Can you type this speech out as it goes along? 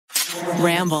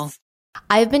Ramble.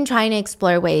 I've been trying to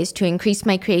explore ways to increase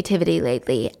my creativity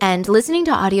lately, and listening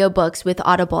to audiobooks with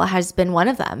Audible has been one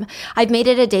of them. I've made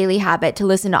it a daily habit to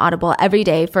listen to Audible every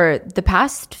day for the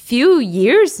past few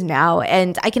years now,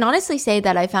 and I can honestly say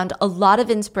that I found a lot of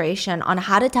inspiration on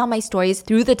how to tell my stories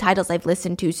through the titles I've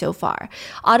listened to so far.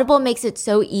 Audible makes it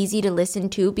so easy to listen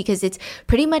to because it's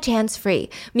pretty much hands-free,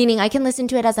 meaning I can listen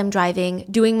to it as I'm driving,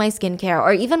 doing my skincare,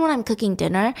 or even when I'm cooking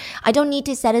dinner. I don't need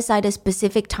to set aside a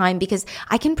specific time because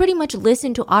I can pretty much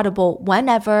listen to Audible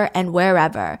whenever and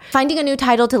wherever. Finding a new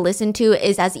title to listen to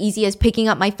is as easy as picking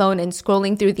up my phone and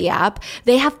scrolling through the app.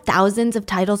 They have thousands of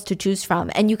titles to choose from,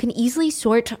 and you can easily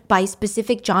sort by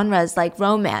specific genres like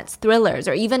romance, thrillers,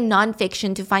 or even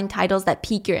nonfiction to find titles that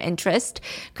pique your interest.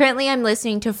 Currently, I'm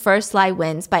listening to First Lie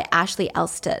Wins by Ashley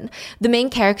Elston. The main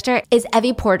character is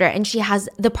Evie Porter, and she has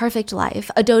the perfect life,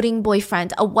 a doting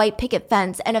boyfriend, a white picket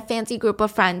fence, and a fancy group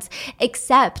of friends,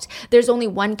 except there's only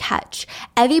one catch.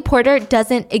 Evie Porter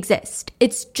doesn't exist.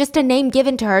 It's just a name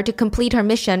given to her to complete her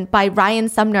mission by Ryan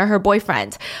Sumner, her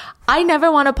boyfriend. I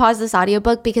never want to pause this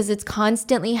audiobook because it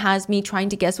constantly has me trying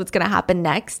to guess what's going to happen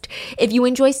next. If you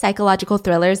enjoy psychological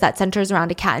thrillers that centers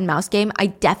around a cat and mouse game, I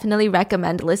definitely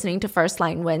recommend listening to First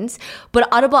Lie Wins. But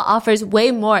Audible offers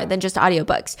way more than just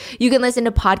audiobooks. You can listen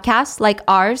to podcasts like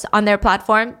ours on their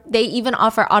platform. They even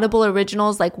offer Audible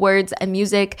originals like Words and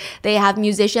Music. They have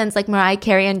musicians like Mariah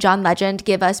Carey and John Legend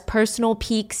give us personal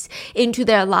peeks into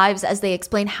their lives as they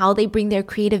explain how they bring their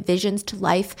creative visions to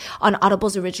life on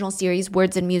Audible's original series,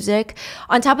 Words and Music.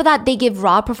 On top of that, they give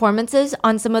raw performances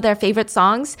on some of their favorite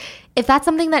songs. If that's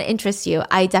something that interests you,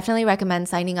 I definitely recommend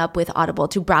signing up with Audible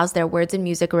to browse their Words and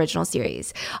Music original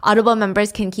series. Audible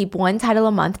members can keep one title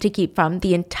a month to keep from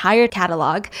the entire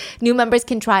catalog. New members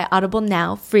can try Audible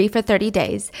now, free for 30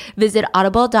 days. Visit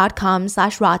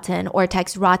audible.com/rotten or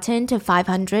text rotten to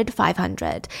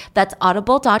 500-500. That's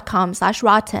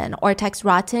audible.com/rotten or text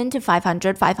rotten to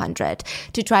 500-500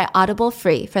 to try Audible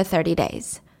free for 30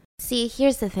 days. See,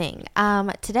 here's the thing.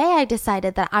 Today I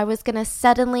decided that I was going to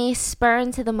suddenly spur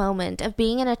into the moment of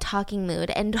being in a talking mood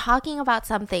and talking about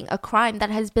something, a crime that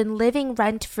has been living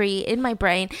rent-free in my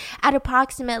brain at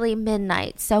approximately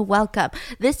midnight. So welcome.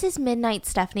 This is Midnight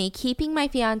Stephanie, keeping my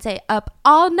fiance up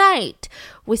all night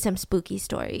with some spooky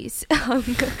stories.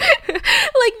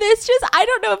 Like this, I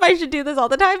don't know if I should do this all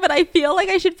the time, but I feel like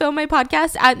I should film my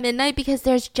podcast at midnight because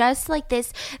there's just like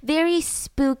this very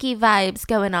spooky vibes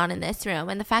going on in this room.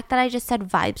 And the fact that I just said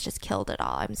vibes just killed it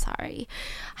all. I'm sorry.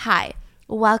 Hi,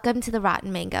 welcome to the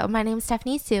Rotten Mango. My name's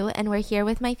Stephanie Sue, and we're here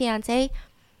with my fiance.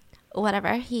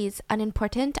 Whatever, he's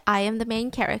unimportant. I am the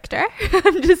main character.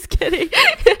 I'm just kidding.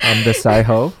 I'm the side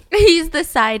hoe. He's the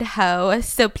side hoe.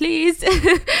 So please,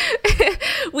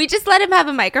 we just let him have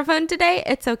a microphone today.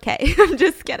 It's okay. I'm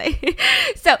just kidding.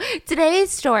 So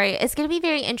today's story is going to be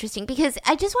very interesting because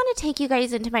I just want to take you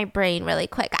guys into my brain really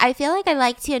quick. I feel like I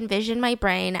like to envision my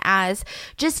brain as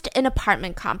just an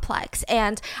apartment complex,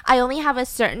 and I only have a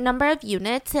certain number of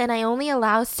units, and I only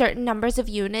allow certain numbers of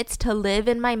units to live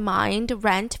in my mind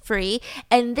rent-free.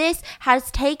 And this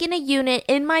has taken a unit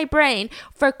in my brain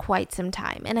for quite some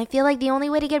time. And I feel like the only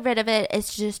way to get rid of it is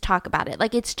to just talk about it.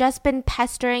 Like it's just been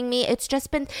pestering me. It's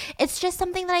just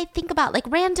something that I think about like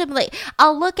randomly.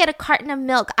 I'll look at a carton of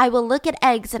milk. I will look at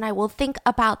eggs and I will think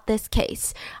about this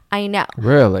case. I know.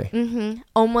 Really?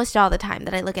 Almost all the time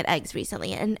that I look at eggs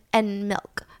recently and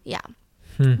milk. Yeah.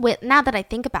 Now that I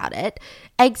think about it,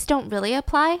 eggs don't really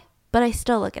apply. But I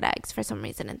still look at eggs for some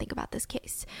reason and think about this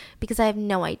case because I have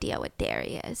no idea what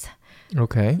dairy is.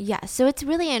 Okay. Yeah, so it's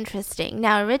really interesting.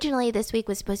 Now, originally, this week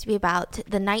was supposed to be about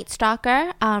the Night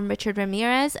Stalker, Richard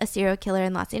Ramirez, a serial killer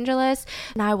in Los Angeles.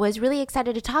 And I was really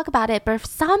excited to talk about it, but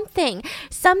something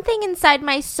inside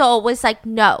my soul was like,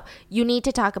 no, you need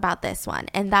to talk about this one.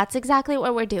 And that's exactly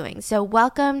what we're doing. So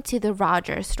welcome to the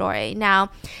Roger story.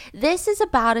 Now, this is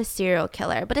about a serial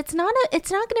killer, but it's not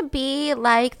going to be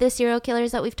like the serial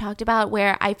killers that we've talked about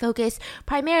where I focus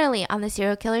primarily on the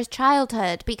serial killer's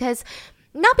childhood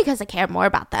not because I care more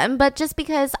about them, but just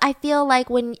because I feel like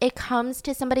when it comes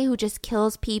to somebody who just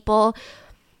kills people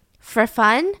for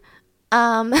fun,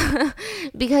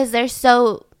 because they're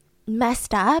so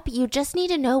messed up, you just need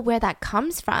to know where that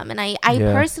comes from. And I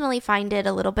personally find it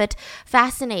a little bit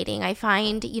fascinating. I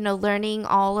find, learning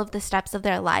all of the steps of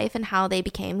their life and how they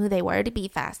became who they were to be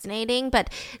fascinating. But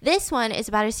this one is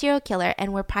about a serial killer,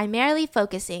 and we're primarily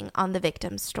focusing on the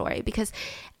victim's story because,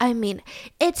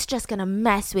 it's just gonna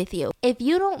mess with you. If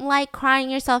you don't like crying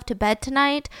yourself to bed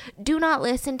tonight, do not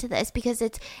listen to this because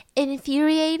it's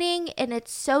infuriating and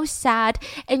it's so sad,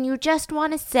 and you just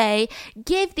want to say,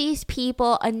 give these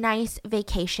people a nice nice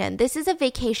vacation. This is a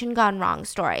vacation gone wrong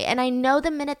story. And I know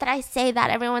the minute that I say that,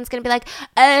 everyone's going to be like,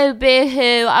 oh,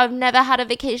 boo-hoo, I've never had a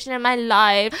vacation in my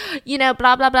life, you know,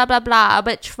 blah, blah, blah, blah, blah.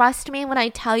 But trust me, when I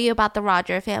tell you about the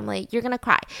Roger family, you're going to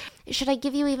cry. Should I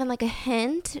give you even like a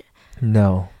hint?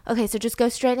 No. Okay, so just go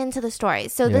straight into the story.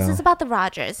 So this is about the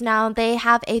Rogers. Now, they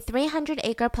have a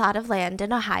 300-acre plot of land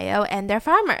in Ohio, and they're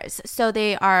farmers. So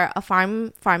they are a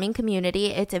farming community.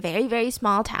 It's a very, very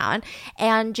small town.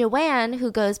 And Joanne,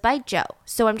 who goes by Jo.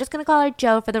 So I'm just going to call her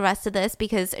Jo for the rest of this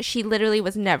because she literally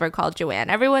was never called Joanne.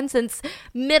 Everyone since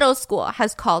middle school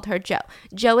has called her Jo.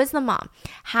 Jo is the mom.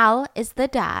 Hal is the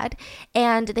dad.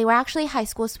 And they were actually high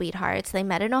school sweethearts. They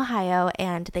met in Ohio,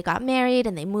 and they got married,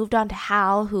 and they moved on to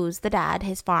Hal, who's the dad,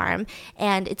 his farm,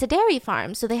 and it's a dairy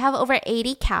farm. So they have over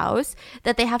 80 cows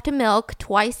that they have to milk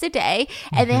twice a day,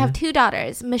 and they have two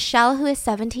daughters, Michelle, who is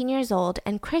 17 years old,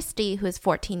 and Christy, who is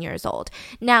 14 years old.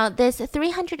 Now, this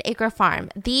 300-acre farm,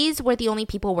 these were the only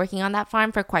people working on that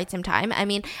farm for quite some time. I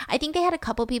mean, I think they had a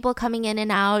couple people coming in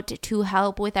and out to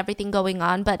help with everything going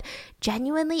on, but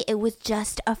genuinely, it was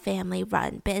just a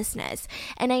family-run business.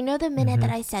 And I know the minute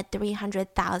that I said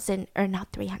 300,000, or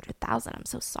not 300,000, I'm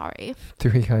so sorry.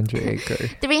 300 acre.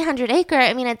 300 acre,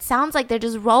 I mean, it sounds like they're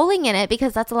just rolling in it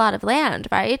because that's a lot of land,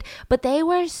 right? But they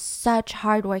were such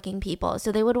hardworking people.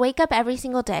 So they would wake up every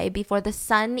single day before the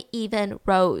sun even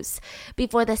rose.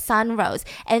 Before the sun rose.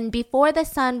 And before the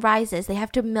sun rises, they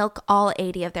have to milk all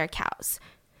 80 of their cows.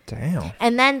 Damn.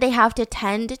 And then they have to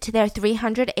tend to their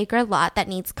 300-acre lot that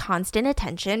needs constant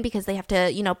attention because they have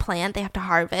to, you know, plant, they have to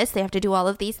harvest, they have to do all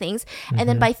of these things. And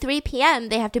then by 3 p.m.,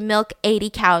 they have to milk 80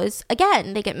 cows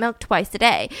again. They get milked twice a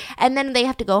day. And then they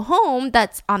have to go home,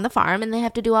 that's on the farm, and they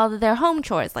have to do all of their home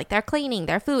chores, like their cleaning,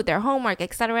 their food, their homework,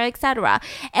 etc., etc.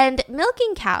 And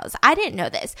milking cows, I didn't know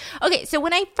this. Okay, so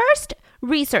when I first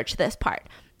researched this part,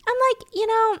 I'm like, you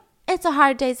know, it's a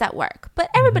hard day's at work, but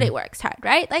everybody works hard,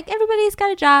 right? Like everybody's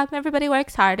got a job, everybody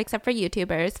works hard except for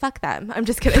YouTubers. Fuck them. I'm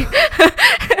just kidding. You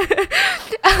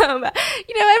know,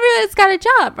 everyone's got a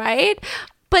job, right?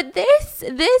 But this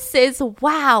is,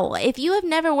 wow. If you have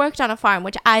never worked on a farm,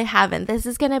 which I haven't, this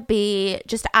is going to be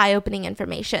just eye-opening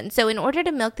information. So in order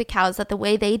to milk the cows, the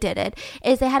way they did it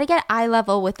is they had to get eye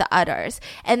level with the udders,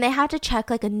 and they had to check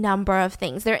like a number of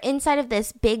things. They're inside of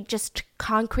this big, just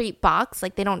concrete box.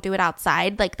 Like they don't do it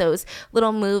outside, like those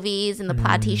little movies and the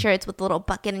plaid t-shirts with the little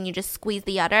bucket and you just squeeze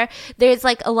the udder. There's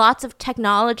like lots of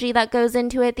technology that goes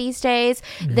into it these days.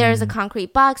 There's a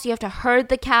concrete box. You have to herd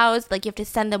the cows. Like you have to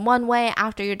send them one way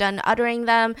after you're done uddering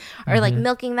them or like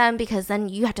milking them, because then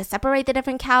you have to separate the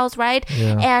different cows, right?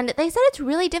 And they said it's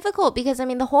really difficult because, I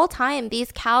mean, the whole time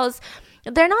these cows,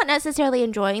 they're not necessarily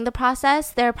enjoying the process.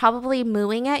 They're probably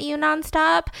mooing at you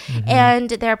nonstop.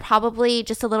 And they're probably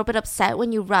just a little bit upset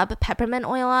when you rub peppermint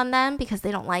oil on them because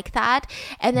they don't like that.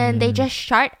 And then they just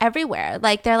shart everywhere.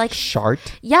 Like they're like,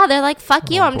 shart? Yeah, they're like, fuck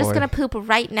you, I'm boy. just going to poop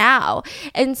right now.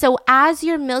 And so as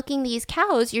you're milking these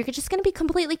cows, you're just going to be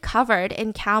completely covered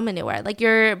in cow manure. Like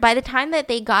by the time that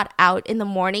they got out in the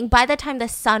morning, by the time the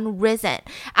sun risen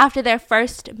after their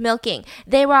first milking,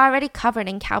 they were already covered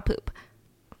in cow poop.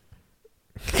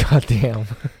 God damn.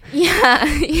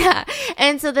 Yeah.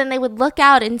 And so then they would look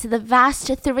out into the vast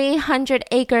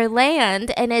 300-acre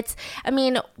land. And it's, I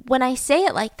mean, when I say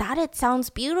it like that, it sounds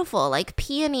beautiful, like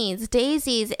peonies,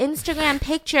 daisies, Instagram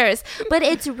pictures, but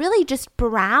it's really just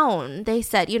brown, they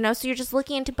said, you know, so you're just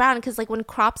looking into brown because like when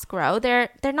crops grow, they're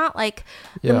not like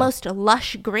the most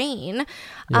lush green.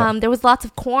 There was lots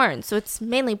of corn, so it's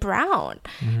mainly brown.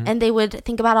 And they would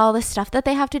think about all the stuff that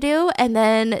they have to do, and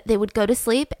then they would go to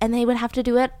sleep and they would have to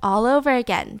do it all over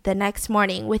again the next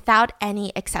morning without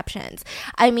any exceptions.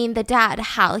 I mean, the dad,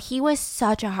 Hal, he was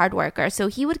such a hard worker. So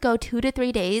he would go 2 to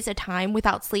 3 days a time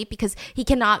without sleep because he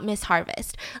cannot miss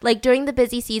harvest. Like during the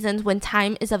busy seasons when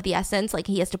time is of the essence, like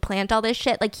he has to plant all this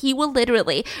shit, like he will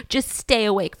literally just stay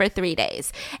awake for 3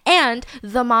 days. And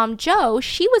the mom, Jo,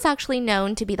 she was actually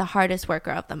known to be the hardest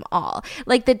worker of them all.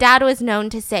 Like the dad was known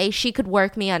to say she could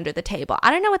work me under the table.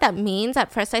 I don't know what that means.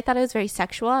 At first I thought it was very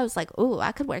sexual. I was like, ooh,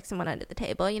 I could work someone under the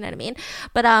table, you know what I mean?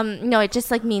 But no, it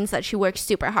just like means that she works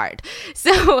super hard.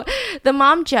 So the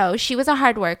mom, Jo, she was a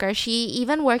hard worker. She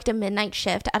even worked a midnight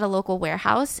shift at a local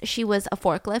warehouse. She was a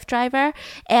forklift driver,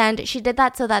 and she did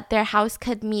that so that their house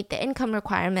could meet the income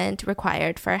requirement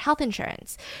required for health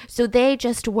insurance. So they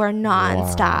just were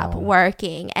nonstop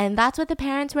working, and that's what the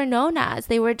parents were known as.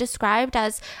 They were described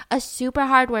as a super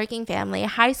hardworking family,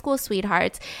 high school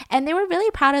sweethearts, and they were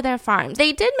really proud of their farms.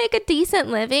 They did make a decent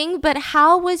living, but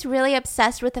Hal was really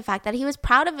obsessed with the fact that he was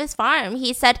proud of his farm.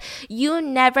 He said, you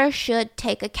never should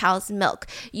take a cow's milk.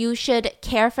 You should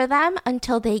care for them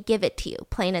until they give it to you.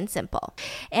 plain and simple.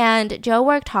 And Jo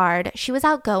worked hard. She was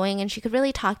outgoing and she could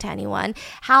really talk to anyone.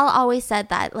 Hal always said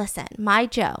that, listen, my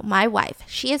Jo, my wife,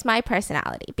 she is my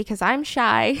personality because I'm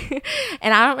shy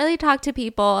and I don't really talk to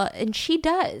people, and she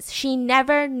does. She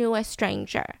never knew a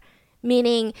stranger,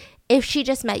 meaning if she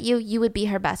just met you, you would be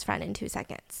her best friend in 2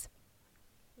 seconds.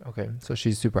 Okay, so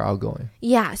she's super outgoing.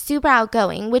 Yeah, super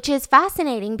outgoing, which is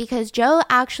fascinating because Jo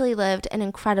actually lived an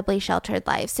incredibly sheltered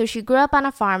life. So she grew up on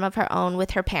a farm of her own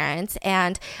with her parents.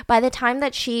 And by the time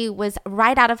that she was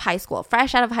right out of high school,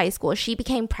 fresh out of high school, she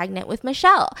became pregnant with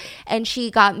Michelle. And she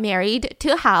got married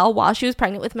to Hal while she was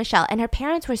pregnant with Michelle. And her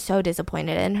parents were so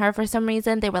disappointed in her for some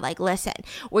reason. They were like, listen,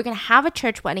 we're going to have a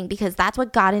church wedding because that's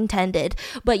what God intended,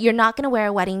 but you're not going to wear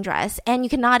a wedding dress and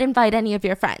you cannot invite any of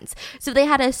your friends. So they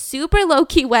had a super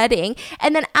low-key wedding,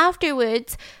 and then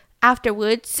afterwards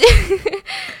afterward,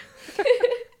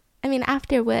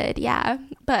 yeah.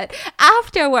 But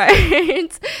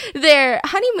afterwards, their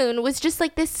honeymoon was just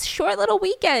like this short little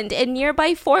weekend in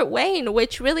nearby Fort Wayne,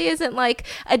 which really isn't like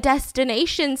a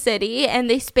destination city. And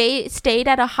they stayed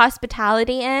at a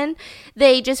hospitality inn.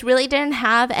 They just really didn't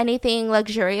have anything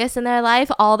luxurious in their life.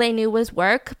 All they knew was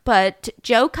work. But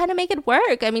Jo kind of made it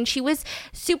work. I mean, she was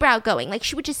super outgoing. Like,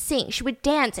 she would just sing, she would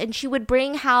dance, and she would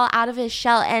bring Hal out of his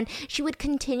shell. And she would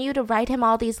continue to write him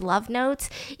all these love notes,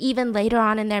 even later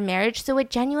on in their marriage. So it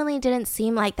genuinely didn't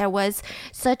seem like there was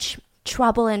such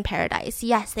trouble in paradise.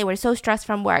 Yes, they were so stressed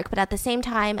from work, but at the same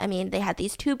time, I mean, they had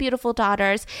these 2 beautiful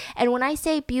daughters. And when I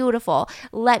say beautiful,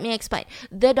 let me explain.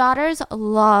 The daughters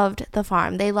loved the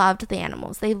farm. They loved the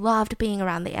animals. They loved being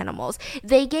around the animals.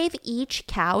 They gave each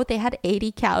cow, they had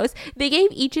 80 cows, they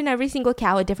gave each and every single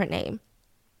cow a different name.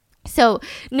 So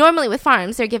normally with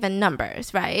farms, they're given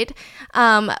numbers, right?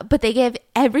 But they give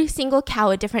every single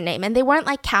cow a different name. And they weren't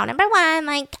like cow number 1,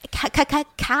 like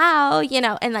cow, you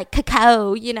know, and like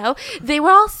cacao, you know. They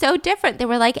were all so different. They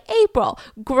were like April,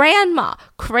 grandma,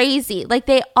 crazy. Like,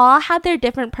 they all had their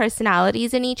different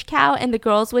personalities in each cow, and the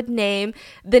girls would name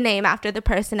the name after the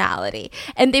personality.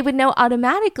 And they would know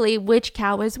automatically which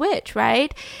cow was which,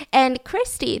 right? And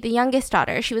Christy, the youngest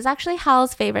daughter, she was actually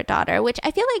Hal's favorite daughter, which I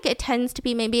feel like it tends to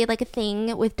be maybe like a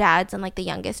thing with dads and like the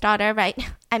youngest daughter, right?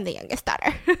 I'm the youngest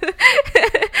daughter.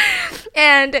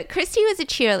 And Christy was a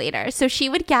cheerleader. So she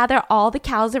would gather all the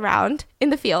cows around in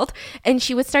the field and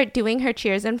she would start doing her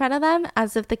cheers in front of them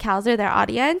as if the cows are their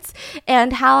audience.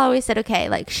 And Hal always said, okay,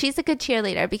 like, she's a good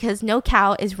cheerleader because no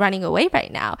cow is running away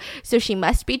right now. So she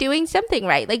must be doing something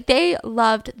right. Like, they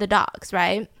loved the dogs,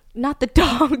 right? Not the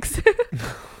dogs.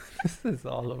 This is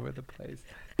all over the place.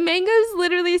 Mango's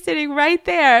literally sitting right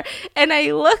there, and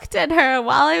I looked at her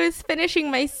while I was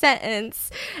finishing my sentence.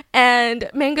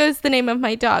 And Mango's the name of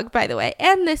my dog, by the way,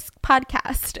 and this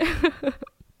podcast.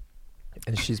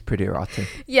 And she's pretty rotten.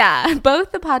 Yeah,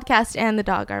 both the podcast and the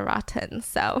dog are rotten.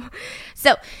 So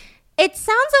it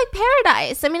sounds like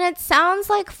paradise. I mean, it sounds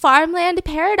like farmland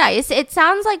paradise. It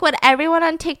sounds like what everyone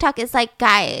on TikTok is like,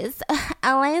 guys,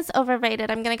 LA is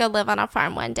overrated. I'm going to go live on a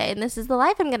farm one day, and this is the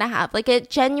life I'm going to have. Like, it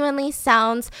genuinely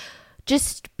sounds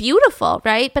just beautiful,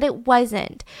 right? But it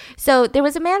wasn't. So there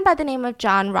was a man by the name of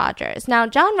John Rogers. Now,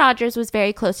 John Rogers was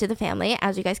very close to the family.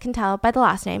 As you guys can tell by the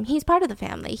last name, he's part of the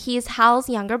family. He's Hal's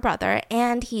younger brother,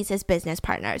 and he's his business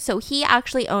partner. So he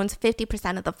actually owns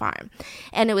 50% of the farm,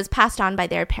 and it was passed on by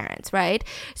their parents, right?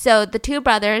 So the 2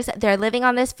 brothers, they're living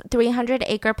on this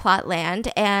 300-acre plot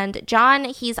land, and John,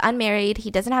 he's unmarried. He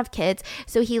doesn't have kids,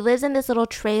 so he lives in this little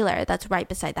trailer that's right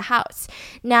beside the house.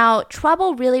 Now,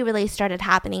 trouble really started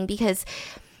happening because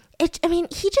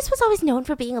he just was always known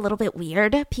for being a little bit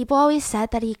weird. People always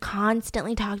said that he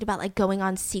constantly talked about like going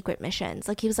on secret missions.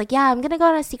 Like, he was like, yeah, I'm going to go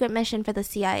on a secret mission for the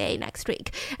CIA next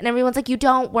week. And everyone's like, you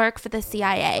don't work for the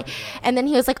CIA. And then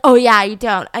he was like, oh yeah, you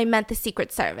don't. I meant the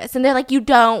Secret Service. And they're like, you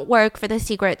don't work for the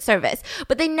Secret Service.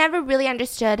 But they never really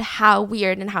understood how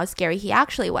weird and how scary he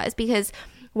actually was, because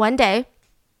one day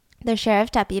the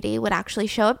sheriff deputy would actually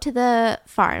show up to the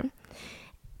farm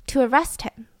to arrest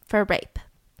him for rape.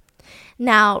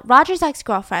 Now, Roger's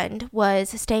ex-girlfriend was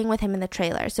staying with him in the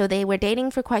trailer, so they were dating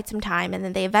for quite some time, and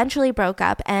then they eventually broke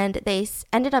up, and they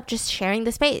ended up just sharing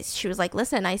the space. She was like,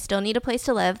 listen, I still need a place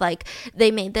to live. Like,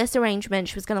 they made this arrangement.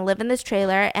 She was going to live in this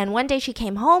trailer, and one day she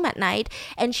came home at night,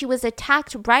 and she was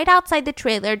attacked right outside the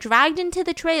trailer, dragged into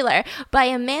the trailer by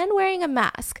a man wearing a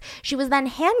mask. She was then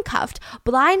handcuffed,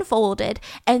 blindfolded,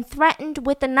 and threatened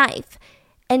with a knife,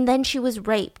 and then she was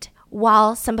raped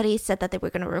while somebody said that they were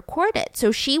going to record it.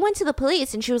 So she went to the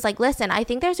police and she was like, listen, I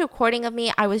think there's a recording of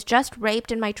me. I was just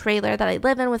raped in my trailer that I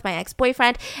live in with my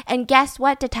ex-boyfriend. And guess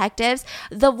what, detectives?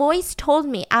 The voice told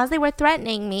me as they were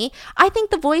threatening me, I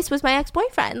think the voice was my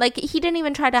ex-boyfriend. Like, he didn't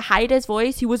even try to hide his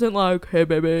voice. He wasn't like, hey,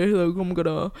 baby, like, I'm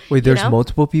gonna... Wait, there's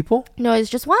multiple people? No, it's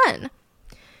just one.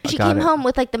 She came home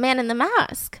with like the man in the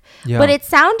mask, yeah. But it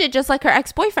sounded just like her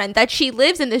ex-boyfriend that she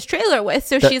lives in this trailer with.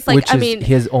 So she's like, I mean,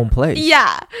 his own place.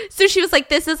 Yeah. So she was like,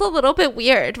 this is a little bit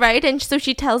weird, right? And so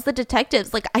she tells the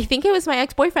detectives, like, I think it was my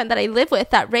ex-boyfriend that I live with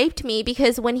that raped me,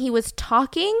 because when he was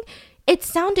talking, it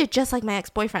sounded just like my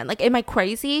ex-boyfriend. Like, am I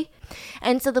crazy?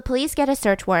 And so the police get a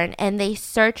search warrant and they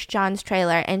search John's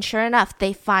trailer, and sure enough,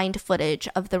 they find footage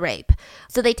of the rape.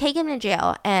 So they take him to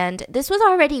jail, and this was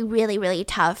already really, really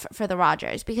tough for the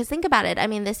Rogers, because think about it. I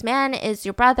mean, this man is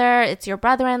your brother, it's your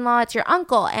brother-in-law, it's your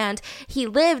uncle, and he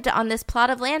lived on this plot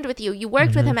of land with you. You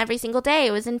worked with him every single day.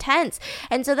 It was intense.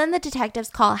 And so then the detectives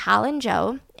call Hal and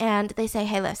Joe, and they say,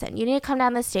 hey, listen, you need to come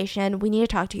down to the station. We need to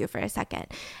talk to you for a second.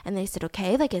 And they said,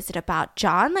 okay, like, is it about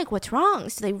John? Like, what's wrong?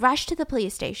 So they rush to the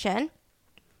police station.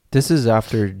 This is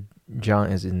after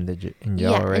John is in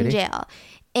jail already? Yeah, in jail.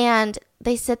 And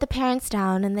they sit the parents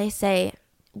down and they say,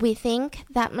 we think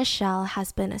that Michelle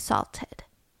has been assaulted.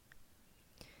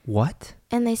 What?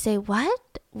 And they say,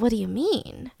 what? What do you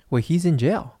mean? Wait, he's in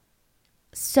jail.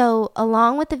 So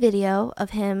along with the video of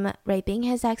him raping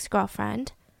his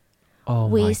ex-girlfriend,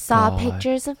 we saw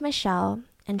pictures of Michelle,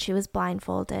 and she was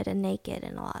blindfolded and naked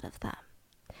in a lot of them.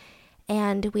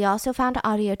 And we also found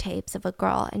audio tapes of a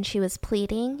girl, and she was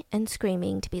pleading and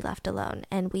screaming to be left alone.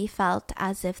 And we felt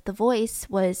as if the voice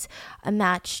was a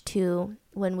match to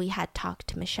when we had talked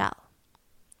to Michelle.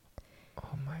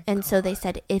 Oh my God. And so they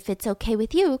said, if it's okay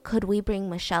with you, could we bring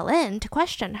Michelle in to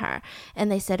question her?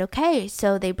 And they said, okay.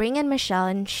 So they bring in Michelle,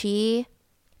 and she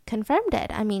confirmed it.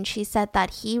 I mean, she said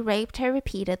that he raped her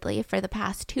repeatedly for the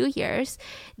past 2 years.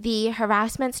 The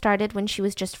harassment started when she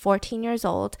was just 14 years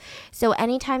old. So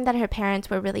anytime that her parents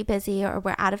were really busy or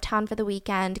were out of town for the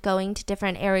weekend, going to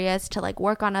different areas to like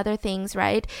work on other things,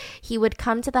 right? He would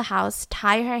come to the house,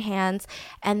 tie her hands,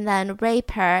 and then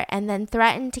rape her, and then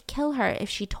threaten to kill her if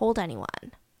she told anyone.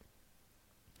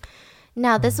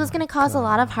 Now, this was going to cause a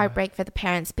lot of heartbreak for the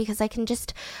parents, because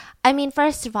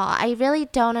first of all, I really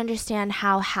don't understand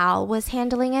how Hal was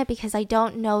handling it, because I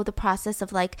don't know the process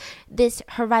of like, this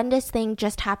horrendous thing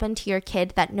just happened to your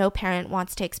kid that no parent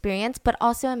wants to experience. But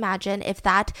also imagine if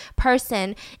that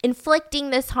person inflicting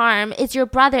this harm is your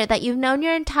brother that you've known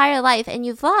your entire life and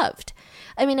you've loved.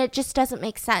 I mean, it just doesn't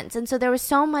make sense. And so there was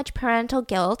so much parental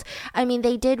guilt. I mean,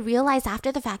 they did realize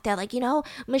after the fact that, like,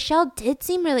 Michelle did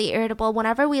seem really irritable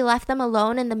whenever we left them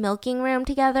alone in the milking room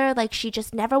together. Like, she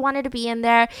just never wanted to be in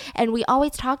there. And we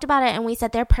always talked about it, and we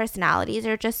said their personalities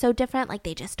are just so different. Like,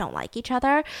 they just don't like each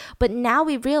other. But now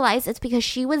we realize it's because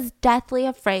she was deathly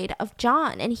afraid of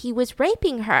John, and he was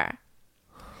raping her.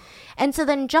 And so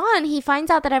then John, he finds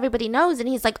out that everybody knows, and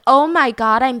he's like, oh my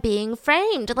God, I'm being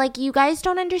framed. Like, you guys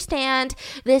don't understand.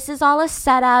 This is all a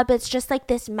setup. It's just like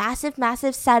this massive,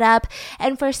 massive setup.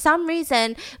 And for some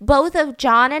reason, both of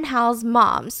John and Hal's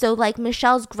moms, so like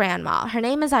Michelle's grandma, her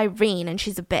name is Irene, and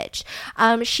she's a bitch.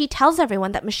 She tells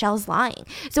everyone that Michelle's lying.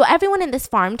 So everyone in this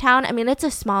farm town, I mean, it's a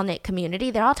small knit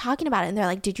community. They're all talking about it, and they're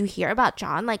like, did you hear about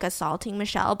John, like, assaulting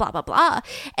Michelle, blah, blah, blah.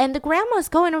 And the grandma's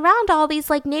going around all these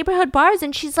like neighborhood bars,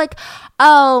 and she's like,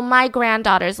 oh, my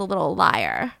granddaughter's a little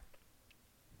liar.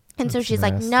 And so she's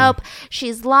nasty. Like, nope,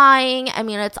 she's lying. I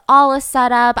mean, it's all a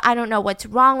setup. I don't know what's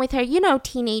wrong with her.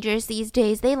 Teenagers these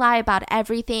days, they lie about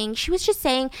everything. She was just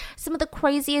saying some of the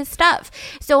craziest stuff.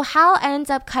 So Hal ends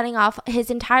up cutting off his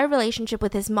entire relationship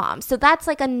with his mom. So that's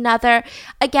like another,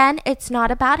 again, it's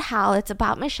not about Hal, it's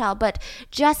about Michelle. But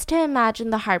just to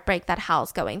imagine the heartbreak that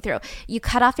Hal's going through. You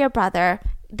cut off your brother.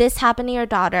 This happened to your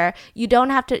daughter. You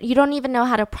don't even know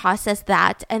how to process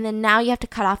that. And then now you have to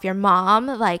cut off your mom.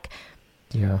 Like,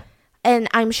 yeah. And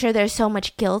I'm sure there's so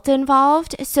much guilt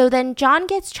involved. So then John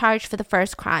gets charged for the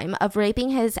first crime of raping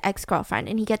his ex-girlfriend,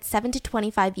 and he gets 7 to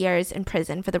 25 years in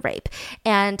prison for the rape.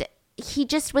 And he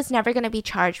just was never going to be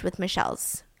charged with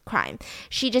Michelle's crime.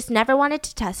 She just never wanted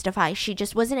to testify. She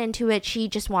just wasn't into it. She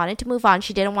just wanted to move on.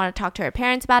 She didn't want to talk to her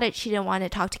parents about it. She didn't want to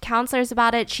talk to counselors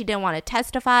about it. She didn't want to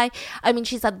testify. I mean,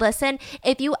 she said, listen,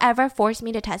 if you ever force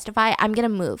me to testify, I'm going to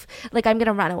move. Like, I'm going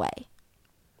to run away.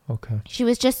 Okay. She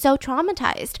was just so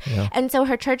traumatized. Yeah. And so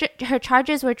her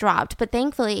charges were dropped, but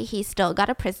thankfully he still got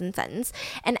a prison sentence.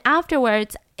 And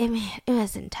afterwards, it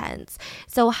was intense.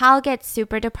 So Hal gets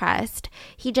super depressed.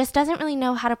 He just doesn't really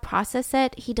know how to process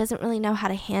it. He doesn't really know how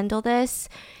to handle this.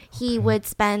 He would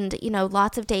spend,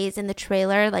 lots of days in the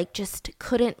trailer, like just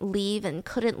couldn't leave and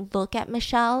couldn't look at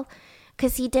Michelle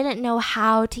because he didn't know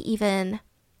how to even,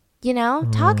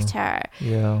 talk to her.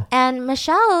 Yeah. And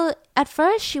Michelle, at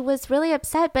first, she was really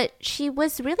upset, but she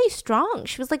was really strong.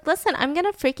 She was like, listen, I'm going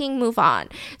to freaking move on.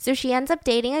 So she ends up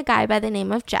dating a guy by the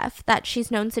name of Jeff that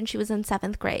she's known since she was in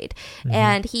 7th grade.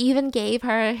 And he even gave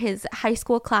her his high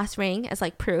school class ring as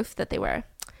like proof that they were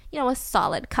a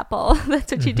solid couple.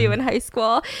 That's what you do in high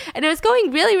school. And it was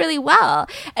going really, really well.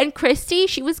 And Christy,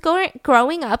 she was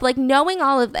growing up, like knowing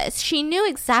all of this. She knew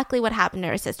exactly what happened to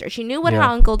her sister. She knew what her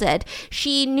uncle did.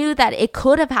 She knew that it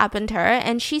could have happened to her.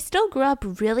 And she still grew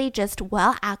up really just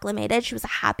well acclimated. She was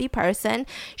a happy person.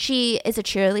 She is a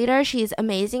cheerleader. She's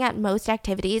amazing at most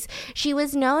activities. She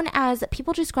was known as,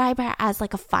 people describe her as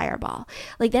like a fireball.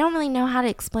 Like they don't really know how to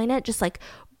explain it. Just like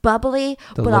bubbly,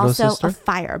 but also sister? A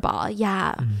fireball.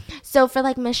 Yeah. So for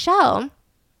like Michelle,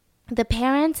 the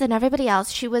parents and everybody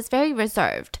else, she was very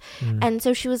reserved. And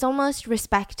so she was almost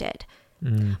respected.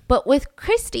 But with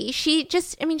Christy, she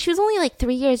was only like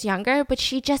 3 years younger, but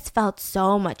she just felt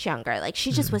so much younger. Like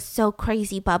she just was so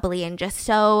crazy bubbly and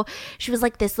she was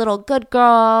like this little good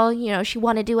girl. She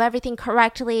wanted to do everything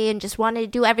correctly and just wanted to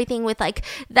do everything with like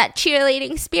that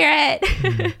cheerleading spirit.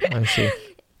 I see.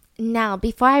 Now,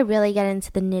 before I really get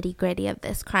into the nitty gritty of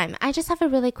this crime, I just have a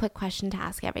really quick question to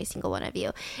ask every single one of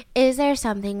you. Is there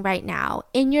something right now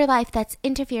in your life that's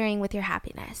interfering with your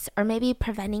happiness or maybe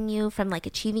preventing you from like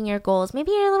achieving your goals? Maybe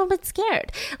you're a little bit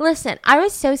scared. Listen, I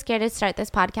was so scared to start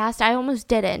this podcast. I almost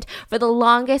didn't. For the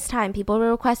longest time, people were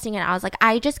requesting it. I was like,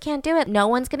 I just can't do it. No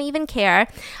one's going to even care.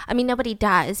 I mean, nobody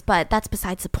does, but that's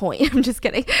besides the point. I'm just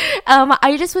kidding.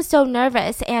 I just was so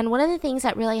nervous. And one of the things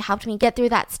that really helped me get through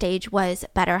that stage was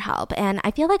BetterHelp. And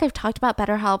I feel like I've talked about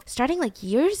BetterHelp starting like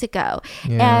years ago.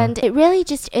 Yeah. And it really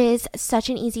just is such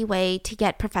an easy way to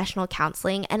get professional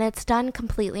counseling, and it's done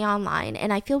completely online.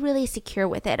 And I feel really secure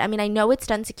with it. I mean, I know it's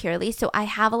done securely, so I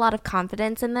have a lot of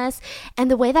confidence in this. And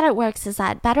the way that it works is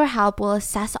that BetterHelp will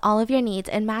assess all of your needs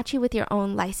and match you with your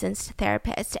own licensed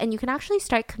therapist. And you can actually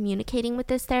start communicating with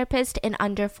this therapist in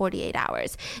under 48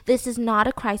 hours. This is not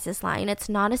a crisis line. It's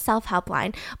not a self-help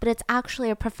line, but it's actually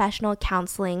a professional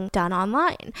counseling done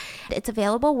online. It's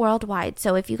available worldwide.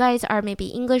 So if you guys are maybe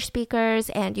English speakers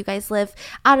and you guys live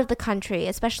out of the country,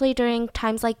 especially during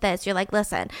times like this, you're like,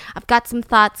 listen, I've got some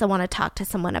thoughts. I want to talk to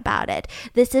someone about it.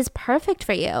 This is perfect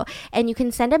for you. And you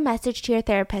can send a message to your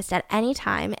therapist at any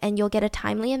time and you'll get a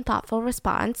timely and thoughtful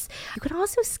response. You can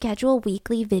also schedule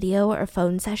weekly video or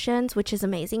phone sessions, which is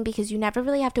amazing because you never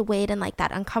really have to wait in like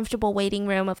that uncomfortable waiting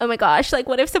room of, oh my gosh, like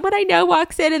what if someone I know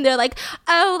walks in and they're like,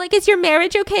 oh, like, is your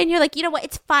marriage okay? And you're like, you know what?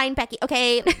 It's fine, Becky.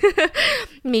 Okay.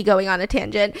 Me going on a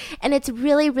tangent. And it's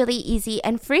really, really easy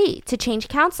and free to change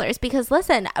counselors because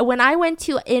listen, when I went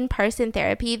to in-person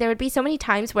therapy, there would be so many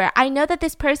times where I know that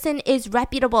this person is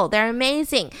reputable, they're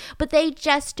amazing, but they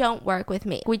just don't work with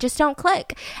me. We just don't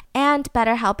click. And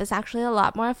BetterHelp is actually a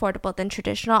lot more affordable than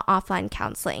traditional offline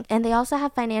counseling. And they also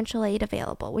have financial aid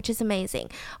available, which is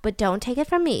amazing. But don't take it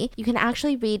from me. You can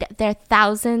actually read their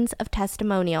thousands of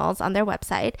testimonials on their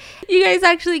website. You guys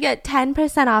actually get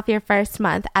 10% off your first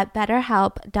month at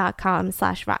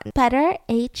betterhelp.com/rotten.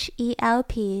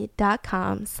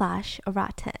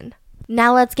 betterhelp.com/rotten.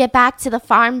 Now let's get back to the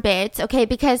farm bits, okay?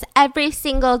 Because every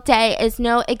single day is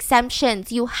no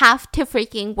exemptions. You have to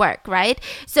freaking work, right?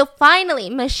 So finally,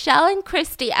 Michelle and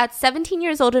Christy at 17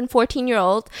 years old and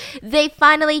 14-year-old, they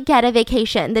finally get a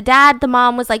vacation. The dad, the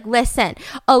mom was like, listen,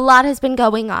 a lot has been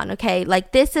going on, okay?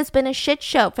 Like this has been a shit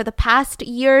show for the past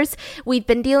years. We've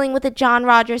been dealing with the John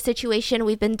Rogers situation.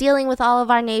 We've been dealing with all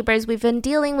of our neighbors. We've been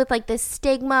dealing with like this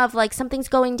stigma of like something's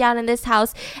going down in this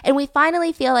house. And we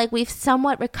finally feel like we've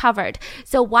somewhat recovered.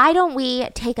 So why don't we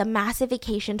take a massive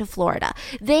vacation to Florida?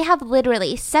 They have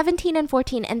literally 17 and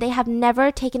 14 and they have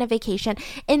never taken a vacation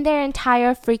in their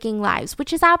entire freaking lives,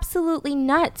 which is absolutely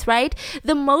nuts, right?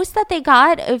 The most that they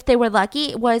got, if they were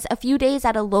lucky, was a few days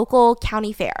at a local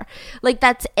county fair. Like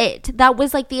that's it. That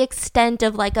was like the extent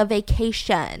of like a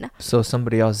vacation. So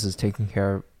somebody else is taking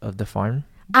care of the farm?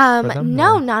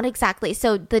 No, not exactly.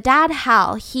 So the dad,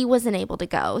 Hal, he wasn't able to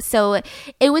go. So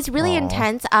it was really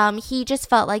intense. He just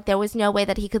felt like there was no way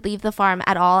that he could leave the farm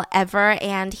at all, ever.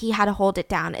 And he had to hold it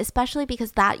down, especially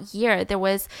because that year there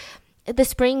was the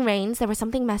spring rains, there was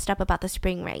something messed up about the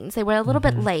spring rains. They were a little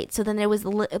bit late. So then it was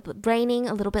raining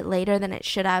a little bit later than it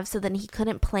should have. So then he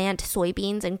couldn't plant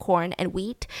soybeans and corn and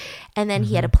wheat. And then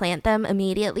he had to plant them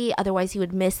immediately. Otherwise, he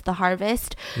would miss the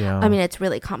harvest. Yeah. I mean, it's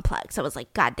really complex. I was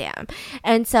like, God damn.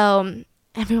 And so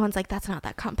everyone's like, that's not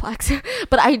that complex.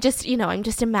 But I just, I'm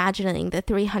just imagining the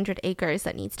 300 acres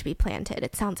that needs to be planted.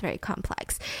 It sounds very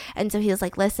complex. And so he was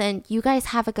like, listen, you guys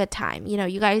have a good time.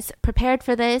 You guys prepared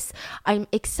for this. I'm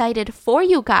excited for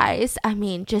you guys. I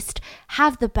mean, just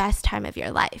have the best time of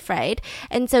your life, right?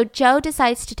 And so Joe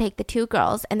decides to take the two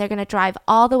girls and they're going to drive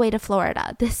all the way to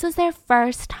Florida. This was their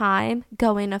first time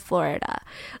going to Florida.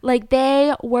 Like,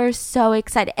 they were so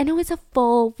excited. And it was a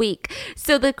full week.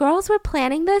 So the girls were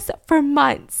planning this for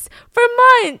months.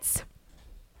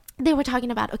 They were talking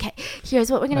about, okay,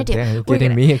 here's what we're going to do. You're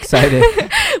getting me excited.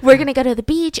 We're going to go to the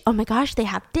beach. Oh my gosh, they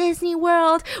have Disney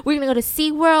World. We're going to go to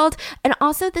SeaWorld. And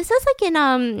also, this was like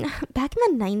in, back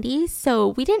in the 90s. So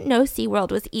we didn't know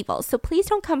SeaWorld was evil. So please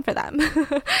don't come for them.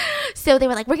 So they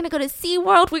were like, we're going to go to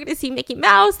SeaWorld. We're going to see Mickey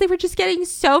Mouse. They were just getting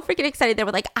so freaking excited. They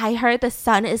were like, I heard the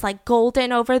sun is like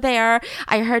golden over there.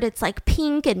 I heard it's like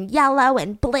pink and yellow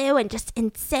and blue and just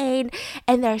insane.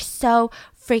 And they're so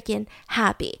freaking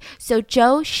happy. So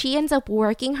Joe, she ends up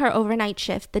working her overnight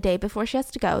shift the day before she has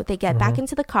to go. They get back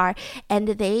into the car and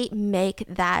they make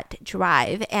that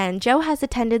drive. And Joe has a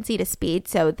tendency to speed,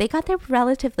 so they got there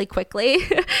relatively quickly.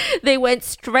 They went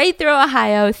straight through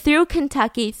Ohio, through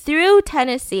Kentucky, through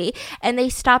Tennessee, and they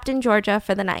stopped in Georgia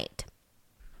for the night.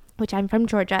 Which I'm from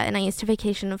Georgia and I used to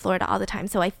vacation in Florida all the time.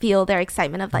 So I feel their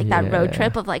excitement of like that road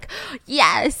trip of like,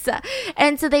 yes.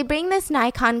 And so they bring this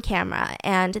Nikon camera,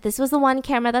 and this was the one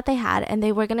camera that they had, and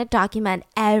they were going to document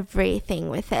everything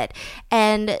with it.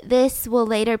 And this will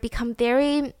later become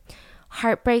very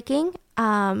heartbreaking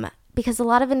because a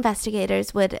lot of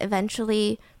investigators would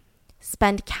eventually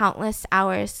spend countless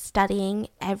hours studying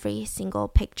every single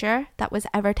picture that was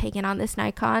ever taken on this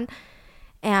Nikon.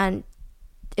 And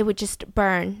it would just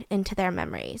burn into their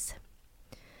memories.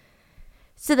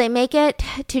 So they make it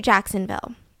to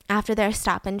Jacksonville after their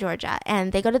stop in Georgia,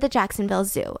 and they go to the Jacksonville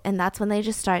Zoo, and that's when they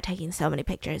just start taking so many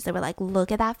pictures. They were like,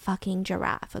 look at that fucking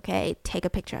giraffe, okay? Take a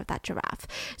picture of that giraffe.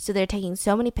 So they're taking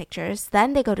so many pictures.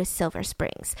 Then they go to Silver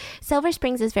Springs. Silver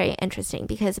Springs is very interesting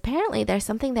because apparently there's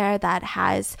something there that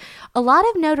has a lot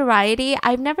of notoriety.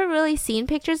 I've never really seen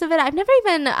pictures of it. I've never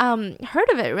even heard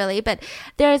of it really, but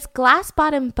there's glass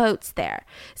bottom boats there.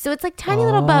 So it's like tiny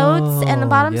little boats, and the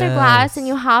bottoms are glass, and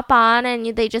you hop on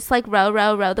and they just like row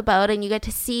the boat, and you get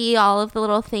to see all of the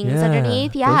little things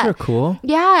underneath. Those are cool.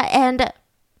 Yeah. And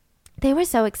they were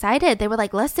so excited. They were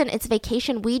like, listen, it's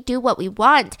vacation. We do what we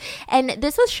want. And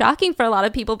this was shocking for a lot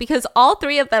of people because all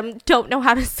three of them don't know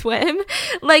how to swim.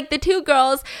 Like the two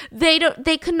girls, they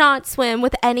could not swim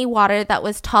with any water that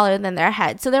was taller than their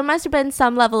head. So there must have been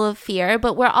some level of fear,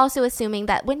 but we're also assuming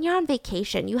that when you're on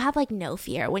vacation, you have like no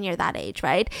fear when you're that age,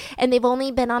 right? And they've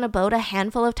only been on a boat a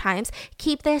handful of times.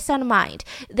 Keep this in mind.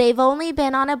 They've only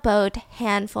been on a boat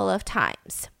handful of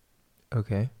times.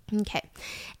 Okay.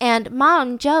 And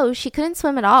mom, Joe, she couldn't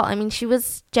swim at all. I mean, she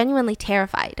was genuinely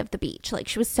terrified of the beach. Like,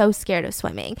 she was so scared of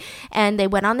swimming. And they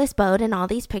went on this boat, and all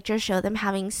these pictures show them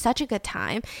having such a good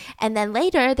time. And then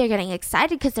later, they're getting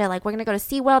excited because they're like, we're going to go to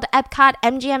SeaWorld, Epcot,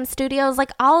 MGM Studios,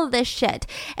 like all of this shit.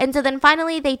 And so then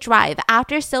finally, they drive.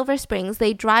 After Silver Springs,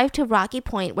 they drive to Rocky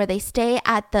Point, where they stay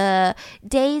at the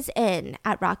Days Inn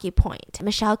at Rocky Point.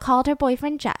 Michelle called her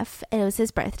boyfriend, Jeff. It was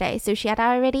his birthday. So she had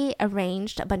already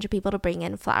arranged a bunch of people to bring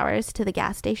in flowers to the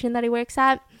gas station that he works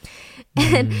at.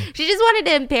 And she just wanted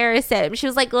to embarrass him. She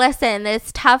was like, listen,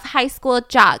 this tough high school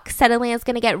jock suddenly is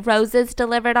going to get roses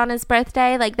delivered on his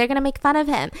birthday. Like, they're going to make fun of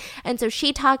him. And so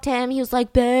she talked to him. He was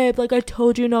like, babe, like, I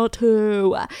told you not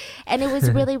to. And it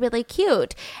was really, really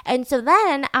cute. And so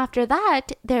then after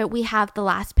that, we have the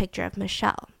last picture of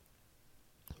Michelle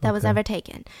that was ever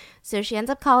taken. So she ends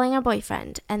up calling her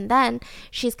boyfriend, and then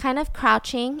she's kind of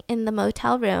crouching in the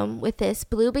motel room with this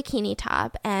blue bikini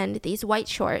top and these white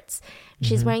shorts.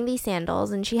 She's wearing these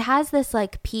sandals, and she has this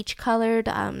like peach colored,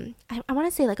 I want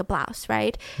to say like a blouse,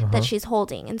 right? That she's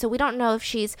holding. And so we don't know if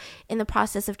she's in the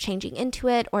process of changing into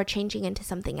it or changing into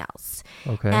something else.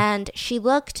 And she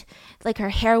looked like her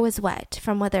hair was wet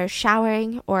from whether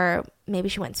showering or maybe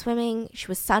she went swimming. She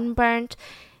was sunburnt.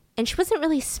 And she wasn't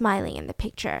really smiling in the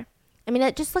picture. I mean,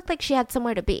 it just looked like she had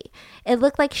somewhere to be. It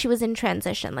looked like she was in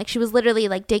transition. Like she was literally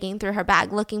like digging through her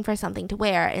bag looking for something to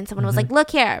wear. And someone was like,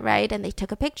 look here, right? And they took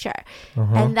a picture.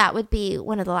 And that would be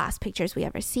one of the last pictures we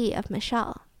ever see of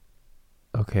Michelle.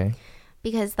 Okay.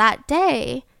 Because that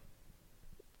day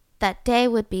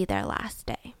would be their last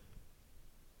day.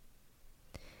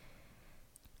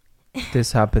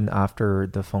 This happened after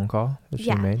the phone call that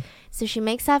she made? So she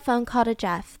makes that phone call to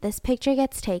Jeff. This picture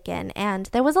gets taken, and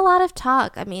there was a lot of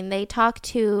talk. I mean, they talked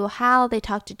to Hal, they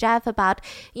talked to Jeff about,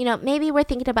 maybe we're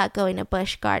thinking about going to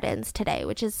Busch Gardens today,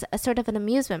 which is a sort of an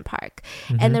amusement park.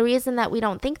 Mm-hmm. And the reason that we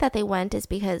don't think that they went is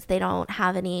because they don't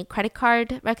have any credit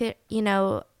card records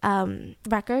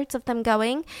of them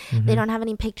going. Mm-hmm. They don't have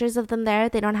any pictures of them there.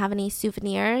 They don't have any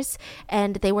souvenirs,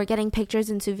 and they were getting pictures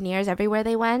and souvenirs everywhere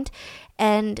they went.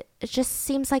 And it just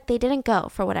seems like they didn't go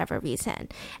for whatever reason.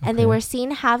 And they were seen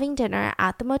having dinner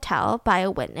at the motel by a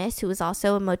witness who was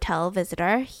also a motel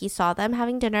visitor. He saw them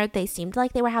having dinner. They seemed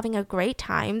like they were having a great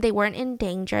time. They weren't in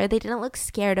danger. They didn't look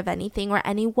scared of anything or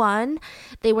anyone.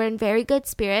 They were in very good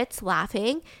spirits,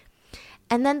 laughing.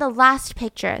 And then the last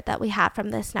picture that we have from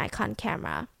this Nikon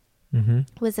camera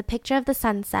was a picture of the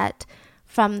sunset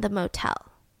from the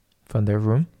motel. From their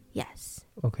room? Yes.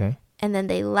 Okay. And then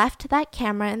they left that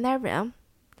camera in their room.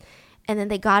 And then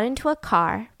they got into a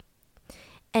car.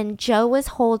 And Joe was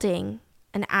holding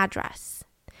an address.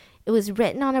 It was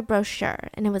written on a brochure,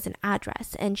 and it was an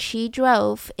address. And she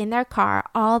drove in their car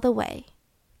all the way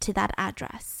to that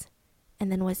address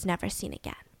and then was never seen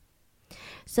again.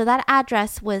 So that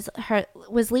address was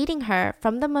leading her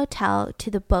from the motel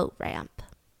to the boat ramp.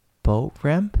 Boat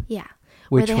ramp? Yeah.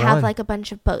 Which where they one? have like a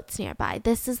bunch of boats nearby.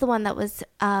 This is the one that was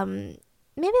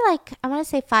maybe like, I want to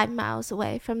say 5 miles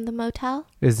away from the motel.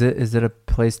 Is it a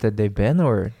place that they've been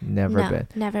or never been?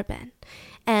 No, never been.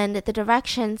 And the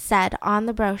directions said on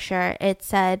the brochure, it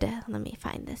said, let me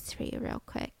find this for you real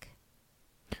quick.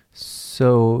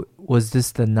 So was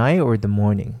this the night or the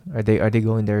morning? Are they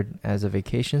going there as a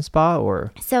vacation spot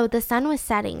or? So the sun was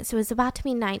setting, so it was about to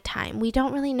be nighttime. We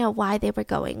don't really know why they were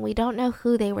going. We don't know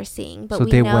who they were seeing, but so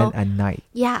we they know, went at night.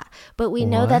 Yeah, but we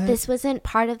know that What? this wasn't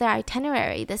part of their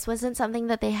itinerary. This wasn't something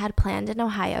that they had planned in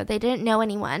Ohio. They didn't know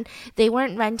anyone. They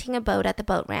weren't renting a boat at the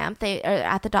boat ramp. Or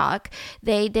at the dock.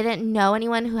 They didn't know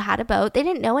anyone who had a boat. They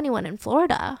didn't know anyone in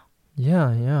Florida.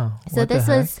 Yeah. So What the this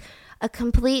heck? was a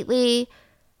completely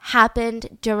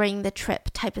happened during the trip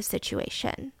type of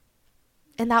situation.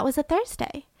 And that was a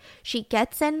Thursday. She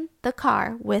gets in the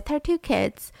car with her 2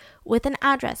 kids with an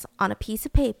address on a piece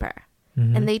of paper,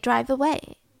 and they drive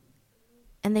away,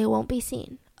 and they won't be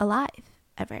seen alive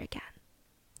ever again.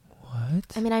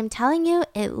 What? I mean, I'm telling you,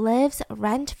 it lives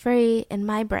rent-free in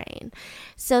my brain.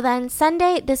 So then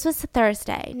Sunday, this was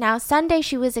Thursday. Now, Sunday,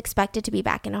 she was expected to be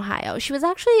back in Ohio. She was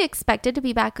actually expected to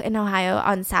be back in Ohio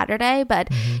on Saturday, but,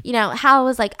 Hal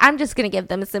was like, I'm just going to give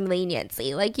them some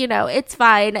leniency. Like, it's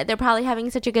fine. They're probably having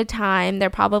such a good time. They're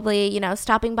probably,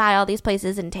 stopping by all these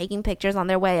places and taking pictures on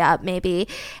their way up, maybe.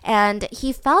 And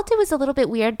he felt it was a little bit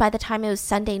weird by the time it was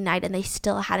Sunday night and they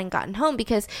still hadn't gotten home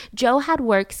because Joe had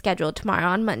work scheduled tomorrow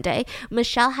on Monday.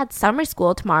 Michelle had summer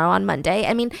school tomorrow on Monday.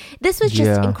 I mean, this was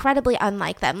just incredibly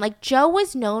unlike them. Like, Joe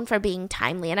was known for being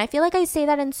timely. And I feel like I say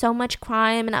that in so much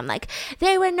crime. And I'm like,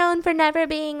 they were known for never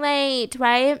being late,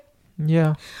 right?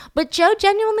 Yeah. But Joe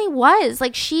genuinely was.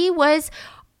 Like, she was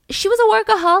a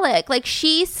workaholic. Like,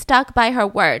 she stuck by her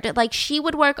word. Like, she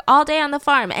would work all day on the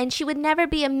farm and she would never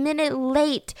be a minute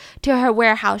late to her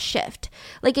warehouse shift.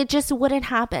 Like, it just wouldn't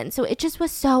happen. So it just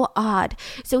was so odd.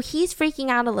 So he's freaking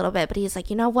out a little bit, but he's like,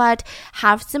 you know what?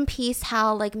 Have some peace,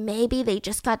 Hal. Like, maybe they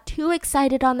just got too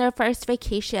excited on their first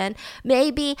vacation.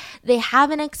 Maybe they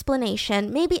have an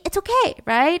explanation. Maybe it's okay,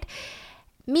 right?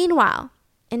 Meanwhile,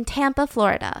 in Tampa,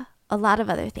 Florida, a lot of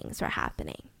other things were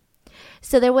happening.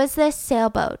 So there was this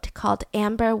sailboat called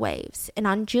Amber Waves. And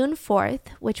on June 4th,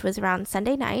 which was around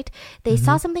Sunday night, they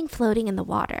saw something floating in the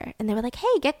water. And they were like,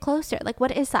 hey, get closer. Like,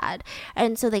 what is that?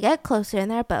 And so they get closer in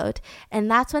their boat. And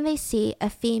that's when they see a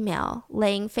female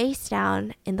laying face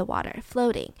down in the water,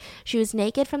 floating. She was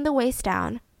naked from the waist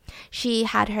down. She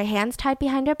had her hands tied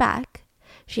behind her back.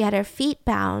 She had her feet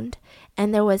bound.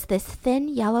 And there was this thin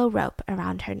yellow rope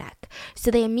around her neck.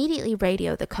 So they immediately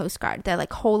radio the Coast Guard. They're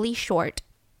like, holy short.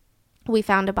 We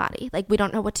found a body. Like, we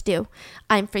don't know what to do.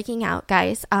 I'm freaking out,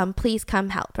 guys. Please come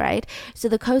help, right? So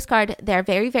the Coast Guard, they're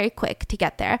very, very quick to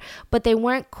get there, but they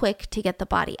weren't quick to get the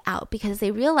body out because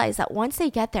they realized that once they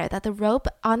get there, that the rope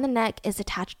on the neck is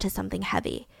attached to something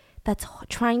heavy that's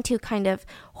trying to kind of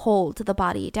hold the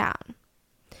body down.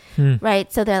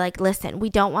 Right? So they're like, listen, we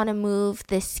don't want to move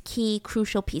this key,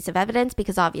 crucial piece of evidence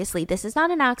because obviously this is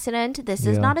not an accident. This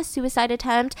is not a suicide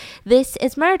attempt. This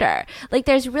is murder. Like,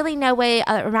 there's really no way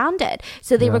around it.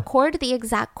 So they record the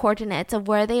exact coordinates of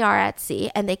where they are at sea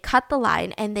and they cut the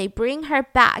line and they bring her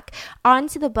back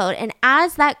onto the boat. And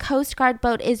as that Coast Guard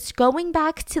boat is going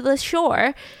back to the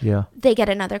shore, they get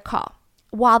another call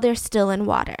while they're still in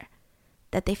water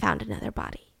that they found another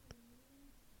body.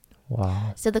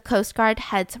 Wow. So the Coast Guard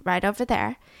heads right over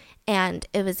there And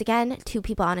it was, again, 2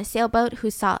 people on a sailboat who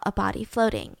saw a body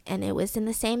floating. And it was in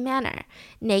the same manner.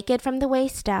 Naked from the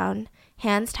waist down,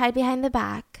 hands tied behind the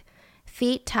back,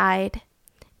 feet tied,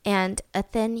 and a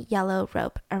thin yellow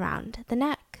rope around the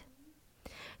neck.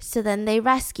 So then they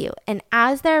rescue. And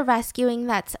as they're rescuing,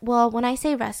 when I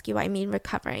say rescue, I mean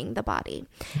recovering the body.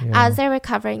 Yeah. As they're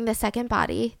recovering the second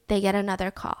body, they get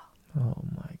another call. Oh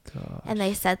my God. And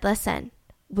they said, listen,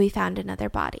 we found another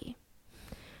body.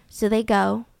 So they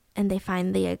go and they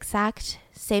find the exact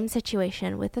same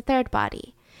situation with the third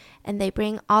body. And they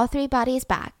bring all 3 bodies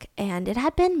back. And it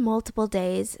had been multiple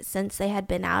days since they had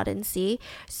been out in sea.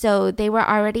 So they were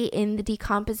already in the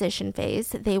decomposition phase.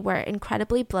 They were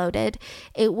incredibly bloated.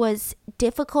 It was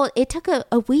difficult. It took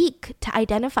a week to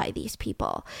identify these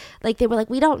people. Like, they were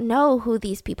like, we don't know who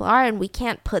these people are. And we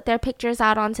can't put their pictures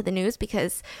out onto the news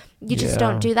because you just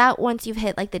don't do that once you've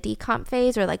hit like the decomp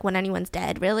phase, or like when anyone's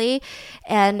dead, really.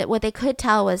 And what they could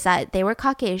tell was that they were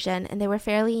Caucasian and they were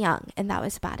fairly young. And that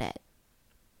was about it.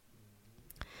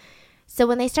 So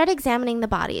when they start examining the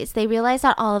bodies, they realize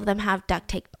that all of them have duct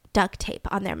tape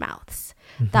on their mouths.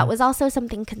 Mm-hmm. That was also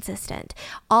something consistent.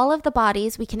 All of the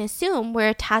bodies, we can assume, were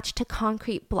attached to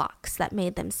concrete blocks that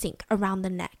made them sink around the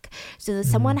neck. So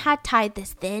someone had tied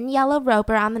this thin yellow rope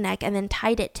around the neck and then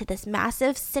tied it to this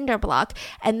massive cinder block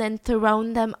and then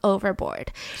thrown them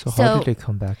overboard. So how did they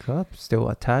come back up? Still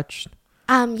attached?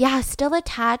 Still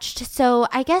attached. So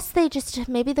I guess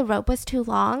maybe the rope was too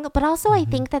long, but also I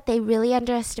think that they really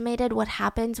underestimated what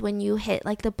happens when you hit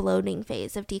like the bloating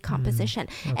phase of decomposition.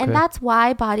 Okay. And that's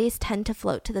why bodies tend to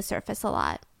float to the surface a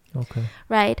lot. Okay.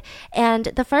 Right. And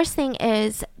the first thing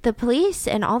is the police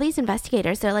and all these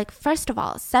investigators, they're like, first of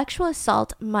all, sexual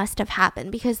assault must have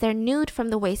happened because they're nude from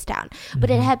the waist down. But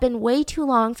it had been way too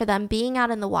long for them being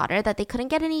out in the water that they couldn't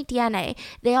get any DNA.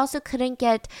 They also couldn't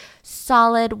get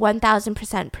solid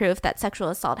 1000% proof that sexual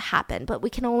assault happened. But we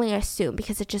can only assume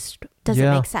because it just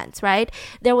doesn't make sense, right?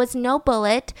 There was no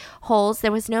bullet holes.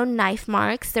 There was no knife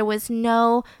marks. There was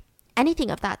no anything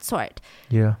of that sort.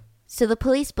 Yeah. So the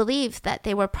police believe that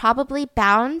they were probably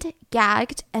bound,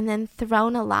 gagged, and then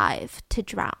thrown alive to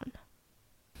drown.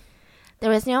 There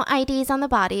was no IDs on the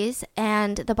bodies,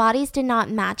 and the bodies did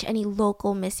not match any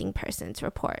local missing persons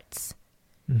reports.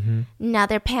 Mm-hmm. Now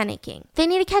they're panicking. They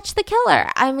need to catch the killer.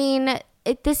 I mean,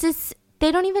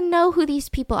 they don't even know who these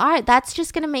people are. That's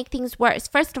just going to make things worse.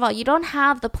 First of all, you don't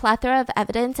have the plethora of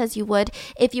evidence as you would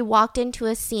if you walked into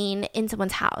a scene in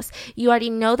someone's house. You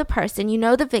already know the person, you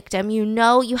know the victim,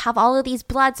 you have all of these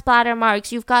blood splatter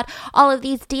marks, you've got all of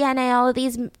these DNA, all of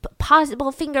these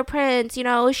possible fingerprints,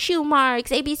 shoe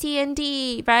marks, A, B, C, and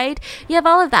D, right? You have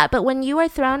all of that. But when you are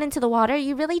thrown into the water,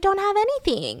 you really don't have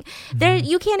anything. Mm-hmm.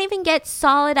 You can't even get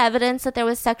solid evidence that there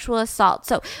was sexual assault.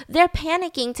 So they're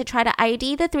panicking to try to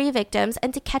ID the 3 victims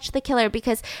and to catch the killer,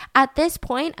 because at this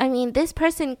point, I mean, this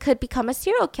person could become a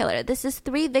serial killer. This is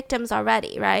 3 victims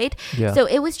already, right? Yeah. So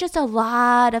it was just a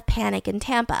lot of panic in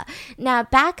Tampa. Now,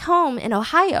 back home in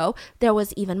Ohio, there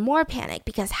was even more panic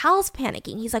because Hal's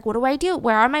panicking. He's like, what do I do?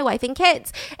 Where are my wife and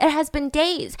kids? It has been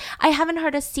days. I haven't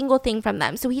heard a single thing from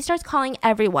them. So he starts calling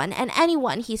everyone and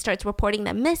anyone. He starts reporting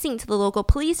them missing to the local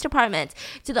police department,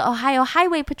 to the Ohio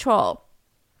Highway Patrol.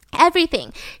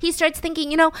 Everything. He starts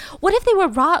thinking, what if they were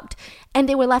robbed and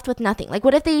they were left with nothing? Like,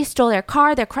 what if they stole their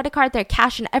car, their credit card, their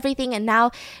cash and everything, and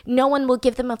now no one will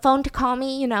give them a phone to call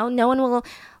me, no one will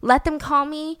let them call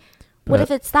me? What if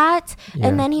it's that? Yeah.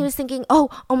 And then he was thinking, oh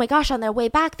my gosh, on their way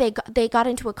back, they got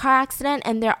into a car accident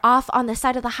and they're off on the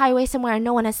side of the highway somewhere and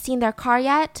no one has seen their car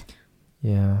yet.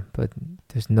 Yeah, but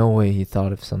there's no way he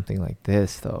thought of something like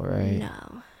this though, right?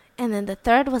 No. And then the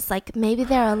third was like, maybe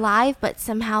they're alive, but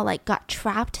somehow like got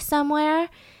trapped somewhere.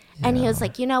 Yeah. And he was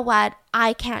like, you know what?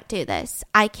 I can't do this.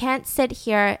 I can't sit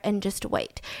here and just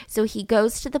wait. So he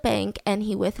goes to the bank and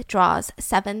he withdraws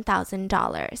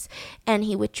 $7,000. And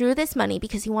he withdrew this money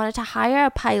because he wanted to hire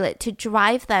a pilot to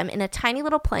drive them in a tiny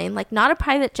little plane, like not a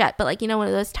private jet, but like, one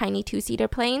of those tiny 2-seater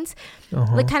planes,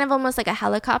 like kind of almost like a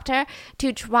helicopter,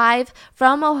 to drive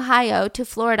from Ohio to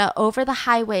Florida over the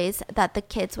highways that the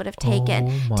kids would have taken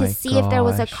to see if there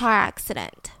was a car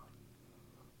accident.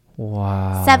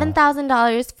 Wow.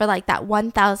 $7,000 for like that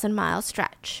 1,000-mile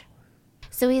stretch.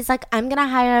 So he's like, I'm going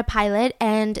to hire a pilot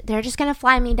and they're just going to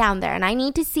fly me down there. And I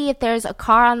need to see if there's a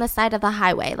car on the side of the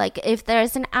highway. Like if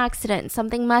there's an accident,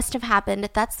 something must have happened.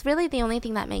 That's really the only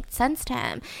thing that makes sense to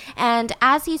him. And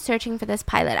as he's searching for this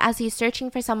pilot, as he's searching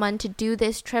for someone to do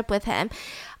this trip with him,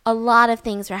 a lot of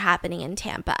things were happening in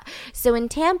Tampa. So in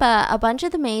Tampa, a bunch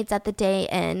of the maids at the Day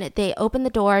Inn, they opened the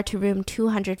door to room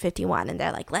 251 and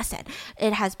they're like, listen,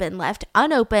 it has been left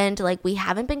unopened. Like, we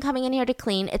haven't been coming in here to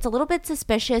clean. It's a little bit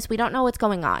suspicious. We don't know what's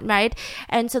going on, right?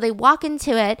 And so they walk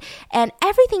into it and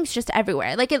everything's just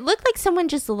everywhere. Like, it looked like someone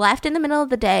just left in the middle of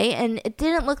the day, and it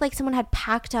didn't look like someone had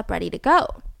packed up ready to go.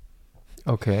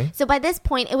 Okay. So by this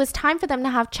point, it was time for them to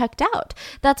have checked out.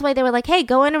 That's why they were like, hey,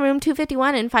 go into room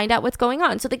 251 and find out what's going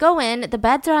on. So they go in, the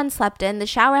beds are unslept in, the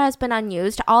shower has been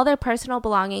unused, all their personal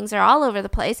belongings are all over the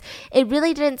place. It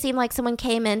really didn't seem like someone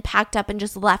came in, packed up, and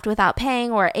just left without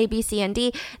paying, or A, B, C, and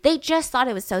D. They just thought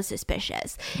it was so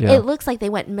suspicious. Yeah. It looks like they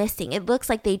went missing. It looks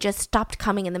like they just stopped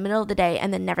coming in the middle of the day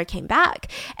and then never came back.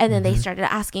 And then they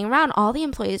started asking around. All the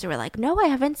employees were like, no, I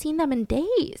haven't seen them in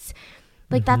days.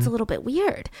 Like, that's a little bit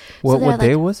weird. What like,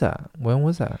 day was that? When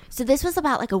was that? So this was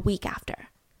about like a week after.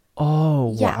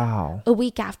 Oh, Yeah. wow. A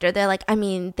week after. They're like, I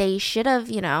mean, they should have,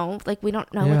 like, we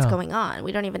don't know what's going on.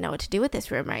 We don't even know what to do with this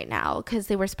room right now, because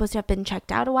they were supposed to have been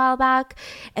checked out a while back.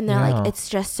 And they're like, it's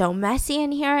just so messy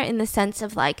in here, in the sense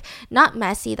of, like, not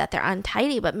messy that they're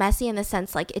untidy, but messy in the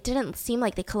sense, like, it didn't seem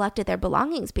like they collected their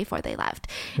belongings before they left.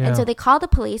 Yeah. And so they call the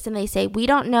police and they say, we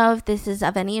don't know if this is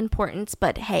of any importance,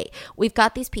 but hey, we've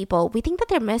got these people. We think that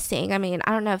they're missing. I mean,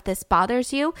 I don't know if this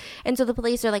bothers you. And so the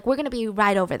police are like, we're going to be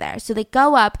right over there. So they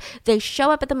go up. They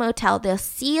show up at the motel. They'll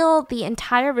seal the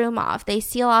entire room off. They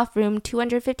seal off room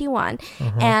 251.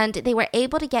 And they were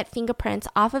able to get fingerprints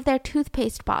off of their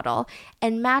toothpaste bottle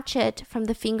and match it from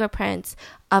the fingerprints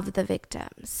of the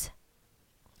victims.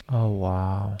 Oh,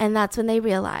 wow. And that's when they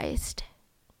realized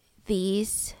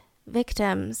these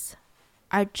victims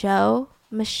are Joe,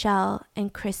 Michelle,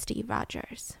 and Christy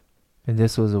Rogers. And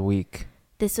this was a week.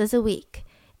 This was a week,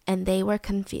 and they were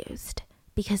confused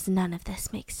because none of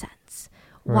this makes sense.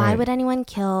 Why Right. would anyone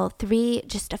kill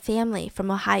just a family from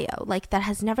Ohio, like, that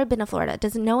has never been to Florida,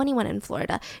 doesn't know anyone in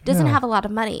Florida, doesn't Yeah. have a lot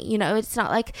of money? It's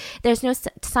not like there's no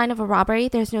sign of a robbery.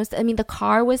 The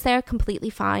car was there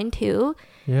completely fine too.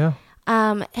 Yeah.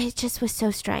 It just was so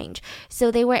strange.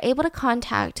 So they were able to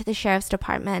contact the sheriff's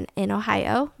department in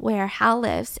Ohio, where Hal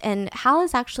lives. And Hal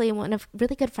is actually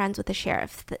really good friends with the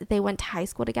sheriff. They went to high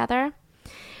school together.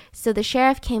 So the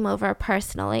sheriff came over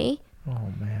personally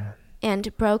Oh, man.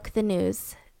 and broke the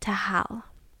news to Hal.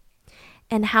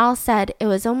 And Hal said it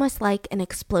was almost like an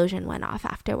explosion went off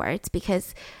afterwards,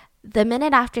 because the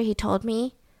minute after he told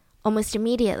me, almost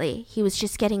immediately, he was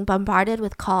just getting bombarded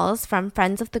with calls from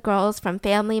friends of the girls, from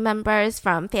family members,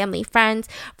 from family friends,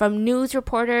 from news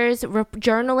reporters.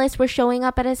 Journalists were showing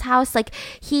up at his house. Like,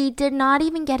 he did not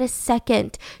even get a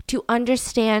second to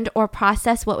understand or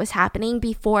process what was happening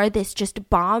before this just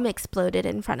bomb exploded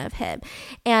in front of him.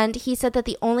 And he said that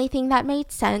the only thing that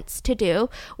made sense to do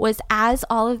was, as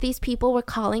all of these people were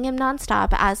calling him nonstop,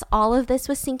 as all of this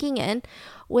was sinking in,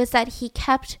 was that he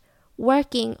kept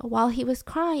working while he was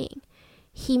crying.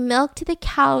 He milked the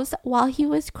cows while he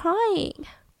was crying.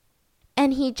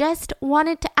 And he just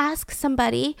wanted to ask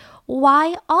somebody,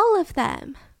 why all of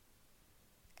them?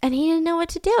 And he didn't know what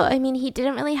to do. I mean, he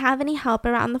didn't really have any help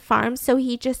around the farm, so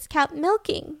he just kept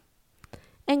milking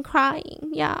and crying.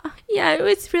 Yeah, it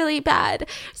was really bad.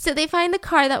 So they find the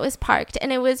car that was parked,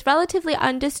 and it was relatively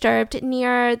undisturbed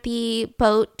near the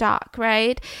boat dock,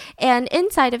 right? And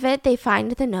inside of it, they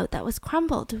find the note that was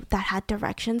crumbled that had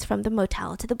directions from the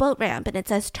motel to the boat ramp. And it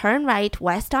says, turn right,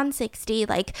 west on 60,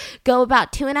 like, go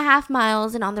about 2.5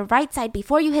 miles, and on the right side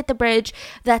before you hit the bridge,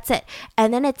 that's it.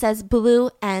 And then it says blue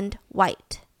and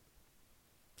white.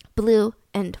 Blue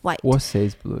and white. What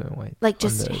says blue and white? Like,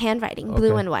 just handwriting,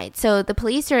 blue and white. So the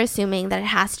police are assuming that it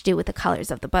has to do with the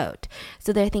colors of the boat.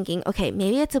 So they're thinking, okay,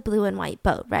 maybe it's a blue and white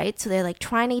boat, right? So they're like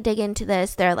trying to dig into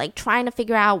this. They're like trying to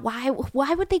figure out why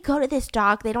would they go to this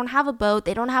dock? They don't have a boat.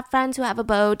 They don't have friends who have a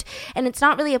boat. And it's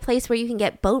not really a place where you can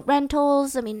get boat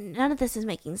rentals. I mean, none of this is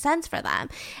making sense for them.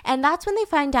 And that's when they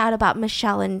find out about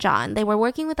Michelle and John. They were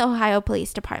working with the Ohio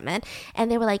Police Department,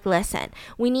 and they were like, listen,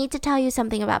 we need to tell you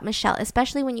something about Michelle,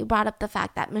 especially when you brought up the fact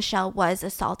that Michelle was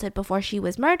assaulted before she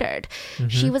was murdered.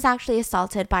 She was actually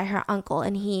assaulted by her uncle,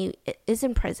 and he is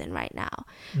in prison right now.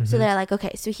 So they're like,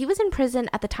 okay, so he was in prison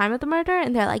at the time of the murder?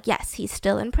 And they're like, yes, he's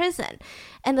still in prison.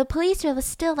 And the police are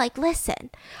still like, listen,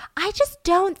 I just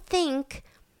don't think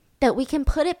that we can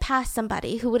put it past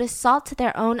somebody who would assault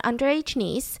their own underage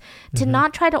niece to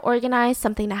not try to organize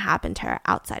something to happen to her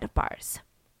outside of bars.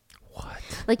 What?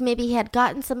 Like, maybe he had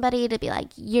gotten somebody to be like,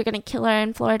 you're going to kill her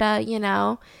in Florida,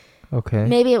 Okay.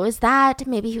 Maybe it was that.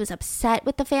 Maybe he was upset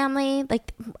with the family.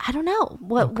 Like, I don't know.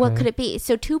 What could it be?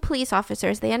 So 2 police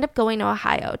officers, they end up going to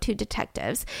Ohio, 2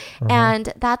 detectives.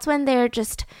 And that's when they're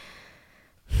just,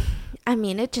 I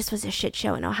mean, it just was a shit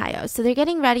show in Ohio. So they're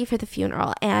getting ready for the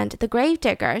funeral, and the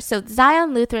gravedigger, so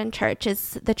Zion Lutheran Church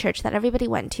is the church that everybody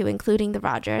went to, including the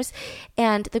Rogers,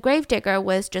 and the gravedigger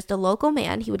was just a local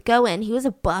man. He would go in, he was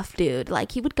a buff dude,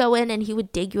 like he would go in and he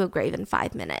would dig you a grave in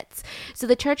 5 minutes. So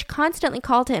the church constantly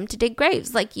called him to dig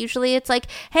graves. Like usually it's like,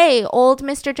 hey, old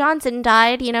Mr. Johnson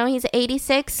died, you know, he's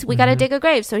 86, we got to dig a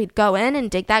grave. So he'd go in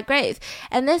and dig that grave.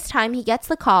 And this time he gets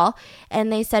the call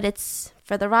and they said it's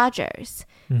for the Rogers.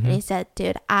 And he said,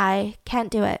 dude, I can't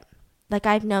do it. Like,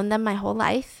 I've known them my whole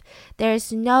life.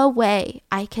 There's no way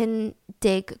I can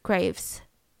dig graves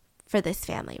for this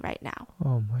family right now.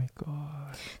 Oh my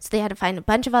God. So they had to find a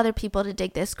bunch of other people to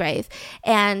dig this grave.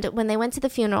 And when they went to the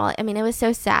funeral, I mean, it was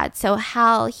so sad. So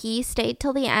Hal, he stayed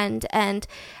till the end. And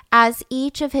as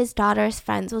each of his daughter's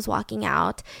friends was walking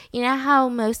out, you know how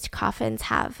most coffins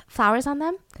have flowers on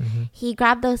them? He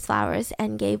grabbed those flowers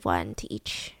and gave one to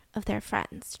each of their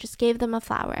friends, just gave them a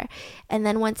flower. And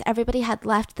then once everybody had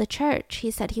left the church, he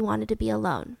said he wanted to be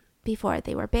alone before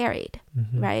they were buried,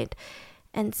 right?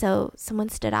 And so someone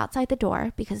stood outside the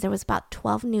door because there was about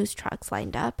 12 news trucks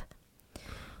lined up.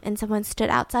 And someone stood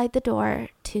outside the door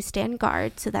to stand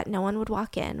guard so that no one would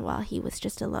walk in while he was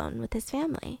just alone with his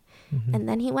family. And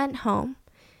then he went home.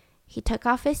 He took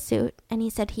off his suit and he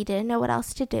said he didn't know what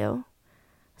else to do.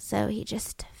 So he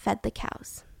just fed the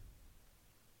cows.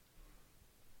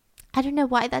 I don't know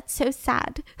why that's so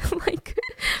sad. Like,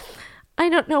 I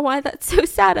don't know why that's so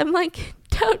sad. I'm like,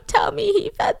 don't tell me he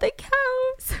fed the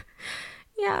cows.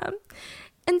 Yeah.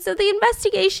 And so the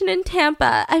investigation in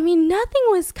Tampa, I mean, nothing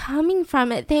was coming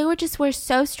from it. They were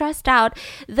so stressed out.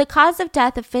 The cause of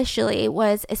death officially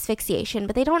was asphyxiation,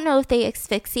 but they don't know if they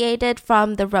asphyxiated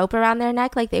from the rope around their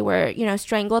neck, like they were, you know,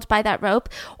 strangled by that rope,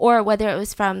 or whether it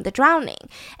was from the drowning.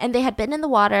 And they had been in the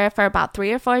water for about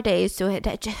 3 or 4 days, so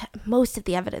most of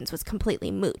the evidence was completely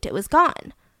moot. It was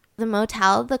gone. The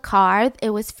motel, the car,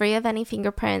 it was free of any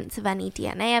fingerprints, of any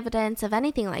DNA evidence, of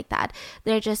anything like that.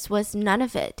 There just was none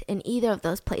of it in either of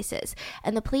those places.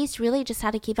 And the police really just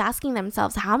had to keep asking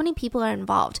themselves, how many people are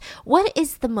involved? What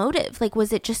is the motive? Like,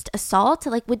 was it just assault?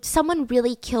 Like, would someone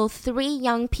really kill 3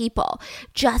 young people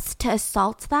just to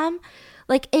assault them?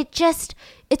 Like,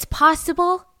 it's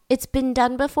possible. It's been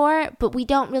done before, but we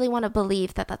don't really want to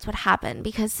believe that that's what happened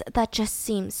because that just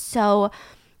seems so...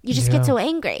 You just get so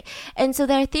angry. And so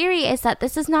their theory is that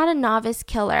this is not a novice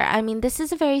killer. I mean, this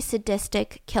is a very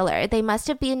sadistic killer. They must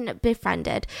have been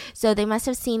befriended. So they must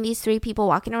have seen these 3 people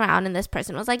walking around and this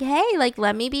person was like, hey, like,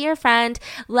 let me be your friend.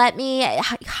 Let me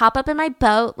hop up in my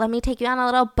boat. Let me take you on a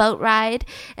little boat ride.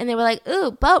 And they were like, ooh,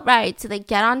 boat ride. So they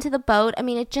get onto the boat. I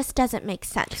mean, it just doesn't make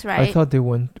sense, right? I thought they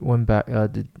went back.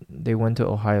 They went to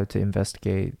Ohio to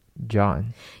investigate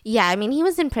John. Yeah, I mean, he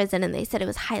was in prison and they said it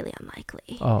was highly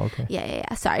unlikely. Oh, okay.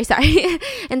 Yeah. Sorry.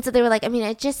 And so they were like, I mean,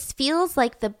 it just feels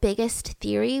like the biggest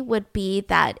theory would be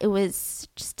that it was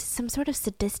just some sort of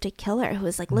sadistic killer who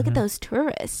was like, look at those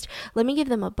tourists. Let me give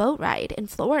them a boat ride in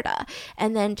Florida,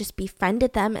 and then just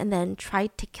befriended them and then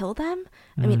tried to kill them.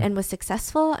 I mean, and was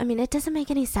successful. I mean, it doesn't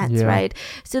make any sense, right?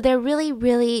 So they're really,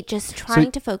 really just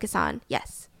trying to focus on,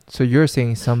 yes. So you're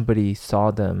saying somebody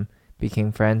saw them,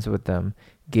 became friends with them,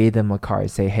 gave them a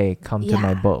card, say, hey, come to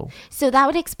my boat. So that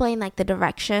would explain like the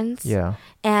directions. Yeah.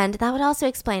 And that would also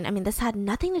explain, I mean, this had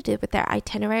nothing to do with their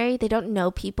itinerary. They don't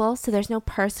know people, so there's no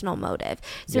personal motive.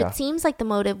 So it seems like the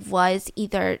motive was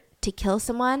either to kill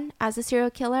someone as a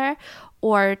serial killer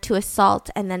or to assault,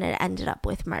 and then it ended up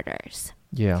with murders.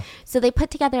 Yeah. So they put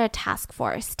together a task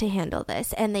force to handle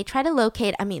this, and they try to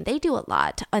locate, I mean, they do a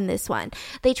lot on this one.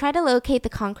 They try to locate the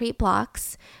concrete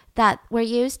blocks that were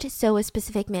used, so a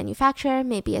specific manufacturer,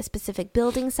 maybe a specific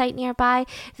building site nearby.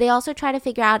 They also try to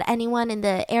figure out anyone in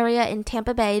the area in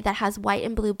Tampa Bay that has white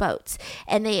and blue boats.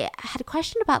 And they had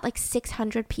questioned about like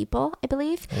 600 people, I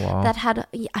believe, that had,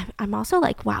 I'm also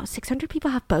like, wow, 600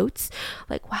 people have boats?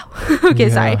 Like, wow. Okay,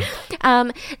 sorry.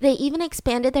 They even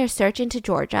expanded their search into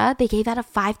Georgia. They gave out a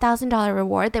 $5,000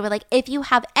 reward. They were like, if you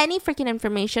have any freaking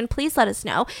information, please let us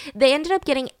know. They ended up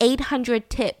getting 800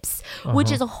 tips,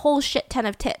 which is a whole shit ton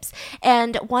of tips.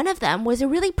 And one of them was a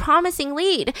really promising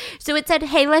lead. So it said,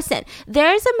 hey, listen,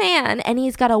 there's a man and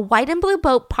he's got a white and blue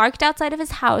boat parked outside of his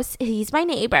house. He's my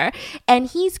neighbor and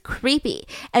he's creepy.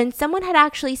 And someone had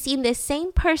actually seen this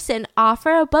same person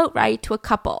offer a boat ride to a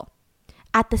couple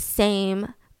at the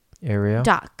same area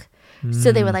dock.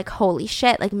 So they were like, holy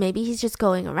shit, like maybe he's just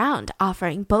going around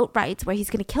offering boat rides where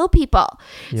he's going to kill people.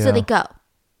 So they go.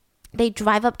 They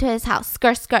drive up to his house.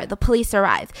 Skirt. The police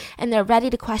arrive and they're ready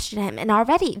to question him. And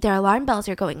already their alarm bells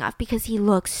are going off because he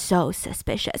looks so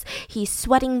suspicious. He's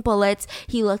sweating bullets.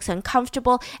 He looks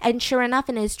uncomfortable. And sure enough,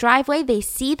 in his driveway, they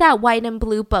see that white and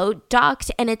blue boat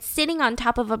docked, and it's sitting on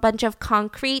top of a bunch of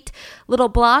concrete little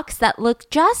blocks that look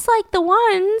just like the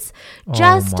ones,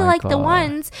 the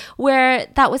ones where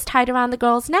that was tied around the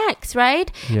girls' necks,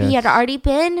 right? Yes. He had already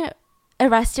been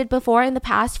arrested before in the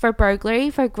past for burglary,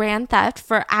 for grand theft,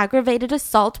 for aggravated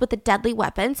assault with a deadly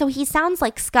weapon. So he sounds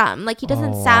like scum. Like, he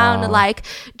doesn't sound like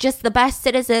just the best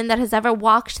citizen that has ever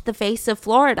walked the face of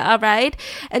Florida, right?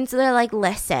 And so they're like,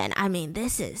 listen, I mean,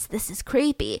 this is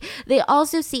creepy. They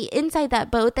also see inside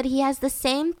that boat that he has the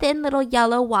same thin little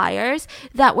yellow wires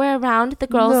that were around the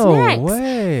girls' necks.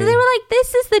 Way. So they were like,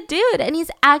 this is the dude, and he's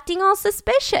acting all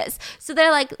suspicious. So they're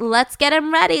like, let's get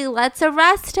him ready. Let's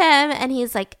arrest him. And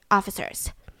he's like,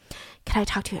 officers, can I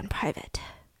talk to you in private?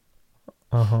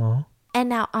 And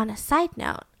now, on a side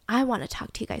note, I want to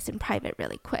talk to you guys in private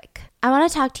really quick. I want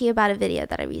to talk to you about a video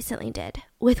that I recently did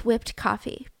with whipped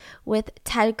coffee, with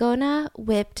Targona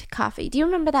whipped coffee. Do you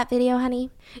remember that video, honey?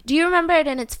 Do you remember it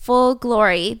in its full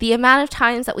glory? The amount of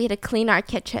times that we had to clean our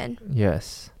kitchen.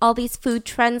 Yes. All these food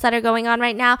trends that are going on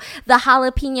right now. The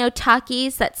jalapeno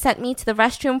Takis that sent me to the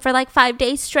restroom for like 5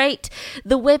 days straight.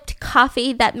 The whipped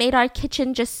coffee that made our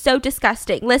kitchen just so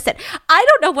disgusting. Listen, I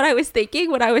don't know what I was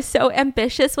thinking when I was so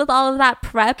ambitious with all of that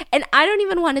prep. And I don't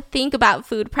even want to think about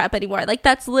food prep anymore. Like,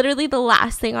 that's literally the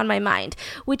last thing on my mind,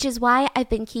 which is why I've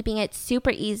been keeping it super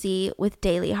easy with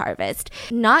Daily Harvest.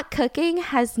 Not cooking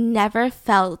has never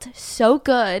felt so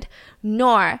good,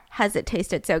 nor has it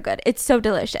tasted so good. It's so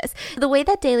delicious. The way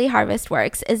that Daily Harvest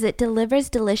works is it delivers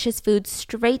delicious food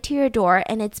straight to your door,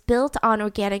 and it's built on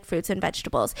organic fruits and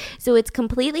vegetables. So it's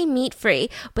completely meat-free,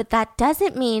 but that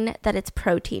doesn't mean that it's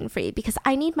protein-free, because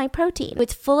I need my protein.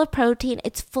 It's full of protein,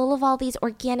 it's full of all these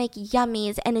organic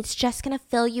yummies, and it's just gonna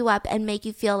fill you up and make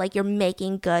you feel like you're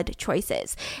making good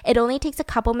choices. It only takes a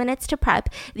couple minutes to prep.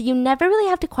 You never really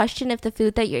have to question if the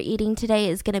food that you're eating today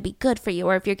is gonna be good for you,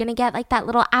 or if you're gonna get like that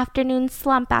little afternoon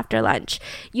slump after lunch.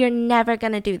 You're never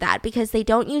going to do that because they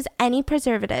don't use any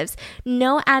preservatives,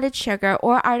 no added sugar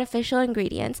or artificial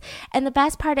ingredients. And the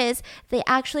best part is they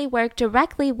actually work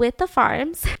directly with the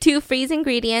farms to freeze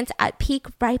ingredients at peak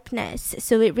ripeness.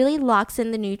 So it really locks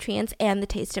in the nutrients and the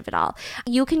taste of it all.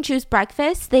 You can choose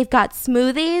breakfast. They've got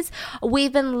smoothies.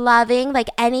 We've been loving like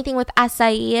anything with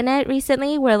acai in it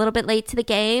recently. We're a little bit late to the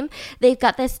game. They've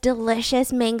got this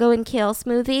delicious mango and kale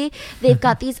smoothie. They've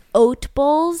got these oat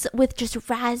bowls with just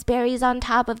raspberries on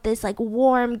top of this like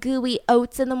warm gooey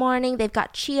oats in the morning. They've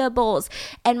got chia bowls,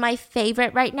 and my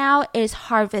favorite right now is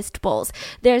harvest bowls.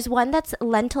 There's one that's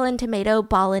lentil and tomato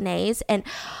bolognese, and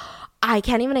I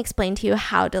can't even explain to you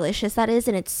how delicious that is,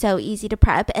 and it's so easy to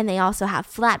prep. And they also have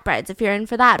flatbreads if you're in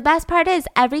for that. The best part is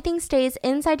everything stays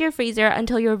inside your freezer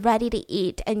until you're ready to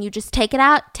eat, and you just take it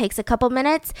out. Takes a couple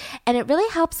minutes, and it really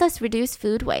helps us reduce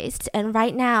food waste. And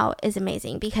right now is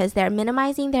amazing because they're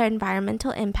minimizing their environmental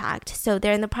impact. So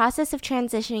they're in the process of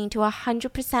transitioning to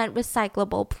 100%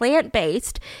 recyclable,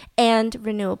 plant-based, and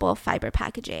renewable fiber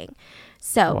packaging.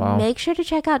 So Make sure to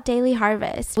check out Daily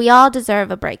Harvest. We all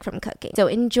deserve a break from cooking. So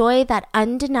enjoy that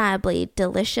undeniably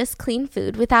delicious, clean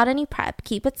food without any prep.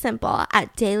 Keep it simple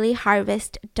at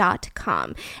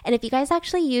dailyharvest.com. And if you guys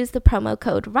actually use the promo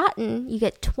code ROTTEN, you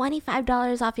get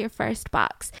 $25 off your first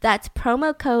box. That's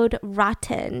promo code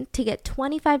ROTTEN to get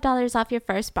 $25 off your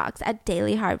first box at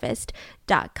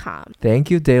dailyharvest.com.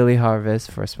 Thank you, Daily Harvest,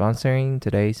 for sponsoring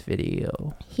today's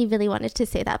video. He really wanted to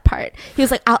say that part. He was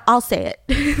like, I'll say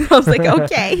it. I was like,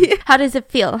 okay. How does it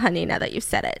feel, honey, now that you've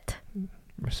said it?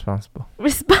 Responsible.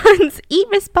 Eat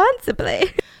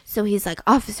responsibly. So he's like,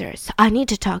 officers, I need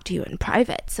to talk to you in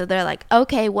private. So they're like,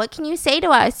 okay, what can you say to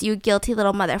us, you guilty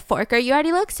little motherforker? You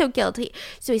already look so guilty.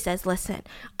 So he says, listen,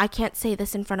 I can't say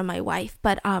this in front of my wife,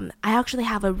 but I actually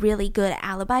have a really good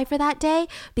alibi for that day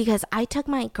because I took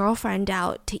my girlfriend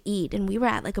out to eat, and we were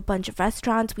at like a bunch of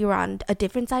restaurants. We were on a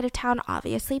different side of town,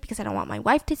 obviously, because I don't want my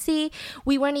wife to see.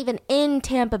 We weren't even in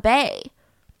Tampa Bay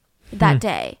that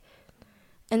day.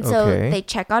 And so they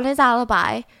check on his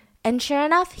alibi, and sure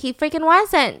enough, he freaking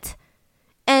wasn't.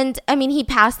 And I mean, he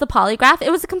passed the polygraph.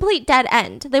 It was a complete dead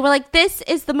end. They were like, this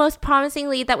is the most promising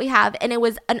lead that we have. And it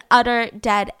was an utter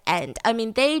dead end. I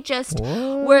mean, they just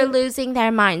were losing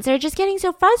their minds. They're just getting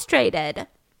so frustrated.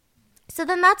 So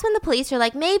then that's when the police are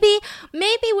like, maybe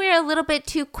we're a little bit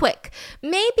too quick.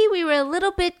 Maybe we were a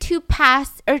little bit too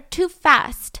fast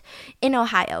in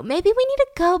Ohio. Maybe we need to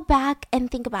go back and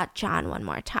think about John one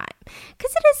more time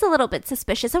because it is a little bit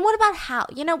suspicious. And what about Hal?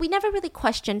 You know, we never really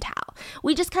questioned Hal.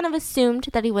 We just kind of assumed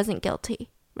that he wasn't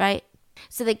guilty, right?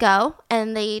 So they go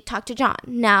and they talk to John.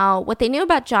 Now, what they knew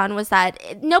about John was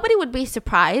that nobody would be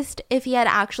surprised if he had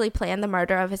actually planned the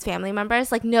murder of his family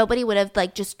members. Like, nobody would have,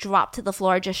 like, just dropped to the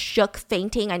floor, just shook,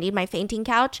 fainting. I need my fainting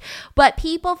couch. But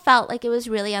people felt like it was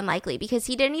really unlikely because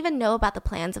he didn't even know about the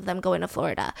plans of them going to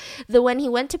Florida. When he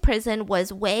went to prison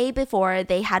was way before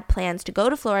they had plans to go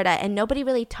to Florida, and nobody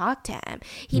really talked to him.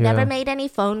 He never made any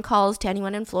phone calls to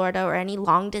anyone in Florida or any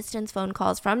long-distance phone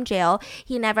calls from jail.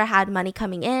 He never had money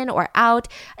coming in or out.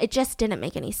 It just didn't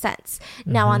make any sense.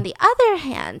 Now, on the other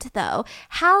hand, though,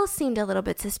 Hal seemed a little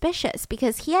bit suspicious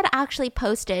because he had actually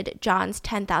posted John's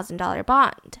 $10,000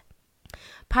 bond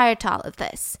prior to all of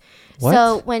this. What?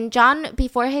 So when John,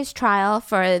 before his trial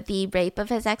for the rape of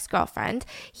his ex-girlfriend,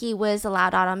 he was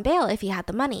allowed out on bail if he had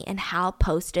the money, and Hal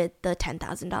posted the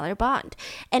 $10,000 bond.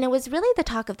 And it was really the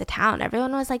talk of the town.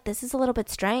 Everyone was like, this is a little bit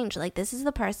strange. Like, this is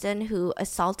the person who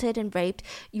assaulted and raped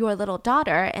your little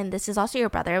daughter, and this is also your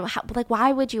brother. Like,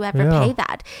 why would you ever pay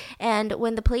that? And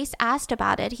when the police asked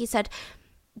about it, he said,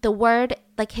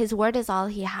 his word is all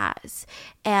he has.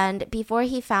 And before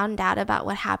he found out about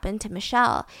what happened to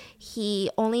Michelle,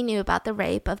 he only knew about the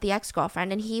rape of the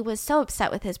ex-girlfriend, and he was so upset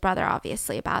with his brother,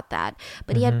 obviously, about that.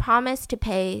 But he had promised to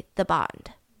pay the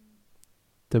bond,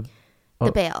 the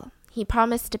bail. He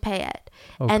promised to pay it.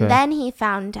 Okay. And then he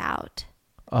found out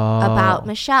about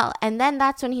Michelle. And then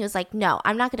that's when he was like, no,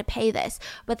 I'm not going to pay this.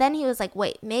 But then he was like,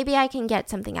 wait, maybe I can get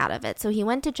something out of it. So he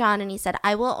went to John and he said,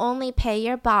 I will only pay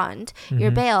your bond, your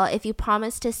bail, if you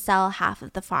promise to sell half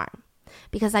of the farm,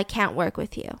 because I can't work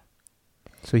with you.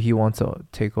 So he wants to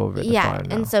take over the farm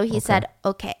now. And so he said,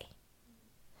 okay.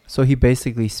 So he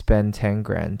basically spent 10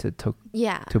 grand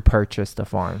to purchase the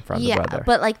farm from the brother.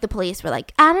 But like the police were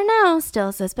like, I don't know,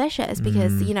 still suspicious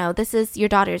because, you know, this is your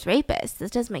daughter's rapist.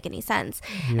 This doesn't make any sense.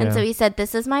 Yeah. And so he said,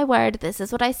 this is my word. This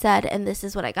is what I said. And this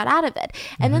is what I got out of it.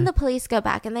 And then the police go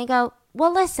back and they go,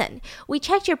 well, listen, we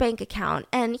checked your bank account.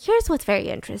 And here's what's very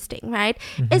interesting, right?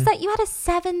 Is that you had a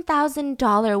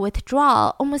 $7,000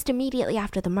 withdrawal almost immediately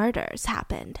after the murders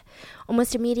happened.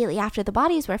 Almost immediately after the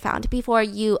bodies were found, before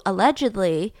you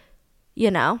allegedly, you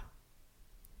know,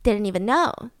 didn't even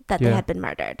know that they had been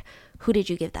murdered. Who did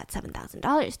you give that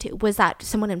 $7,000 to? Was that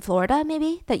someone in Florida,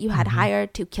 maybe, that you had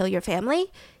hired to kill your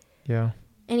family? Yeah.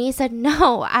 And he said,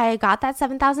 no, I got that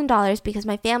 $7,000 because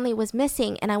my family was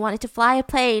missing and I wanted to fly a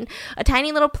plane, a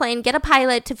tiny little plane, get a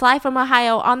pilot to fly from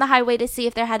Ohio on the highway to see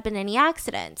if there had been any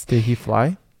accidents. Did he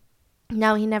fly?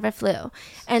 No, he never flew.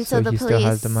 And so the he police still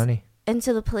has the money. And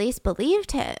so the police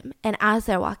believed him. And as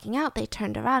they're walking out, they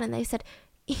turned around and they said,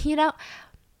 you know,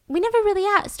 we never really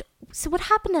asked. So what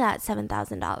happened to that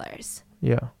 $7,000?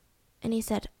 Yeah. And he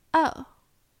said, oh,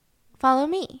 follow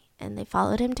me. And they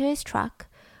followed him to his truck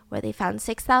where they found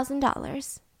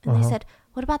 $6,000. And they said,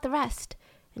 what about the rest?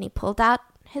 And he pulled out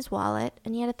his wallet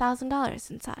and he had $1,000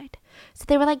 inside. So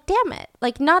they were like, damn it.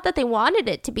 Like, not that they wanted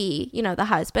it to be, you know, the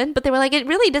husband, but they were like, it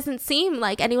really doesn't seem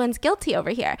like anyone's guilty over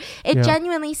here. It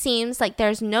genuinely seems like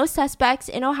there's no suspects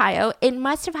in Ohio. It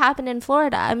must have happened in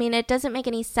Florida. I mean, it doesn't make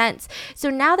any sense. So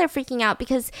now they're freaking out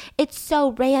because it's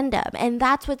so random. And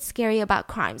that's what's scary about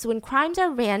crimes. When crimes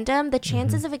are random, the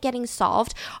chances of it getting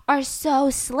solved are so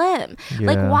slim.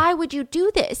 Like, why would you do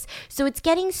this? So it's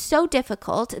getting so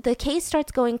difficult. The case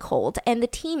starts going cold, and the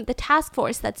team, the task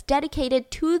force that's dedicated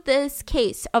to this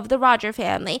case of the Roger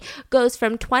family goes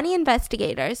from 20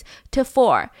 investigators to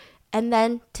 4 and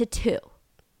then to 2.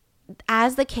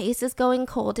 As the case is going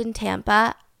cold in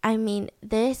Tampa, I mean,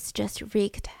 this just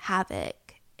wreaked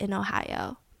havoc in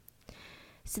Ohio.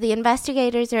 So the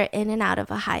investigators are in and out of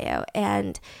Ohio,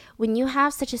 and when you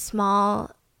have such a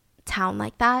small town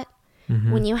like that,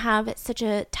 when you have such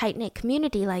a tight-knit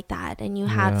community like that, and you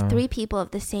have 3 people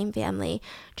of the same family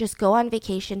just go on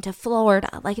vacation to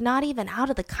Florida, like not even out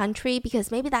of the country,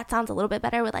 because maybe that sounds a little bit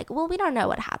better. We're like, well, we don't know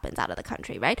what happens out of the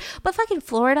country, right? But fucking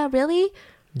Florida, really?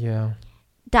 Yeah.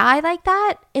 Die like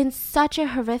that in such a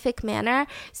horrific manner.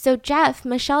 So Jeff,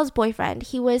 Michelle's boyfriend,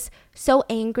 he was so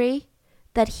angry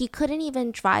that he couldn't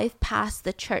even drive past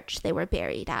the church they were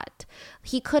buried at.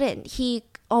 He couldn't. He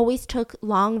always took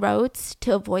long roads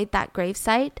to avoid that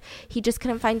gravesite. He just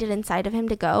couldn't find it inside of him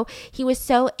to go. He was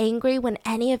so angry when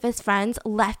any of his friends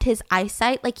left his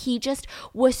eyesight. Like, he just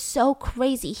was so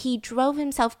crazy. He drove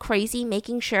himself crazy,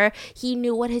 making sure he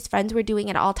knew what his friends were doing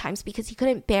at all times because he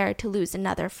couldn't bear to lose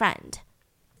another friend.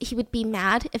 He would be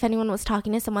mad if anyone was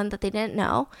talking to someone that they didn't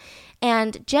know.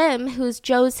 And Jim, who's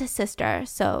Joe's sister,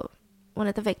 so one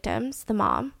of the victims, the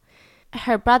mom,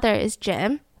 her brother is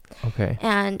Jim. Okay.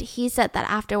 And he said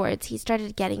that afterwards he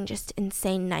started getting just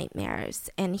insane nightmares,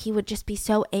 and he would just be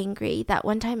so angry that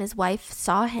one time his wife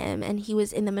saw him and he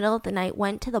was in the middle of the night,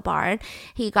 went to the barn.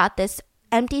 He got this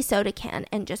empty soda can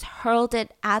and just hurled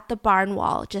it at the barn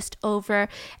wall just over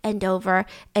and over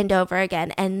and over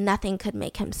again, and nothing could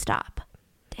make him stop.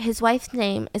 His wife's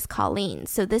name is Colleen.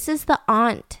 So this is the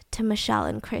aunt to Michelle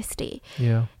and Christy.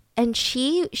 Yeah. And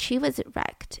she was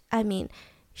wrecked. I mean,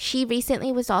 she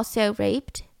recently was also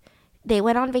raped. They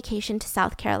went on vacation to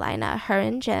South Carolina, her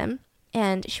and Jim,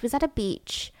 and she was at a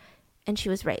beach and she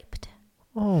was raped.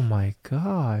 Oh my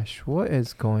gosh, what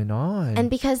is going on? And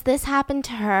because this happened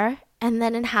to her and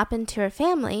then it happened to her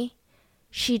family,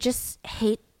 she just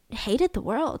hated the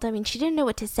world. I mean, she didn't know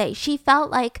what to say. She felt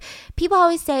like, people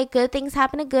always say good things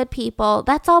happen to good people.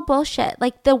 That's all bullshit.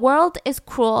 Like, the world is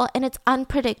cruel and it's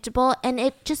unpredictable and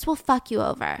it just will fuck you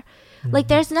over. Like,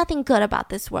 there's nothing good about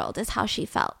this world, is how she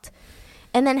felt.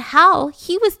 And then Hal,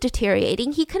 he was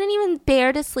deteriorating. He couldn't even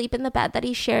bear to sleep in the bed that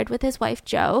he shared with his wife,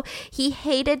 Jo. He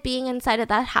hated being inside of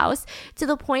that house, to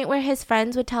the point where his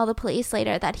friends would tell the police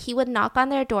later that he would knock on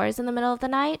their doors in the middle of the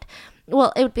night.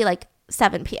 Well, it would be like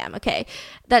 7 p.m. Okay,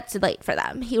 that's late for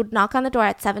them. He would knock on the door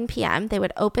at 7 p.m. They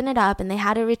would open it up, and they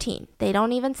had a routine. They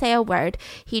don't even say a word.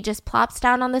 He just plops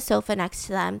down on the sofa next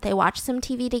to them. They watch some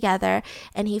TV together,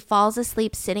 and he falls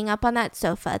asleep sitting up on that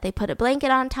sofa. They put a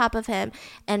blanket on top of him,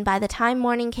 and by the time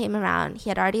morning came around, he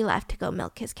had already left to go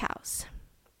milk his cows.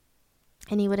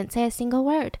 And he wouldn't say a single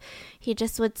word. He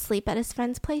just would sleep at his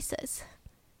friends' places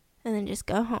and then just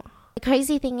go home. The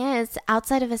crazy thing is,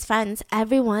 outside of his friends,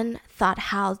 everyone thought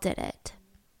Hal did it.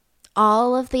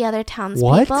 All of the other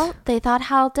townspeople, they thought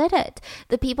Hal did it.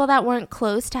 The people that weren't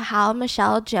close to Hal,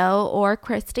 Michelle, Jo, or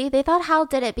Christy, they thought Hal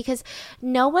did it, because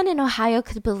no one in Ohio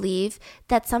could believe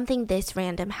that something this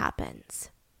random happens.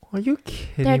 Are you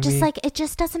kidding They're just me? like, it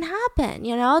just doesn't happen,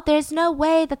 you know? There's no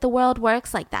way that the world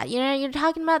works like that. You know, you're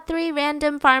talking about 3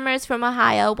 random farmers from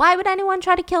Ohio. Why would anyone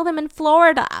try to kill them in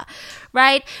Florida,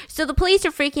 right? So the police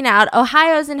are freaking out.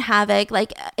 Ohio's in havoc.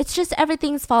 Like, it's just,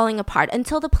 everything's falling apart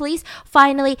until the police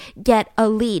finally get a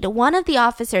lead. One of the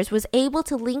officers was able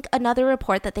to link another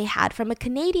report that they had from a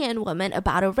Canadian woman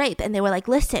about a rape. And they were like,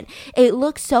 listen, it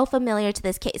looks so familiar to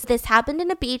this case. This happened in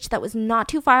a beach that was not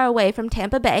too far away from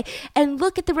Tampa Bay. And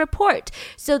look at the report.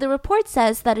 So the report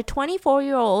says that a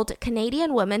 24-year-old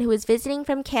Canadian woman who was visiting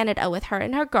from Canada with her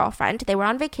and her girlfriend, they were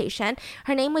on vacation.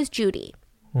 Her name was Judy.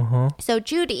 So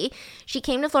Judy, she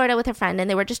came to Florida with her friend, and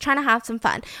they were just trying to have some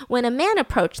fun when a man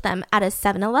approached them at a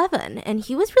 7-Eleven, and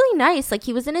he was really nice. Like,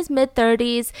 he was in his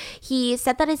mid-30s. He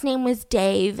said that his name was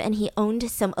Dave, and he owned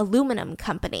some aluminum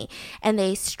company, and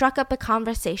they struck up a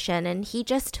conversation, and he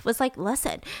just was like,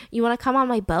 listen, you want to come on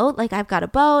my boat? Like, I've got a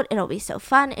boat. It'll be so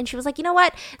fun. And she was like, you know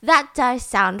what? That does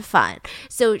sound fun.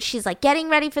 So she's like getting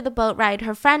ready for the boat ride.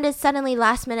 Her friend is suddenly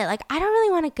last minute like, I don't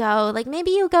really want to go. Like,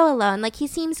 maybe you go alone. Like, he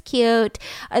seems cute.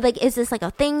 Like, is this like a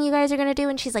thing you guys are gonna do?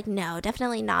 And she's like, no,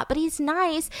 definitely not, but he's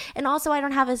nice, and also I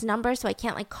don't have his number, so I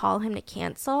can't like call him to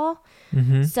cancel.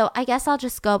 So I guess I'll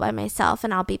just go by myself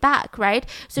and I'll be back, right?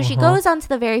 So she goes on to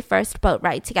the very first boat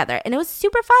ride together, and it was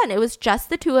super fun. It was just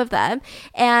the two of them,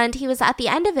 and he was at the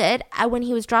end of it, when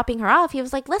he was dropping her off, he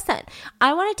was like, listen,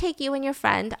 I want to take you and your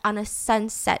friend on a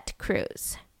sunset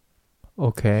cruise.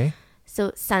 Okay.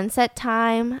 So sunset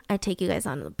time, I take you guys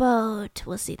on the boat.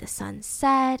 We'll see the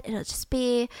sunset. It'll just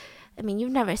be, I mean,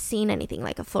 you've never seen anything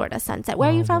like a Florida sunset. Where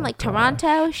are you from? Like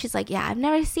Toronto? She's like, yeah, I've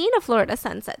never seen a Florida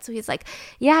sunset. So he's like,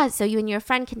 yeah, so you and your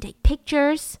friend can take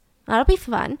pictures. That'll be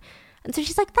fun. And so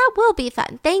she's like, that will be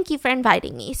fun. Thank you for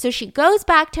inviting me. So she goes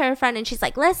back to her friend and she's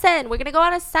like, listen, we're going to go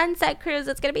on a sunset cruise.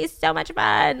 It's going to be so much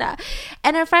fun.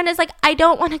 And her friend is like, I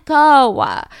don't want to go.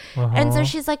 And so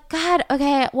she's like, God,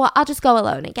 okay, well, I'll just go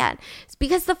alone again.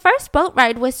 Because the first boat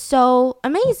ride was so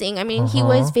amazing. I mean, he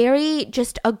was very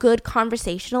just a good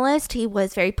conversationalist. He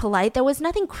was very polite. There was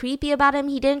nothing creepy about him.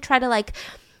 He didn't try to like,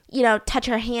 you know, touch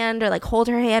her hand or like hold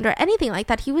her hand or anything like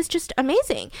that. He was just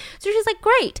amazing. So she's like,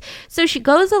 great. So she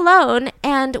goes alone,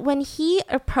 and when he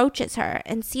approaches her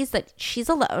and sees that she's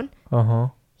alone,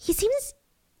 he seems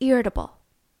irritable.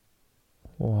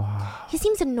 Wow. He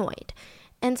seems annoyed.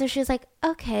 And so she's like,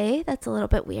 okay, that's a little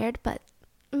bit weird, but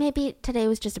maybe today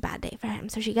was just a bad day for him.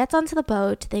 So she gets onto the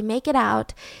boat, they make it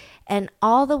out, and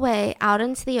all the way out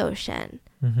into the ocean,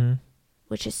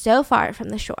 which is so far from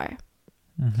the shore,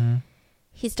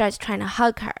 he starts trying to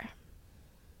hug her,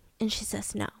 and she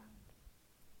says no.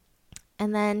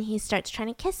 And then he starts trying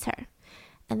to kiss her,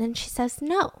 and then she says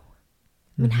no.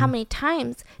 I mean, how many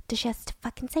times does she have to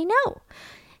fucking say no?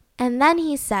 And then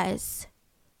he says,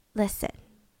 listen,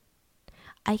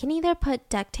 I can either put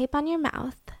duct tape on your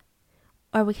mouth,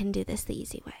 or we can do this the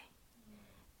easy way.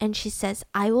 And she says,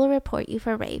 I will report you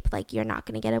for rape. Like, you're not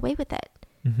going to get away with it.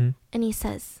 And he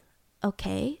says,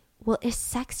 okay, well, is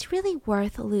sex really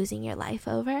worth losing your life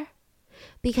over?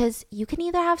 because you can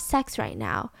either have sex right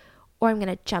now or I'm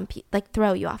going to jump you, like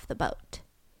throw you off the boat.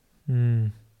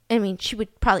 I mean, she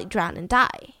would probably drown and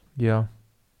die. Yeah.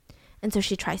 And so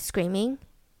she tries screaming.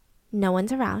 No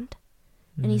one's around.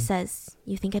 And he says,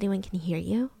 you think anyone can hear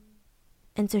you?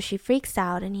 And so she freaks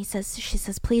out and she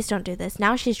says, please don't do this.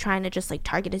 Now she's trying to just like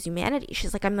target his humanity.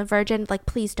 She's like, I'm a virgin. Like,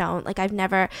 please don't. Like, I've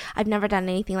never done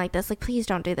anything like this. Like, please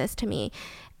don't do this to me.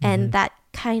 And that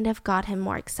kind of got him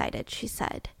more excited, she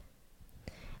said.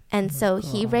 And so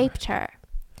he raped her.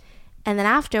 And then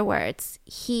afterwards,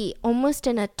 he, almost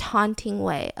in a taunting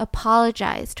way,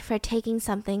 apologized for taking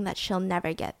something that she'll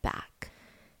never get back.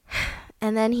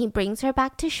 And then he brings her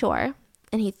back to shore,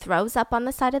 and he throws up on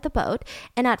the side of the boat.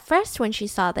 And at first, when she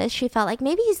saw this, she felt like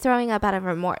maybe he's throwing up out of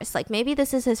remorse. Like maybe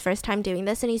this is his first time doing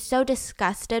this, and he's so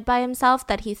disgusted by himself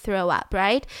that he threw up,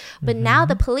 right? But now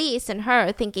the police and her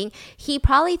are thinking he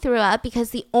probably threw up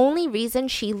because the only reason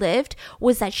she lived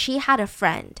was that she had a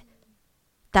friend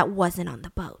that wasn't on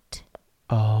the boat.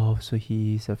 Oh, so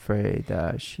he's afraid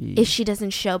that if she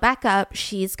doesn't show back up,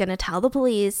 she's going to tell the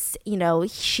police. You know,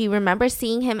 she remembers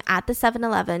seeing him at the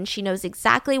 7-Eleven. She knows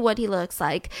exactly what he looks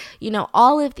like. You know,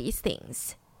 all of these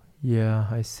things. Yeah,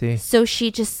 I see. So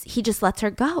he just lets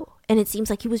her go. And it seems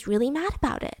like he was really mad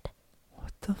about it.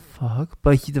 What the fuck?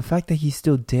 But the fact that he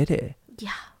still did it.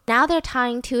 Yeah. Now they're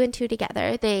tying 2 and 2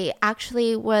 together. They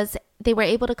were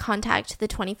able to contact the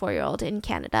 24-year-old in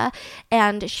Canada,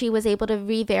 and she was able to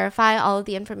re-verify all of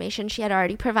the information she had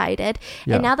already provided.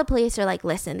 Yeah. And now the police are like,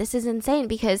 listen, this is insane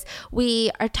because we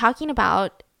are talking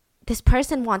about this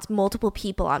person wants multiple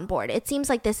people on board. It seems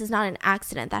like this is not an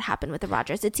accident that happened with the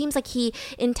Rogers. It seems like he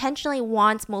intentionally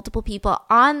wants multiple people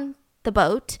on the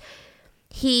boat.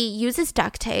 He uses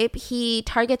duct tape. He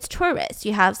targets tourists.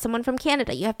 You have someone from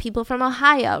Canada. You have people from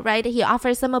Ohio, right? He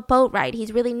offers them a boat ride.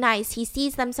 He's really nice. He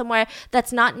sees them somewhere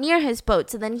that's not near his boat.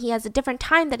 So then he has a different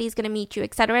time that he's going to meet you,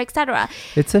 et cetera, et cetera.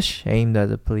 It's a shame that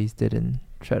the police didn't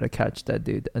try to catch that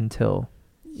dude until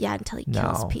he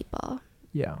kills people.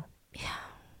 Yeah.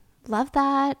 Love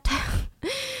that.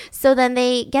 So then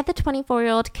they get the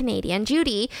 24-year-old Canadian,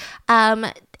 Judy,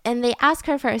 and they ask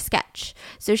her for a sketch.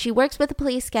 So she works with a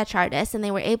police sketch artist, and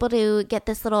they were able to get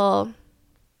this little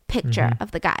picture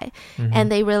of the guy.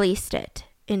 And they released it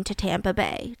into Tampa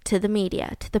Bay to the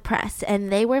media, to the press,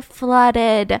 and they were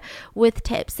flooded with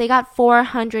tips. They got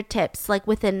 400 tips like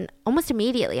within almost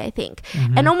immediately, I think.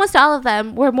 And almost all of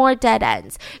them were more dead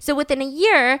ends. So within a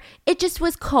year, it just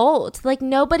was cold. Like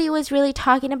nobody was really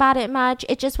talking about it much.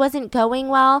 It just wasn't going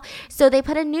well. So they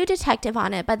put a new detective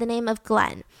on it by the name of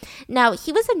Glenn. Now,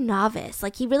 he was a novice.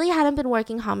 Like he really hadn't been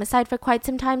working homicide for quite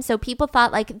some time. So people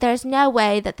thought like there's no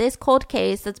way that this cold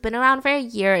case that's been around for a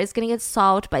year is going to get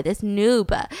solved by this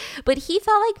noob. But he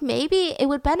felt like maybe it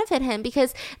would benefit him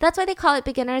because that's why they call it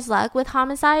beginner's luck with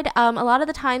homicide. A lot of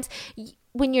the times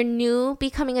when you're new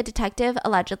becoming a detective,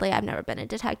 allegedly, I've never been a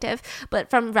detective, but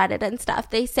from Reddit and stuff,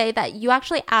 they say that you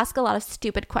actually ask a lot of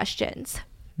stupid questions.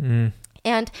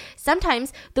 And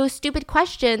sometimes those stupid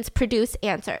questions produce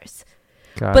answers.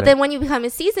 But then when you become a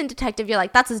seasoned detective, you're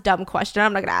like, that's a dumb question.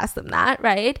 I'm not going to ask them that,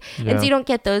 right? Yeah. And so you don't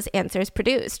get those answers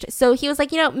produced. So he was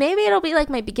like, maybe it'll be like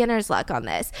my beginner's luck on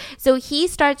this. So he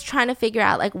starts trying to figure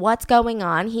out like what's going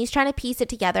on. He's trying to piece it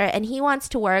together and he wants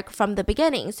to work from the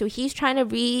beginning. So he's trying to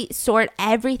resort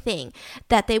everything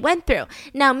that they went through.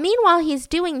 Now, meanwhile, he's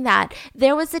doing that.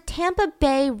 There was a Tampa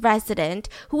Bay resident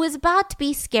who was about to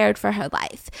be scared for her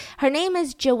life. Her name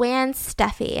is Joanne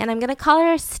Steffi, and I'm going to call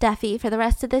her Steffi for the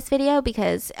rest of this video because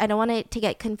I don't want it to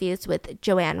get confused with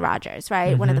Joanne Rogers,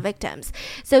 right? One of the victims.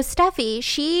 So Steffi,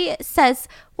 she says,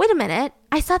 wait a minute,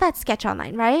 I saw that sketch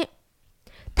online, right?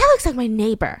 That looks like my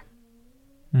neighbor.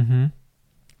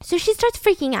 So she starts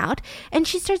freaking out and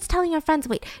she starts telling her friends,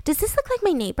 wait, does this look like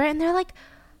my neighbor? And they're like,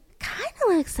 kind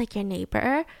of looks like your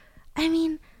neighbor. I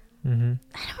mean,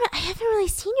 I haven't really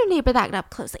seen your neighbor that up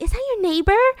close. Is that your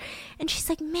neighbor? And she's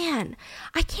like, man,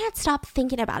 I can't stop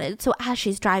thinking about it. So as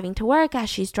she's driving to work, as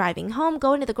she's driving home,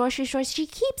 going to the grocery store, she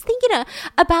keeps thinking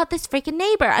about this freaking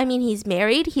neighbor. I mean, he's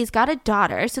married, he's got a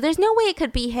daughter, so there's no way it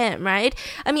could be him, right?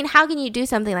 I mean, how can you do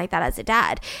something like that as a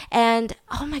dad? And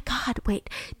oh my God, wait,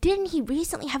 didn't he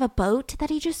recently have a boat that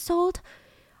he just sold?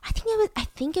 I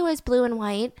think it was blue and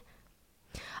white.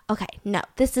 Okay, no,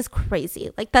 this is crazy.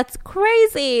 Like, that's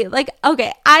crazy. Like,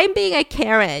 okay, I'm being a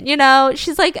Karen,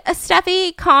 She's like,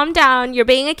 Steffi, calm down. You're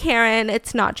being a Karen.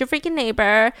 It's not your freaking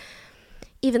neighbor.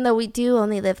 Even though we do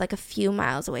only live like a few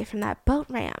miles away from that boat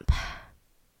ramp.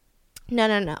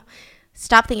 No.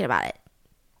 Stop thinking about it.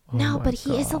 No, but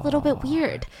he is a little bit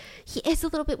weird. He is a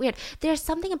little bit weird. There's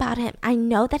something about him. I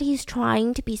know that he's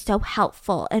trying to be so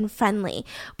helpful and friendly,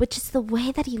 but just the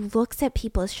way that he looks at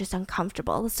people is just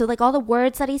uncomfortable. So like all the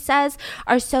words that he says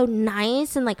are so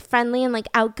nice and like friendly and like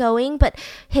outgoing, but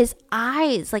his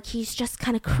eyes, like he's just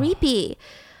kind of creepy.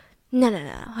 No.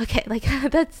 Okay, like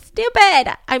that's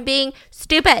stupid. I'm being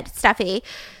stupid, Steffi.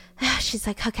 She's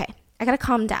like, okay, I gotta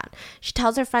calm down. She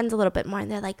tells her friends a little bit more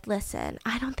and they're like, listen,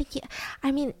 I don't think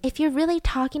if you're really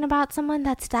talking about someone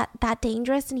that's that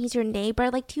dangerous and he's your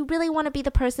neighbor, like, do you really want to be the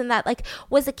person that like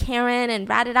was a Karen and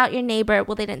ratted out your neighbor?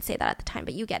 Well, they didn't say that at the time,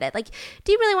 but you get it. Like,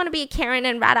 do you really want to be a Karen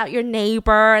and rat out your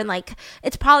neighbor? And like,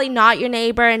 it's probably not your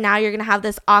neighbor. And now you're going to have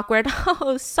this awkward,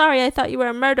 oh, sorry, I thought you were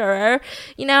a murderer,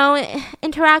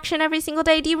 interaction every single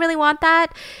day. Do you really want that?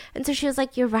 And so she was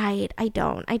like, you're right. I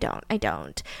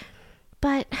don't.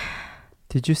 But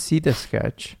did you see the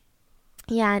sketch?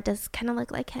 Yeah, it does kind of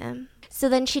look like him. So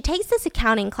then she takes this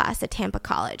accounting class at Tampa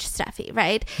College, Steffi,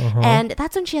 right? And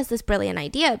that's when she has this brilliant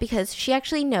idea because she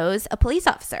actually knows a police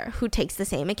officer who takes the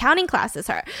same accounting class as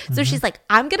her. So she's like,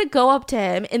 I'm going to go up to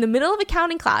him in the middle of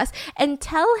accounting class and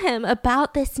tell him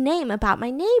about this name, about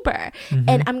my neighbor.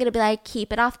 And I'm going to be like,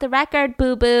 keep it off the record,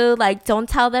 boo-boo. Like, don't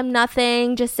tell them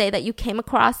nothing. Just say that you came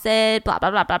across it, blah,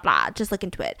 blah, blah, blah, blah. Just look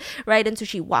into it, right? And so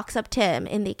she walks up to him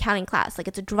in the accounting class like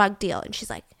it's a drug deal. And she's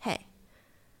like, hey,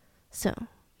 so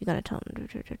you gotta tell him,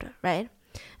 right?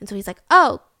 And so he's like,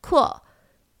 oh, cool.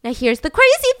 Now here's the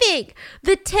crazy thing.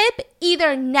 The tip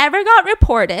either never got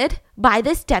reported by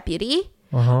this deputy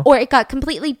or it got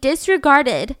completely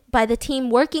disregarded by the team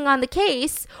working on the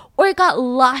case, or it got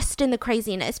lost in the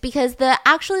craziness because the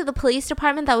police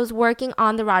department that was working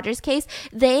on the Rogers case,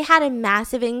 they had a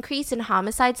massive increase in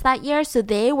homicides that year, so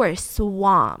they were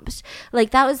swamped.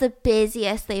 Like, that was the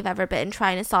busiest they've ever been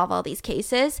trying to solve all these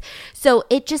cases. So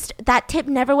that tip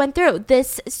never went through.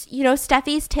 This,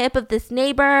 Steffi's tip of this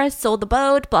neighbor sold the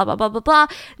boat, blah, blah, blah, blah, blah,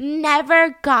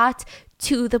 never got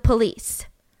to the police.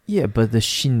 Yeah, but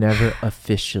she never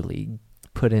officially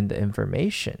put in the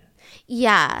information.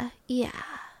 Yeah.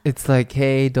 It's like,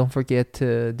 hey, don't forget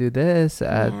to do this. So.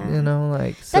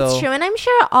 That's true. And I'm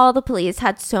sure all the police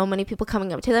had so many people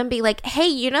coming up to them being like, hey,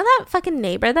 you know that fucking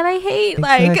neighbor that I hate?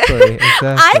 Exactly.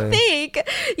 I think,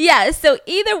 yeah. So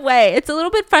either way, it's a little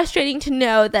bit frustrating to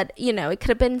know that, it could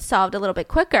have been solved a little bit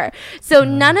quicker. So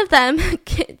none of them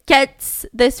gets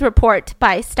this report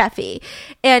by Steffi.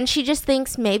 And she just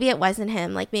thinks maybe it wasn't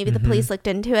him. Like, maybe the police looked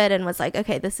into it and was like,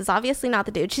 okay, this is obviously not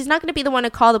the dude. She's not going to be the one to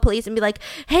call the police and be like,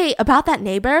 hey, about that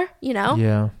neighbor.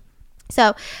 Yeah.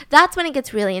 So that's when it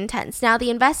gets really intense. Now, the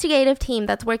investigative team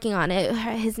that's working on it,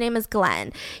 his name is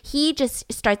Glenn. He just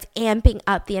starts amping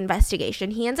up the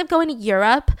investigation. He ends up going to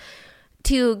Europe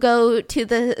to go to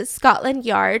the Scotland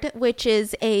Yard, which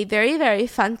is a very, very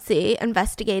fancy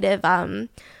investigative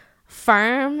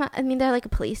firm. I mean, they're like a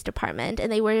police department,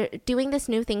 and they were doing this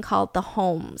new thing called the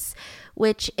Holmes,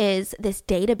 which is this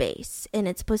database, and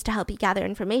it's supposed to help you gather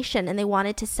information, and they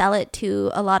wanted to sell it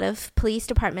to a lot of police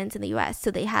departments in the US.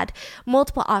 So they had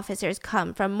multiple officers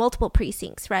come from multiple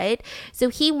precincts, right? So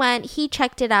he went, he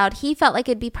checked it out, he felt like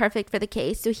it'd be perfect for the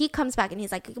case. So he comes back and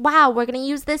he's like, wow, we're going to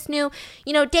use this new,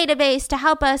 database to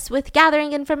help us with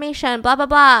gathering information, blah, blah,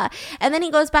 blah. And then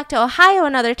he goes back to Ohio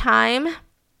another time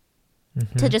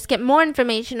to just get more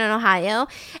information in Ohio.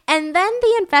 And then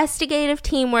the investigative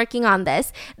team working on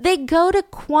this, they go to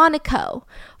Quantico.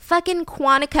 Fucking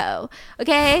Quantico.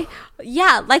 Okay?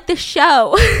 Yeah, like the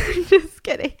show. Just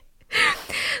kidding.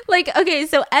 Okay,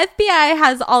 so FBI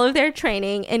has all of their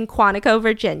training in Quantico,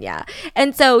 Virginia.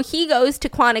 And so he goes to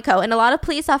Quantico, and a lot of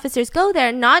police officers go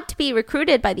there not to be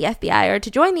recruited by the FBI or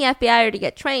to join the FBI or to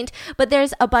get trained, but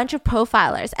there's a bunch of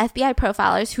profilers, FBI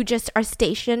profilers, who just are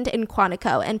stationed in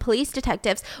Quantico, and police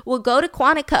detectives will go to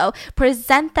Quantico,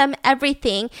 present them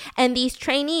everything, and these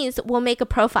trainees will make a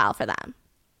profile for them.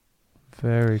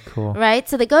 Very cool. Right?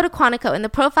 So they go to Quantico and the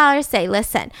profilers say,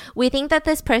 listen, we think that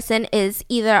this person is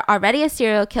either already a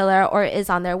serial killer or is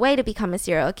on their way to become a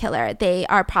serial killer. They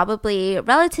are probably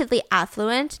relatively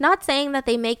affluent, not saying that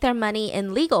they make their money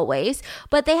in legal ways,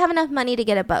 but they have enough money to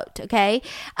get a boat, okay?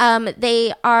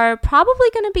 They are probably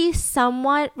going to be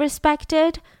somewhat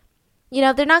respected.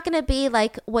 They're not going to be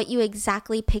like what you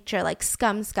exactly picture, like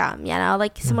scum,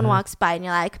 like someone walks by and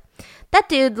you're like, that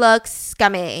dude looks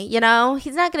scummy,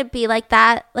 he's not going to be like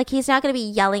that. Like, he's not going to be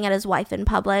yelling at his wife in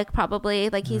public, probably.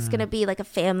 Like, he's going to be like a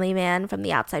family man from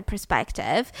the outside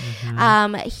perspective.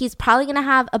 He's probably going to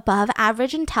have above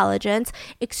average intelligence,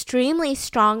 extremely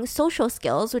strong social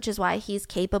skills, which is why he's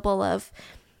capable of,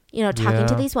 talking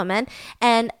to these women.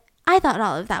 And I thought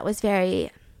all of that was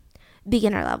very,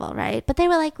 beginner level, right? But they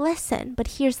were like, listen, but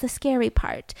here's the scary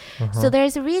part. So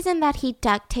there's a reason that he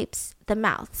duct tapes the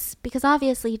mouths, because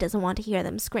obviously he doesn't want to hear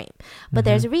them scream. But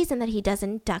there's a reason that he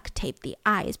doesn't duct tape the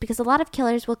eyes, because a lot of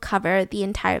killers will cover the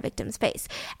entire victim's face.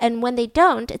 And when they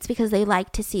don't, it's because they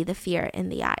like to see the fear in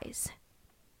the eyes.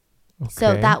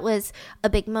 So that was a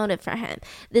big motive for him.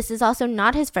 This is also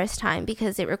not his first time,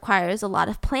 because it requires a lot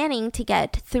of planning to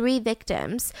get 3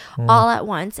 victims all at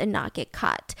once and not get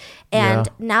caught. And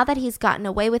now that he's gotten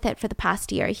away with it for the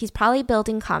past year, he's probably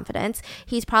building confidence.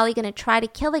 He's probably going to try to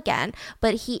kill again,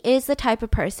 but he is the type of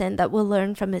person that will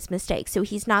learn from his mistakes. So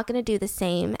he's not going to do the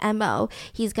same MO.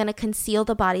 He's going to conceal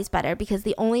the bodies better, because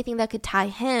the only thing that could tie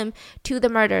him to the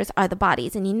murders are the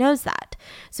bodies, and he knows that.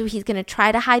 So he's going to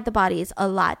try to hide the bodies a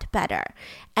lot better.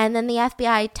 And then the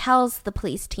FBI tells the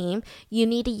police team, you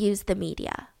need to use the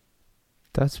media.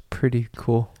 That's pretty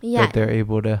cool that they're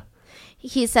able to.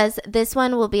 He says this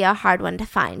one will be a hard one to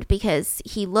find, because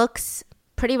he looks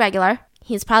pretty regular.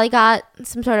 He's probably got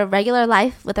some sort of regular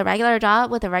life with a regular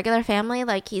job, with a regular family.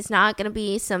 Like, he's not going to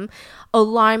be some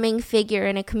alarming figure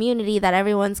in a community that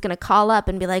everyone's going to call up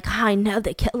and be like, I know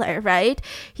the killer, right?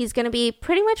 He's going to be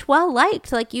pretty much well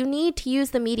liked. Like, you need to use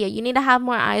the media. You need to have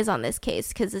more eyes on this case,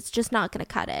 because it's just not going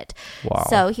to cut it. Wow.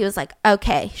 So he was like,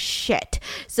 okay, shit.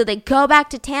 So they go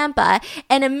back to Tampa,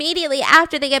 and immediately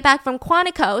after they get back from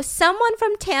Quantico, someone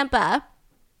from Tampa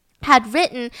had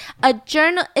written a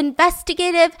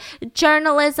investigative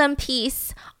journalism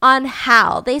piece on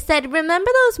Hal. They said, remember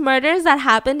those murders that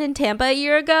happened in Tampa a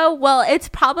year ago? Well, it's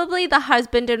probably the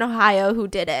husband in Ohio who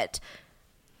did it.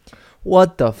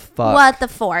 What the fuck? What the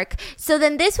fork? So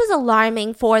then this was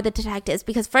alarming for the detectives,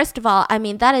 because first of all, I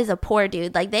mean, that is a poor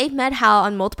dude. Like, they've met Hal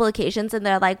on multiple occasions, and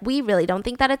they're like, we really don't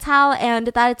think that it's Hal, and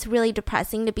that it's really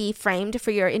depressing to be framed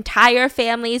for your entire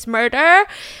family's murder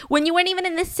when you weren't even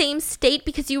in the same state,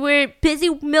 because you were busy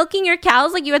milking your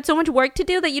cows. Like, you had so much work to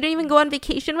do that you didn't even go on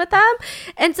vacation with them.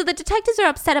 And so the detectives are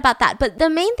upset about that. But the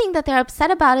main thing that they're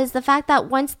upset about is the fact that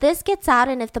once this gets out,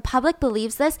 and if the public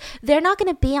believes this, they're not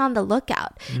going to be on the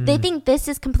lookout. They think this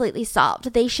is completely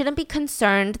solved. They shouldn't be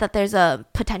concerned that there's a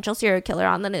potential serial killer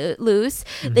on the loose.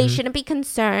 They shouldn't be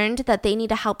concerned that they need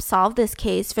to help solve this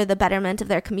case for the betterment of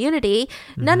their community.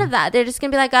 None of that. They're just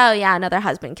gonna be like, oh yeah, another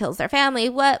husband kills their family.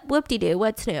 What? Whoop-de-doo.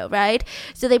 What's new, right?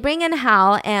 So they bring in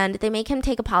Hal, and they make him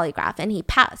take a polygraph, and he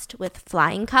passed with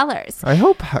flying colors. I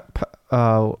hope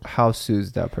Hal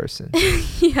sues that person.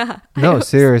 Yeah. No,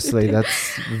 seriously,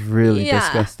 that's really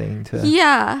disgusting to.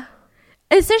 Yeah.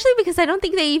 Especially because I don't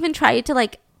think they even tried to,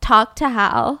 like, talk to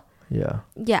Hal. Yeah.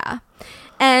 Yeah.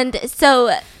 And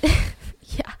so,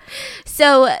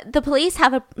 So the police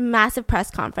have a massive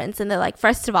press conference, and they're like,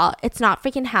 first of all, it's not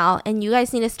freaking Hal, and you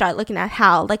guys need to start looking at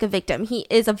Hal like a victim. He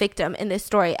is a victim in this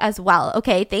story as well.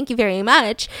 Okay, thank you very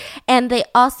much. And they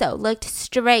also looked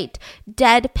straight,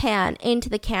 deadpan into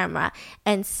the camera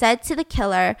and said to the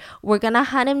killer, we're going to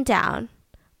hunt him down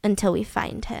until we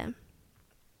find him.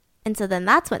 And so then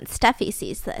that's when Steffi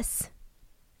sees this.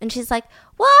 And she's like,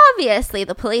 well, obviously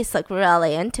the police look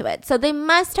really into it. So they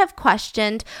must have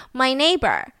questioned my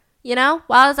neighbor, you know,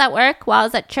 while I was at work, while I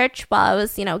was at church, while I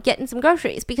was, you know, getting some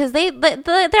groceries. Because they're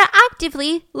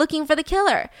actively looking for the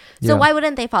killer. So why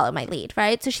wouldn't they follow my lead,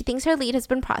 right? So she thinks her lead has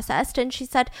been processed. And she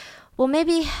said, well,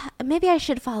 maybe I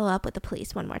should follow up with the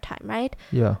police one more time, right?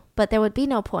 Yeah. But there would be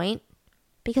no point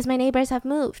because my neighbors have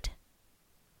moved.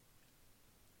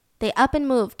 They up and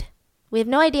moved. We have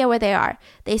no idea where they are.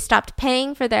 They stopped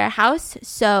paying for their house,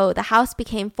 so the house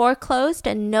became foreclosed,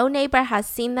 and no neighbor has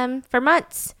seen them for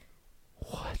months.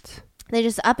 What? They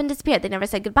just up and disappeared. They never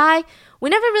said goodbye. We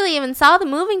never really even saw the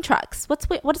moving trucks. What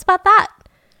is about that?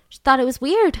 She thought it was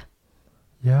weird.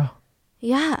 Yeah.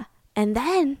 Yeah. And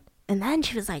then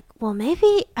she was like, well,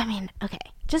 maybe, I mean, okay,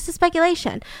 just a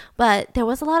speculation, but there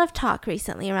was a lot of talk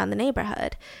recently around the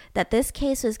neighborhood that this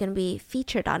case was going to be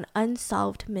featured on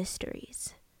Unsolved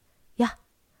Mysteries. Yeah.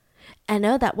 I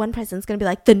know that one person's going to be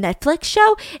like, the Netflix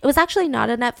show? It was actually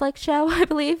not a Netflix show, I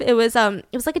believe. It was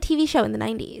like a TV show in the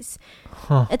 90s.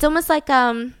 Huh. It's almost like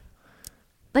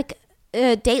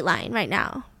Dateline right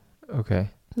now. Okay.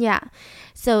 Yeah.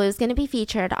 So it was going to be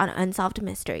featured on Unsolved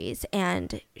Mysteries.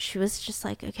 And she was just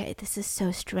like, okay, this is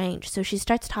so strange. So she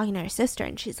starts talking to her sister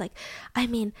and she's like, I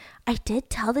mean, I did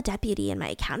tell the deputy in my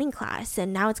accounting class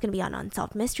and now it's going to be on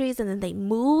Unsolved Mysteries. And then they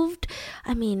moved.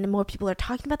 I mean, more people are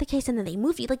talking about the case and then they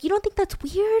moved. Like, you don't think that's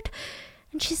weird?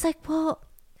 And she's like, well,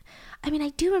 I mean, I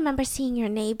do remember seeing your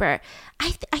neighbor.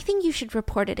 I think you should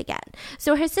report it again.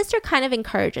 So her sister kind of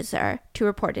encourages her to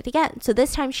report it again. So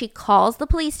this time she calls the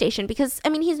police station because, I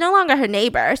mean, he's no longer her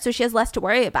neighbor, so she has less to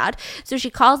worry about. So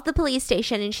she calls the police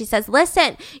station and she says,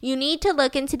 listen, you need to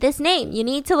look into this name. You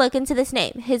need to look into this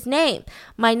name. His name,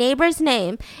 my neighbor's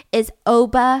name is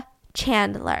Oba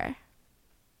Chandler.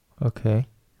 Okay.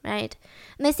 Right?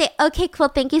 And they say, okay, cool.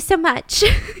 Thank you so much.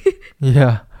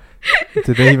 Yeah.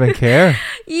 Did they even care?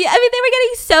 Yeah, I mean, they were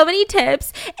getting so many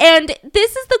tips. And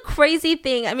this is the crazy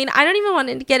thing. I mean, I don't even want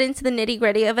to get into the nitty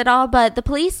gritty of it all, but the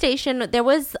police station, there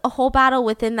was a whole battle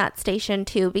within that station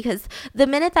too, because the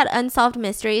minute that Unsolved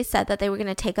Mysteries said that they were going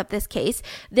to take up this case,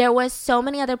 there was so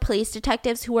many other police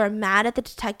detectives who were mad at the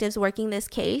detectives working this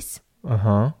case.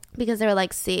 Uh-huh. Because they were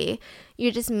like, see,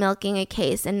 you're just milking a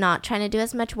case and not trying to do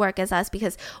as much work as us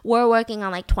because we're working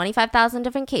on like 25,000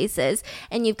 different cases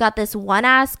and you've got this one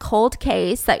ass cold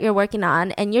case that you're working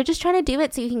on and you're just trying to do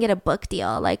it so you can get a book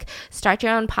deal, like start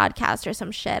your own podcast or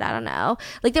some shit. I don't know.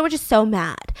 Like they were just so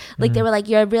mad. Like they were like,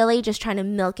 you're really just trying to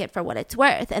milk it for what it's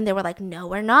worth. And they were like, no,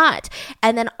 we're not.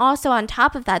 And then also on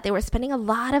top of that, they were spending a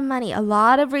lot of money, a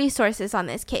lot of resources on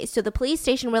this case. So the police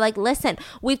station were like, listen,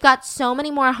 we've got so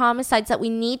many more homicides that we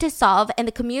need to solve and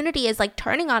the community is like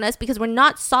turning on us because we're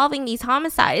not solving these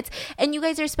homicides and you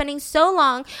guys are spending so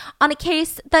long on a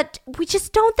case that we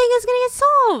just don't think is going to get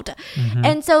solved.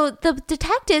 And so the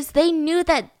detectives, they knew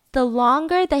that the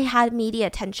longer they had media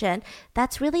attention,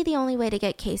 that's really the only way to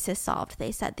get cases solved,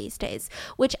 they said these days,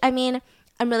 which I mean,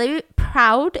 I'm really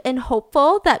proud and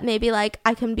hopeful that maybe like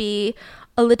I can be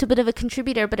a little bit of a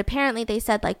contributor, but apparently they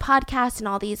said like podcasts and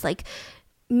all these like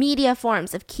media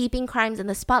forms of keeping crimes in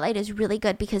the spotlight is really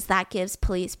good because that gives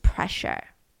police pressure.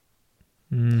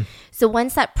 So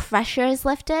once that pressure is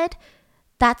lifted,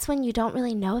 that's when you don't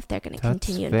really know if they're going to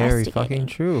continue investigating. That's very fucking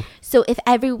true. So if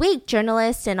every week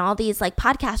journalists and all these like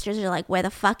podcasters are like, where the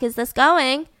fuck is this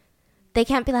going? They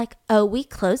can't be like, oh, we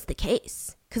closed the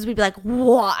case. Because we'd be like,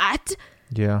 what?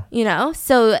 Yeah. You know,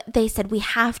 so they said we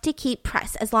have to keep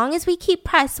press. As long as we keep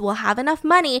press, we'll have enough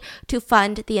money to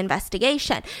fund the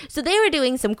investigation. So they were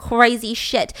doing some crazy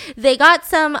shit. They got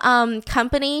some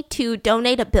company to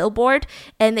donate a billboard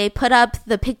and they put up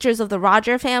the pictures of the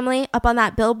Roger family up on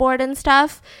that billboard and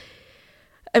stuff.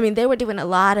 I mean, they were doing a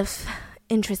lot of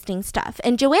interesting stuff.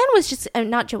 And Joanne was just,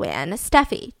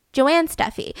 Joanne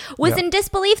Steffi was in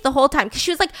disbelief the whole time because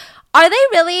she was like, are they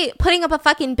really putting up a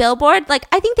fucking billboard? Like,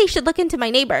 I think they should look into my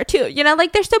neighbor too. You know,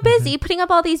 like they're so busy putting up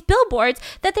all these billboards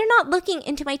that they're not looking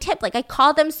into my tip. Like I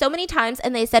called them so many times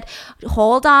and they said,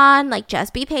 hold on, like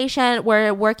just be patient.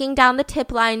 We're working down the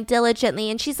tip line diligently.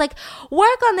 And she's like,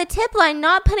 work on the tip line,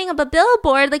 not putting up a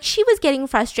billboard. Like she was getting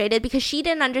frustrated because she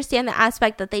didn't understand the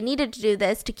aspect that they needed to do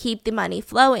this to keep the money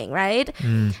flowing, right?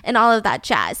 And all of that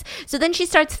jazz. So then she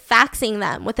starts faxing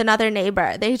them with another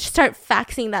neighbor. They start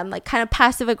faxing them like kind of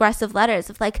passive aggressive letters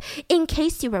of like, in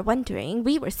case you were wondering,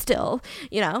 we were still,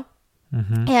 you know.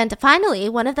 And finally,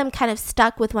 one of them kind of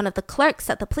stuck with one of the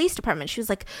clerks at the police department. She was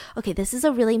like, okay, this is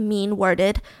a really mean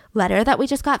worded letter that we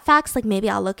just got faxed. Like maybe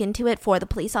I'll look into it for the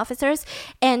police officers.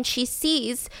 And she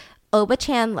sees Oba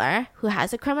Chandler, who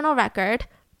has a criminal record,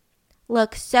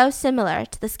 look so similar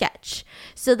to the sketch.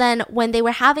 So then when they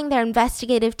were having their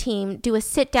investigative team do a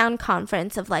sit-down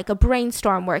conference of like a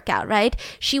brainstorm workout, right?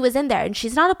 She was in there and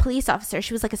she's not a police officer.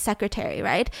 She was like a secretary,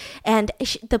 right? And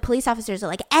the police officers are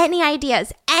like, any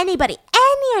ideas? Anybody?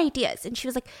 Any ideas? And she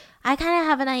was like, I kind of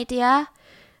have an idea.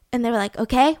 And they were like,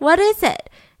 okay, what is it?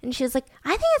 And she was like, I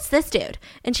think it's this dude.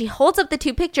 And she holds up the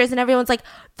two pictures and everyone's like,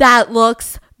 that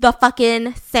looks the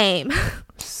fucking same.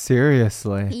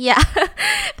 Seriously? Yeah.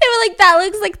 They were like, that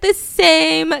looks like the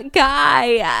same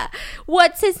guy.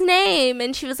 What's his name?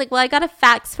 And she was like, well, I got a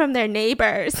fax from their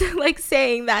neighbors, like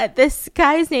saying that this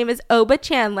guy's name is Oba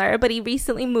Chandler, but he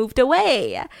recently moved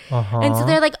away. And so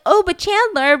they're like, Oba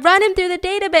Chandler, run him through the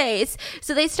database.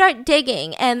 So they start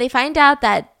digging and they find out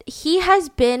that he has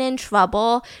been in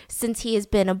trouble since he has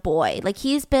been a boy. Like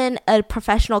he's been a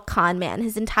professional con man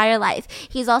his entire life.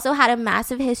 He's also had a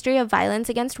massive history of violence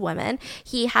against women.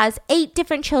 He has 8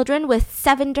 different children with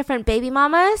 7 different baby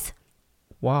mamas.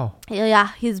 Wow.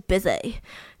 Yeah, he's busy.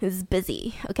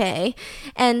 Okay.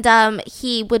 And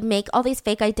he would make all these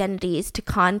fake identities to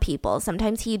con people.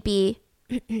 Sometimes he'd be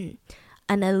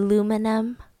an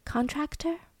aluminum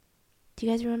contractor. Do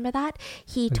you guys remember that?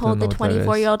 He told the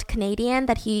 24-year-old Canadian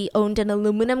that he owned an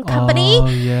aluminum company,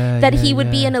 that he would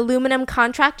be an aluminum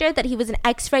contractor, that he was an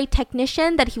x-ray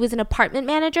technician, that he was an apartment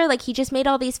manager. Like he just made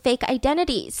all these fake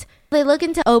identities. They look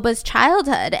into Oba's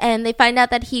childhood and they find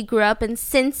out that he grew up in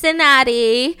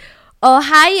Cincinnati,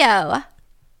 Ohio.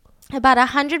 about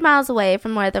 100 miles away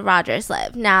from where the Rogers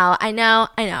live. Now, I know,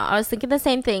 I was thinking the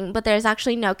same thing, but there's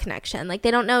actually no connection. Like,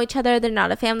 they don't know each other. They're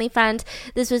not a family friend.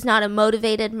 This was not a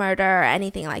motivated murder or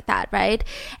anything like that, right?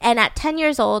 And at 10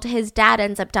 years old, his dad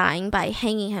ends up dying by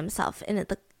hanging himself in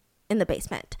the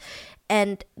basement.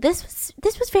 And this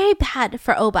was very bad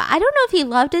for Oba. I don't know if he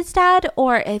loved his dad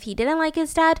or if he didn't like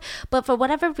his dad, but for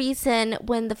whatever reason,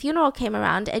 when the funeral came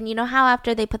around, and you know how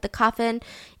after they put the coffin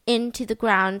into the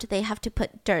ground, they have to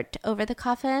put dirt over the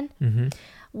coffin? Mm-hmm.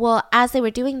 Well, as they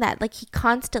were doing that, like, he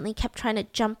constantly kept trying to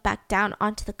jump back down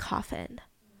onto the coffin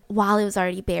while it was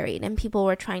already buried, and people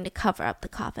were trying to cover up the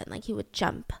coffin. Like, he would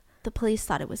jump. The police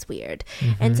thought it was weird.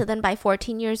 Mm-hmm. And so then by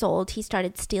 14 years old, he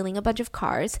started stealing a bunch of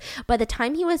cars. By the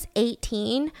time he was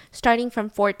 18, starting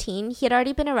from 14, he had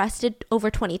already been arrested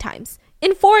over 20 times.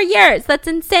 In 4 years. That's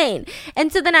insane.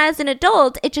 And so then as an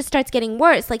adult, it just starts getting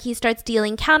worse. Like, he starts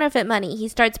dealing counterfeit money. He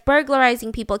starts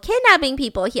burglarizing people, kidnapping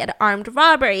people. He had armed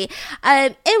robbery.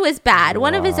 It was bad. Wow.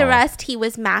 One of his arrests, he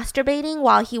was masturbating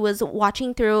while he was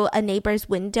watching through a neighbor's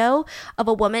window of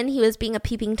a woman. He was being a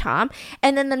peeping Tom.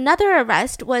 And then another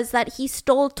arrest was that he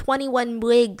stole 21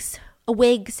 wigs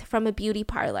from a beauty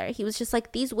parlor. He was just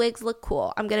like, these wigs look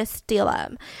cool. I'm going to steal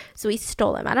them. So he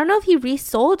stole them. I don't know if he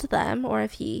resold them or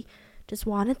if he just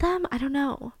wanted them. I don't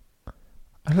know.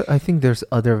 I think there's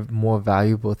other more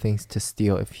valuable things to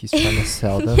steal if he's trying to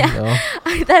sell them. Yeah,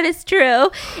 that is true.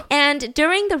 And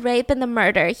during the rape and the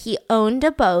murder, he owned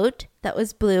a boat that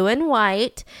was blue and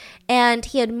white, and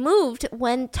he had moved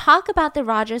when talk about the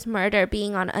Rogers murder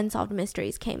being on Unsolved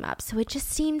Mysteries came up. So it just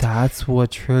seemed... That's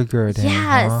what triggered him.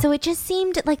 Yeah, huh? So it just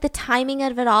seemed like the timing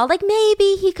of it all, like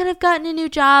maybe he could have gotten a new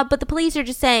job, but the police are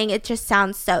just saying it just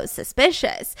sounds so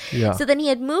suspicious. Yeah. So then he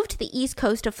had moved to the east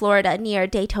coast of Florida near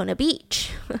Daytona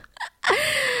Beach.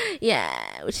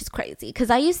 Yeah, which is crazy because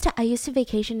I used to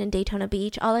vacation in Daytona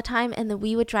Beach all the time, and then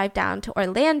we would drive down to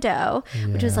Orlando,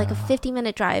 which was like a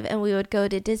 50-minute drive, and we would go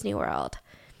to Disney World.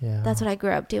 Yeah, that's what I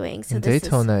grew up doing. So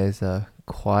Daytona is a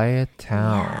quiet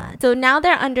town. Yeah. So now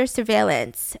they're under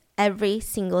surveillance every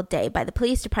single day by the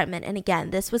police department, and again,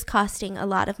 this was costing a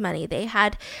lot of money. They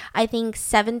had, I think,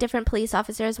 7 different police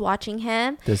officers watching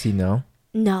him. Does he know?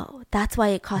 No, that's why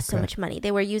it cost so much money.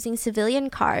 They were using civilian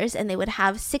cars, and they would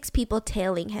have 6 people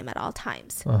tailing him at all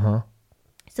times.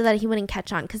 So that he wouldn't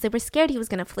catch on because they were scared he was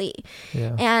going to flee.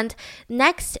 Yeah. And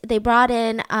next, they brought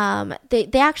in, they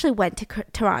actually went to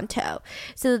Toronto.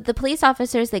 So the police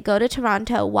officers, they go to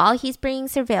Toronto while he's being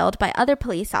surveilled by other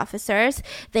police officers.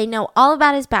 They know all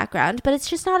about his background, but it's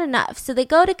just not enough. So they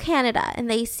go to Canada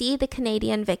and they see the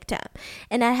Canadian victim.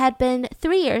 And it had been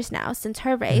 3 years now since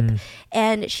her rape.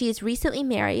 And she is recently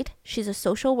married. She's a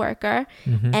social worker.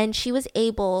 And she was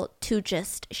able to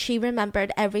she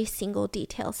remembered every single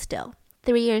detail still.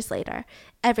 3 years later,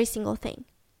 every single thing.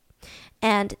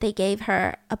 And they gave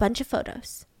her a bunch of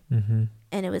photos. And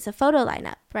it was a photo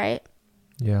lineup, right?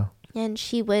 Yeah. And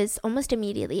she was almost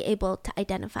immediately able to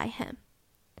identify him.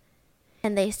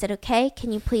 And they said, okay,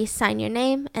 can you please sign your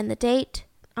name and the date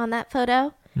on that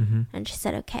photo? And she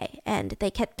said, okay. And they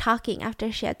kept talking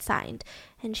after she had signed.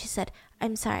 And she said,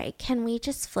 I'm sorry, can we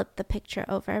just flip the picture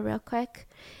over real quick?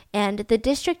 And the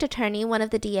district attorney, one of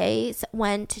the DAs,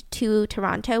 went to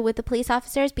Toronto with the police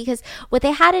officers because what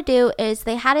they had to do is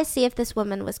they had to see if this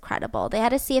woman was credible. They had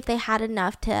to see if they had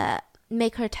enough to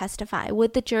make her testify.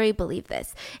 Would the jury believe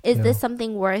this? Is this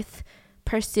something worth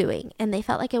pursuing? And they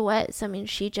felt like it was. I mean,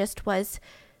 she just was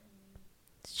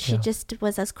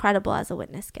as credible as a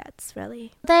witness gets,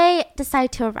 really. They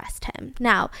decide to arrest him.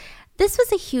 Now, this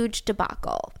was a huge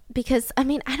debacle because, I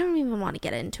mean, I don't even want to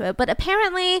get into it, but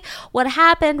apparently what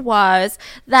happened was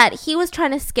that he was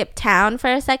trying to skip town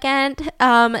for a second.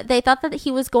 They thought that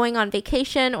he was going on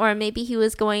vacation, or maybe he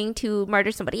was going to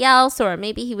murder somebody else, or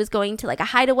maybe he was going to like a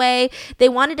hideaway. They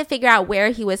wanted to figure out where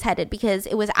he was headed because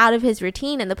it was out of his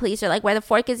routine, and the police are like, where the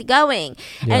fork is he going?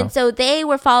 Yeah. And so they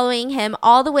were following him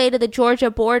all the way to the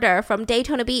Georgia border from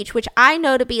Daytona Beach, which I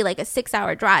know to be like a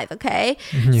 6-hour drive, okay?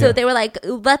 Yeah. So they were like,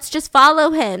 let's just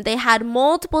follow him. They had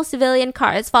multiple civilian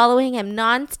cars following him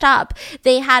nonstop.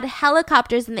 They had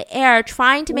helicopters in the air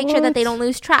trying to make sure that they don't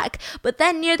lose track. But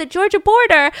then near the Georgia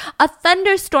border, a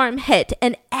thunderstorm hit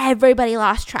and everybody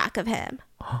lost track of him.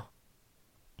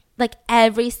 Like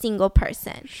every single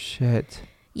person. Shit.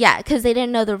 Yeah, because they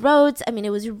didn't know the roads. I mean, it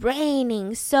was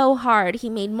raining so hard. He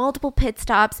made multiple pit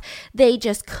stops. They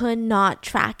just could not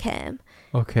track him.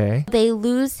 Okay. They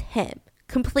lose him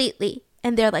completely.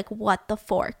 And they're like, what the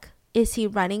fork? Is he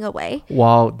running away?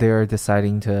 While they're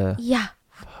deciding to... Yeah.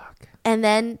 Fuck. And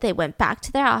then they went back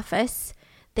to their office.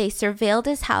 They surveilled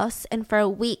his house. And for a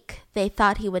week, they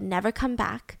thought he would never come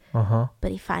back.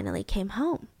 But he finally came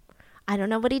home. I don't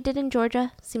know what he did in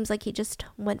Georgia. Seems like he just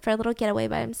went for a little getaway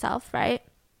by himself, right?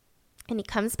 And he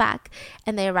comes back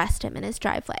and they arrest him in his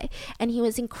driveway. And he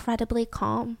was incredibly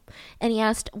calm. And he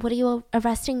asked, what are you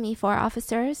arresting me for,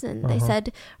 officers? And they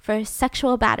said, for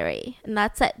sexual battery. And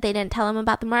that's it. They didn't tell him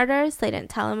about the murders. They didn't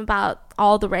tell him about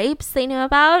all the rapes they knew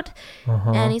about.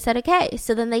 And he said, okay.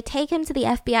 So then they take him to the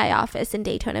FBI office in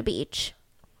Daytona Beach.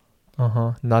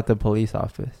 Not the police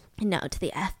office. No, to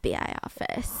the FBI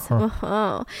office.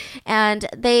 And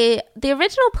the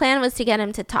original plan was to get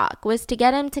him to talk, was to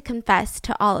get him to confess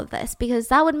to all of this, because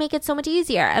that would make it so much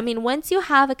easier. I mean, once you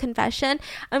have a confession,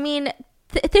 I mean,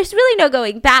 there's really no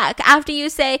going back. After you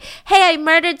say, hey, I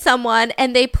murdered someone,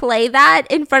 and they play that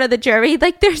in front of the jury,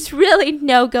 like, there's really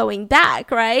no going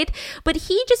back, right? But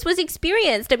he just was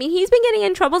experienced. I mean, he's been getting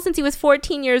in trouble since he was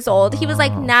 14 years old. He was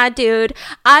like, nah, dude,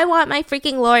 I want my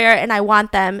freaking lawyer, and I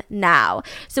want them now.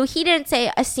 So he didn't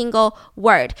say a single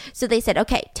word. So they said,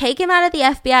 okay, take him out of the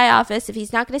FBI office if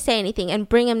he's not going to say anything, and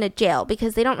bring him to jail,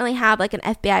 because they don't really have like an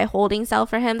FBI holding cell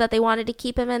for him that they wanted to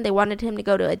keep him in. They wanted him to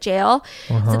go to a jail.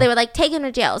 So they were like, take him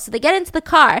to jail. So they get into the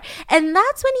car, and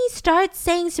that's when he starts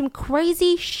saying some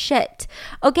crazy shit.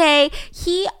 Okay,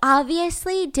 he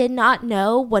obviously did not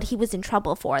know what he was in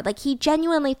trouble for. Like, he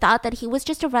genuinely thought that he was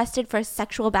just arrested for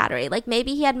sexual battery. Like,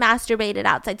 maybe he had masturbated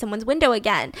outside someone's window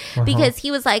again, because he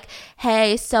was like,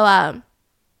 hey, so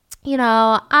you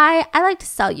know, I like to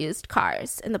sell used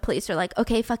cars. And the police are like,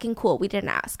 okay, fucking cool, we didn't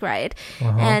ask, right?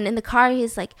 And in the car,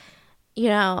 he's like, you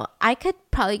know, I could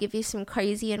probably give you some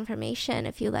crazy information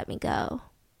if you let me go.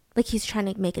 Like, he's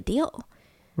trying to make a deal.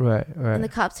 Right. And the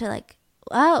cops are like,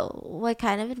 oh, what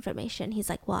kind of information? He's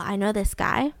like, well, I know this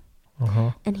guy,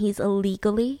 and he's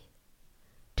illegally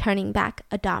turning back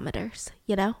odometers,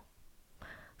 you know?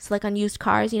 So, like, on used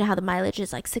cars, you know how the mileage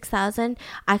is like 6,000?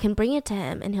 I can bring it to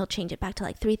him, and he'll change it back to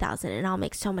like 3,000, and I'll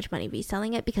make so much money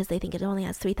reselling it because they think it only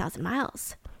has 3,000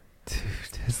 miles. Dude,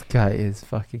 this guy is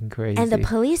fucking crazy. And the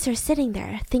police are sitting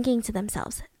there thinking to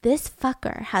themselves, this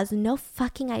fucker has no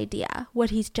fucking idea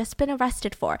what he's just been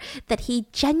arrested for, that he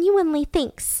genuinely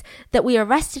thinks that we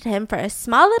arrested him for a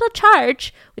small little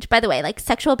charge, which, by the way, like,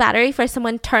 sexual battery for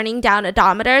someone turning down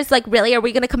odometers, like, really, are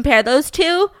we going to compare those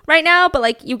two right now? But,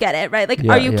 like, you get it, right? Like,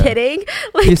 are you kidding?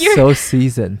 Like, he's so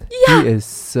seasoned. Yeah. He is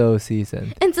so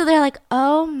seasoned. And so they're like,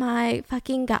 oh my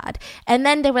fucking God. And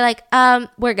then they were like,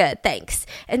 we're good, thanks.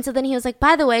 And so then he was like,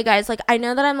 by the way, guys, like, I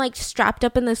know that I'm like strapped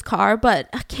up in this car, but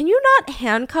can you not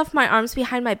handcuff my arms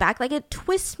behind my back? Like, it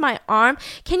twists my arm.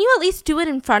 Can you at least do it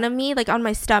in front of me, like on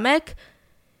my stomach?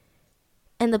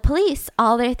 And the police,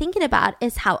 all they're thinking about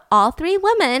is how all three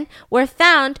women were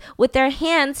found with their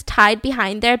hands tied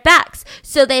behind their backs.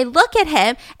 So they look at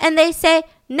him and they say,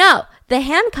 no, the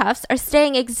handcuffs are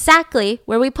staying exactly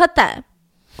where we put them.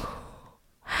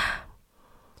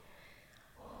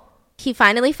 He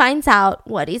finally finds out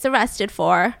what he's arrested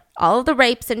for, all of the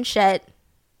rapes and shit.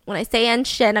 When I say and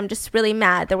shit, I'm just really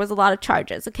mad. There was a lot of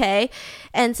charges, okay?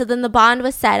 And so then the bond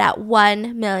was set at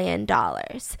 $1 million.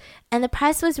 And the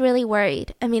press was really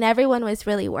worried. I mean, everyone was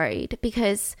really worried,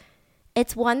 because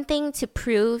it's one thing to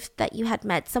prove that you had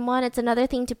met someone. It's another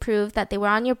thing to prove that they were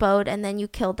on your boat and then you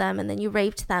killed them and then you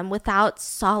raped them without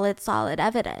solid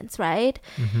evidence, right?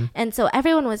 And so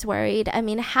everyone was worried. I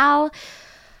mean, Hal...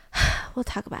 We'll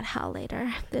talk about Hal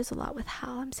later. There's a lot with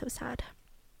Hal. I'm so sad.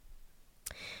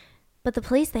 But the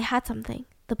police, they had something.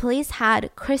 The police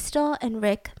had Crystal and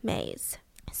Rick Mays.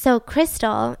 So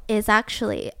Crystal is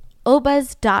actually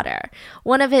Oba's daughter,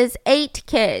 one of his 8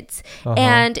 kids.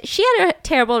 And she had a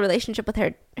terrible relationship with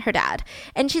her dad.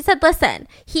 And she said, listen,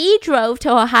 he drove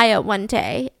to Ohio one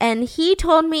day and he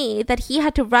told me that he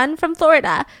had to run from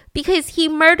Florida because he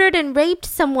murdered and raped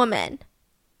some woman.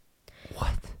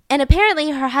 What? And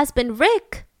apparently her husband,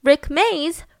 Rick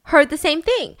Mays, heard the same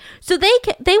thing. So they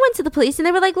went to the police and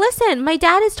they were like, listen, my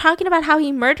dad is talking about how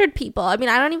he murdered people. I mean,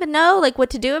 I don't even know like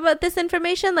what to do about this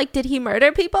information. Like, did he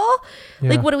murder people? Yeah.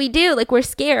 Like, what do we do? Like, we're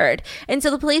scared. And so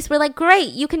the police were like,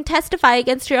 great, you can testify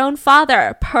against your own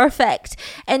father. Perfect.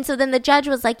 And so then the judge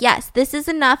was like, yes, this is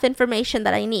enough information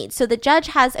that I need. So the judge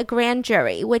has a grand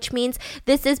jury, which means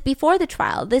this is before the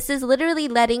trial. This is literally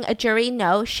letting a jury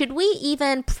know, should we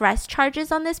even press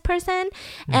charges on this person?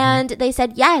 And they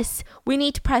said, yes, we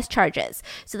need to press charges.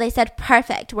 So they said,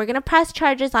 perfect, we're going to press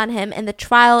charges on him and the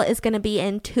trial is going to be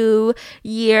in 2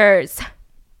 years.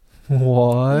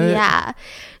 What? Yeah.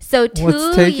 So 2 years.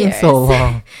 What's taking so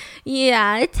long?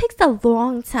 Yeah, it takes a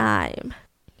long time.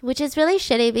 Which is really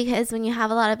shitty because when you have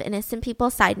a lot of innocent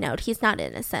people, side note, he's not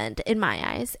innocent in my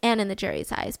eyes and in the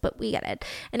jury's eyes, but we get it.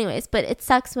 Anyways, but it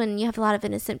sucks when you have a lot of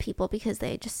innocent people because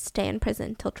they just stay in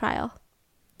prison till trial.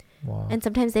 Wow. And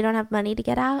sometimes they don't have money to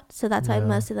get out. So that's why Yeah.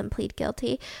 most of them plead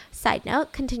guilty. Side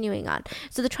note, continuing on.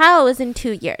 So the trial was in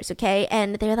 2 years, okay?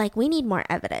 And they're like, we need more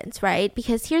evidence, right?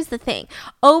 Because here's the thing.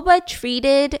 Oba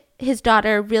treated his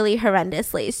daughter really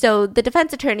horrendously. So the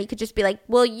defense attorney could just be like,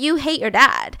 well, you hate your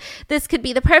dad. This could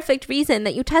be the perfect reason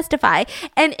that you testify.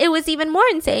 And it was even more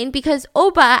insane because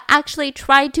Oba actually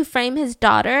tried to frame his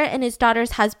daughter and his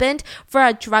daughter's husband for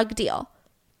a drug deal.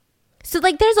 So,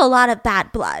 like, there's a lot of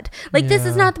bad blood. Like, this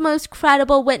is Yeah. not the most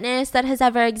credible witness that has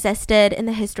ever existed in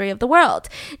the history of the world.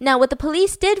 Now, what the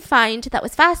police did find that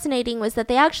was fascinating was that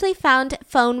they actually found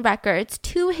phone records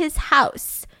to his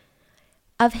house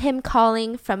of him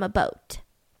calling from a boat.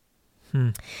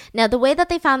 Now, the way that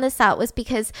they found this out was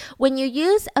because when you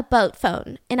use a boat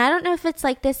phone, and I don't know if it's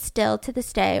like this still to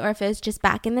this day or if it was just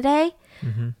back in the day,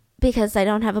 because I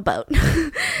don't have a boat.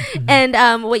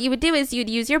 And what you would do is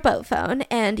you'd use your boat phone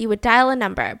and you would dial a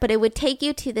number, but it would take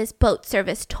you to this boat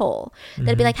service toll.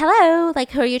 That'd be like, hello,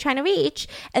 like, who are you trying to reach?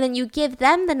 And then you give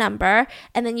them the number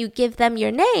and then you give them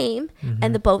your name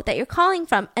and the boat that you're calling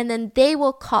from, and then they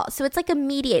will call. So it's like a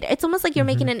mediator. It's almost like you're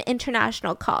making an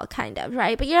international call, kind of,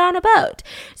 right? But you're on a boat.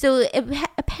 So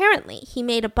apparently he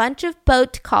made a bunch of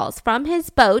boat calls from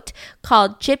his boat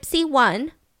called Gypsy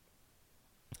One.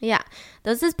 Yeah,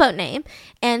 that was his boat name.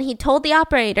 And he told the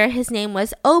operator his name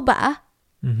was Oba,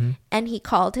 and he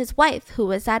called his wife, who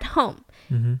was at home.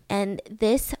 And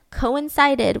this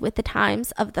coincided with the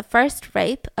times of the first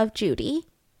rape of Judy,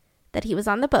 that he was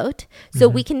on the boat. So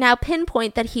we can now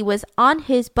pinpoint that he was on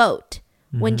his boat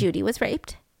when Judy was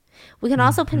raped. We can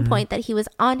also pinpoint that he was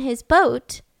on his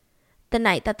boat the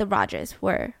night that the Rogers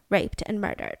were raped and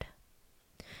murdered.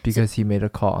 Because he made a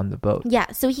call on the boat.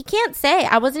 Yeah, so he can't say,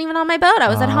 I wasn't even on my boat. I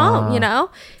was at home, you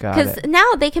know? Got Because it.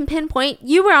 now they can pinpoint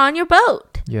you were on your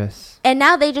boat. Yes. And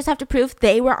now they just have to prove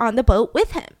they were on the boat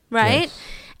with him, right? Yes.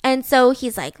 And so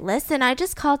he's like, listen, I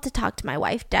just called to talk to my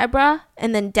wife, Deborah.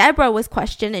 And then Deborah was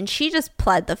questioned and she just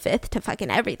pled the fifth to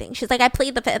fucking everything. She's like, I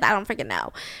plead the fifth. I don't freaking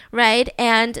know. Right.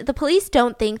 And the police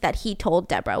don't think that he told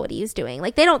Deborah what he was doing.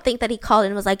 Like, they don't think that he called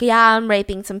and was like, yeah, I'm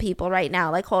raping some people right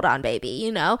now. Like, hold on, baby.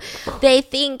 You know, they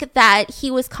think that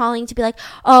he was calling to be like,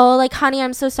 oh, like, honey,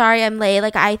 I'm so sorry I'm late.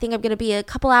 Like, I think I'm going to be a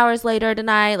couple hours later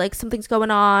tonight. Like, something's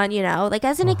going on, you know, like,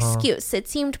 as an excuse. It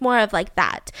seemed more of like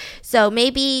that. So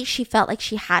maybe she felt like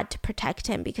she had to protect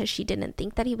him because she didn't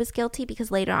think that he was guilty,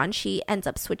 because later on she ends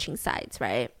up switching sides,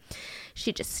 right?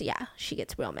 She just, yeah, she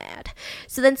gets real mad.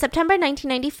 So then September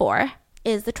 1994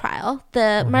 is the trial.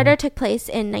 The murder took place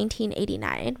in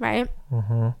 1989, right?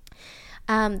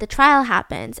 The trial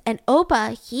happens and Oba,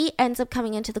 he ends up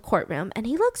coming into the courtroom and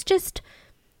he looks just,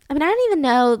 I mean, I don't even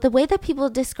know, the way that people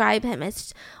describe him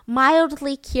is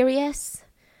mildly curious,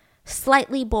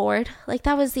 slightly bored. Like,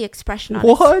 that was the expression on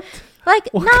his What? like,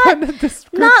 What not kind of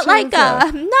description not like is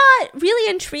that? not really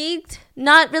intrigued,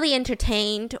 not really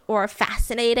entertained or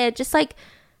fascinated, just like,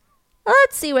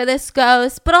 let's see where this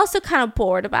goes, but also kind of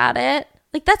bored about it.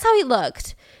 Like, that's how he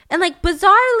looked. And like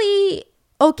bizarrely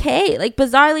okay, like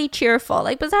bizarrely cheerful,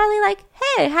 like bizarrely like,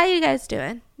 hey, how you guys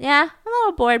doing? Yeah, I'm a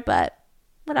little bored, but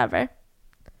whatever.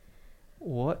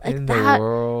 What Like in that, the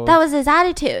world? that was his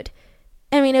attitude.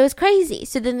 I mean, it was crazy.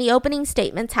 So then the opening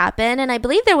statements happened, and I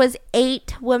believe there was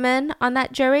 8 women on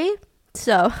that jury.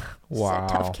 So it's a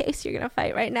tough case you're going to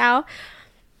fight right now.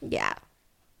 Yeah.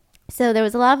 So there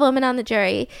was a lot of women on the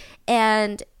jury,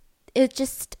 and it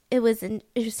was a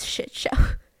shit show.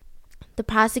 The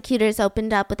prosecutors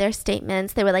opened up with their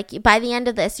statements. They were like, by the end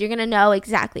of this, you're going to know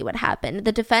exactly what happened.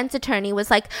 The defense attorney was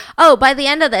like, oh, by the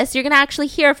end of this, you're going to actually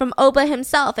hear from Oba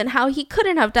himself and how he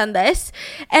couldn't have done this.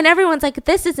 And everyone's like,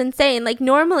 this is insane. Like,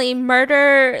 normally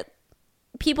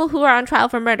people who are on trial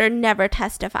for murder never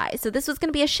testify. So this was going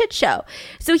to be a shit show.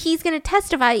 So he's going to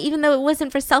testify even though it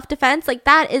wasn't for self-defense. Like,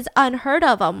 that is unheard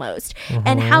of almost.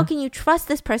 And how can you trust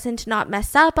this person to not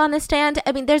mess up on the stand?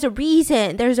 I mean, there's a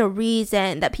reason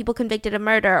that people convicted of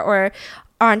murder or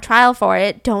are on trial for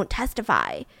it don't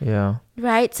testify. Yeah.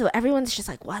 Right? So everyone's just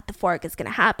like, what the fork is going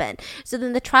to happen? So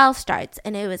then the trial starts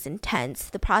and it was intense.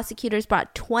 The prosecutors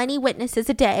brought 20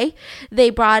 witnesses a day. They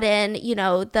brought in, you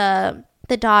know, the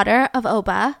daughter of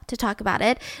Oba to talk about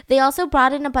it. They also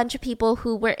brought in a bunch of people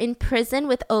who were in prison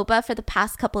with Oba for the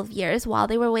past couple of years while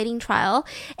they were waiting trial.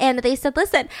 And they said,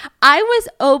 listen, I was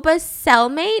Oba's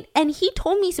cellmate and he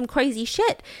told me some crazy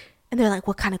shit. And they're like,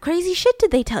 what kind of crazy shit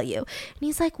did they tell you? And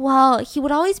he's like, well, he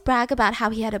would always brag about how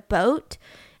he had a boat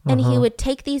and he would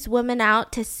take these women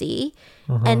out to sea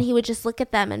and he would just look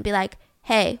at them and be like,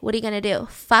 hey, what are you going to do?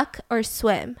 Fuck or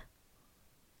swim?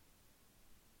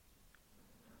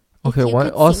 Okay, one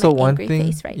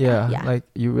thing, right now. Like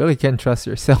you really can't trust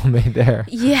your cellmate there.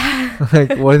 Yeah.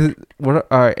 Like what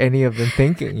are any of them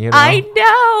thinking, you know? I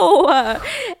know.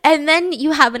 And then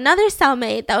you have another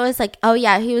cellmate that was like, oh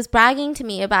yeah, he was bragging to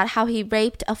me about how he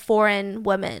raped a foreign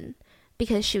woman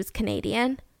because she was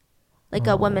Canadian, like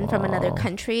a woman from another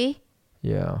country.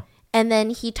 Yeah. And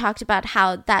then he talked about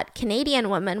how that Canadian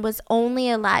woman was only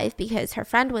alive because her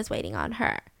friend was waiting on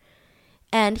her.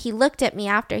 And he looked at me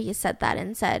after he said that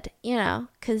and said, you know,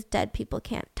 because dead people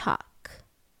can't talk.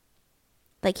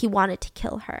 Like he wanted to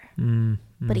kill her,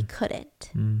 but he couldn't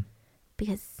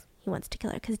because he wants to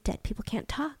kill her because dead people can't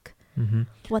talk. Mm-hmm.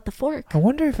 What the fork? I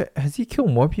wonder has he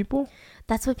killed more people?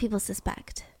 That's what people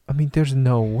suspect. I mean, there's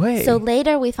no way. So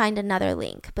later we find another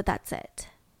link, but that's it.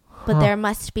 But there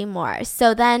must be more.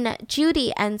 So then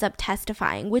Judy ends up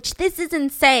testifying, which this is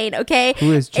insane, okay?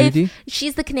 Who is Judy?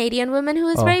 She's the Canadian woman who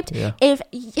was raped. Yeah. If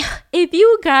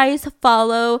you guys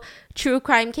follow true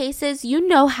crime cases, you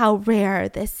know how rare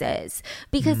this is.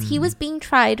 Because he was being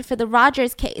tried for the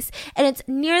Rogers case. And it's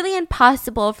nearly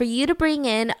impossible for you to bring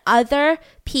in other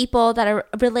people that are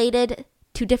related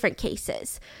to different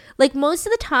cases. Like most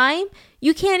of the time,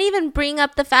 you can't even bring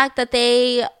up the fact that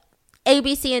they A,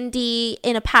 B, C, and D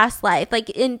in a past life, like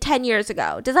in 10 years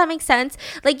ago. Does that make sense?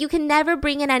 Like you can never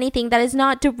bring in anything that is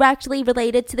not directly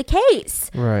related to the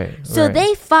case. Right. So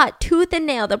they fought tooth and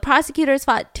nail. The prosecutors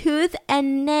fought tooth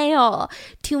and nail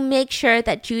to make sure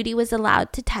that Judy was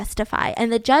allowed to testify.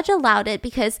 And the judge allowed it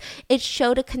because it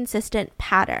showed a consistent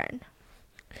pattern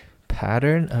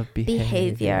of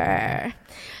behavior.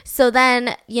 So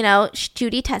then, you know,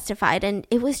 Judy testified and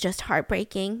it was just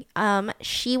heartbreaking.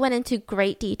 She went into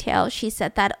great detail. She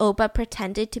said that Oba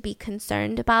pretended to be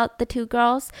concerned about the two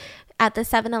girls at the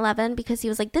 7-Eleven because he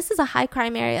was like, this is a high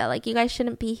crime area. Like, you guys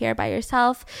shouldn't be here by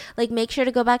yourself. Like, make sure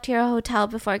to go back to your hotel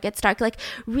before it gets dark. Like,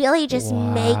 really just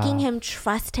making him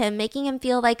trust him, making him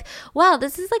feel like, wow,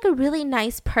 this is like a really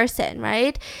nice person,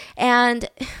 right? And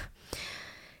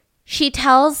she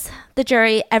tells the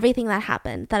jury everything that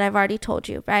happened that I've already told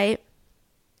you, right?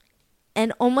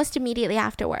 And almost immediately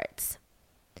afterwards,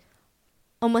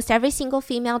 almost every single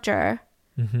female juror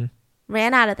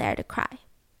ran out of there to cry.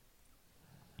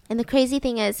 And the crazy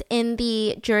thing is, in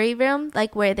the jury room,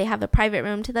 like where they have a private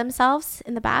room to themselves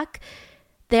in the back,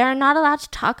 they are not allowed to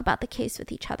talk about the case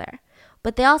with each other.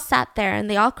 But they all sat there and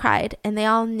they all cried and they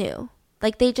all knew.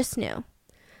 Like, they just knew.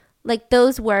 Like,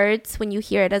 those words, when you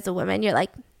hear it as a woman, you're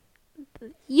like,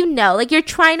 you know, like you're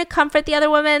trying to comfort the other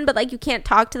woman, but like you can't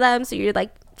talk to them. So you're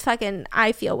like, fucking,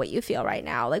 I feel what you feel right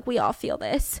now. Like, we all feel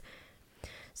this.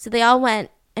 So they all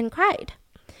went and cried.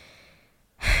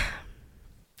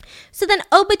 So then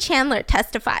Oba Chandler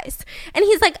testifies and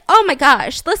he's like, oh my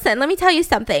gosh, listen, let me tell you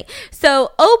something.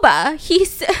 So Oba,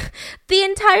 he's the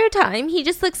entire time, he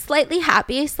just looks slightly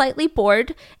happy, slightly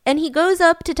bored. And he goes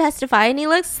up to testify and he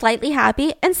looks slightly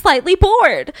happy and slightly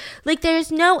bored. Like,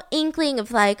 there's no inkling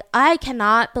of like, I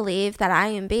cannot believe that I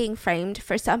am being framed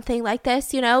for something like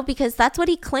this, you know, because that's what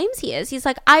he claims he is. He's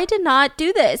like, I did not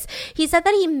do this. He said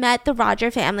that he met the Roger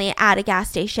family at a gas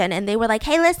station and they were like,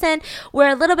 hey, listen, we're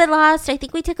a little bit lost. I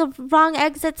think we took a wrong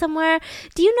exit somewhere.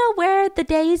 Do you know where the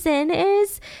Days Inn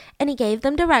is? And he gave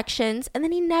them directions and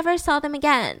then he never saw them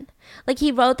again. Like,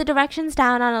 he wrote the directions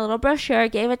down on a little brochure,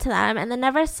 gave it to them, and then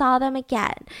never saw them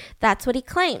again. That's what he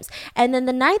claims. And then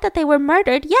the night that they were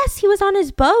murdered, yes, he was on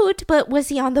his boat, but was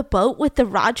he on the boat with the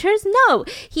Rogers? No,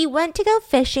 he went to go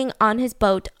fishing on his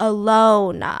boat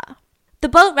alone. The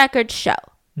boat records show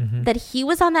that he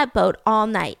was on that boat all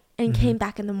night and came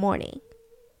back in the morning,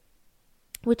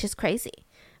 which is crazy.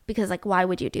 Because, like, why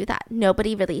would you do that?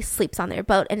 Nobody really sleeps on their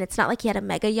boat. And it's not like he had a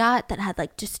mega yacht that had,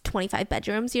 like, just 25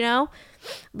 bedrooms, you know?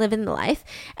 Living the life.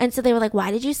 And so they were like,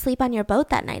 why did you sleep on your boat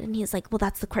that night? And he's like, well,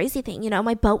 that's the crazy thing. You know,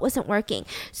 my boat wasn't working.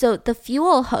 So the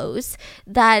fuel hose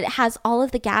that has all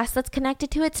of the gas that's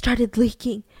connected to it started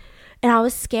leaking. And I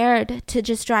was scared to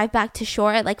just drive back to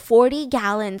shore. Like 40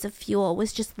 gallons of fuel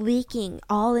was just leaking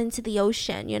all into the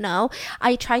ocean, you know.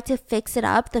 I tried to fix it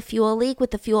up, the fuel leak, with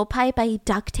the fuel pipe. I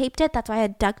duct taped it. That's why I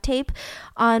had duct tape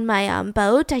on my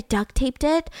boat. I duct taped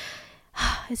it.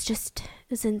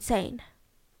 It's insane.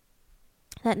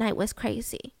 That night was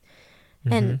crazy.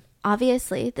 And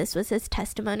obviously, this was his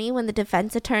testimony when the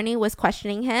defense attorney was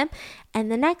questioning him.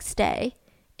 And the next day,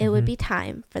 it would be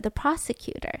time for the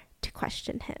prosecutor to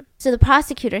question him. So the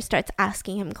prosecutor starts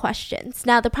asking him questions.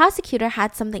 Now, the prosecutor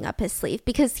had something up his sleeve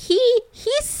because he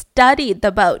studied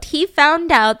the boat. He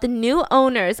found out the new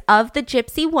owners of the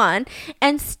Gypsy One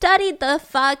and studied the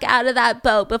fuck out of that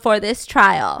boat before this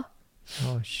trial.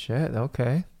 Oh, shit.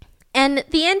 Okay. And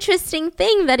the interesting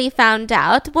thing that he found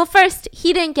out, well, first,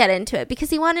 he didn't get into it because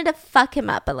he wanted to fuck him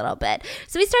up a little bit.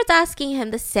 So he starts asking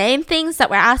him the same things that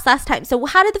were asked last time. So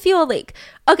how did the fuel leak?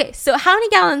 Okay, so how many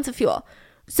gallons of fuel?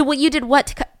 So what you did what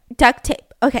to duct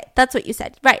tape? Okay, that's what you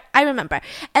said. Right, I remember.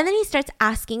 And then he starts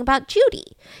asking about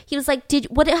Judy. He was like,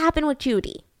 what happened with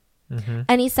Judy? Mm-hmm.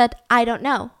 And he said, I don't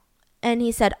know. And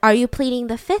he said, are you pleading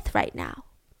the fifth right now?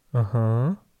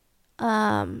 Uh-huh.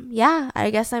 Yeah, I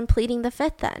guess I'm pleading the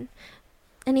fifth then.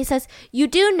 And he says, you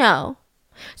do know.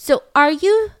 So are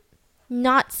you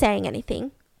not saying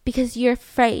anything because you're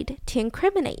afraid to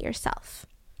incriminate yourself?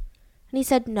 And he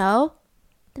said, no.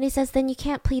 Then he says, then you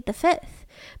can't plead the fifth,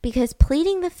 because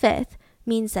pleading the fifth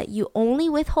means that you only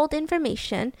withhold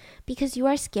information because you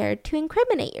are scared to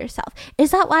incriminate yourself.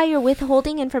 Is that why you're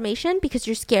withholding information? Because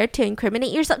you're scared to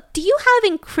incriminate yourself? Do you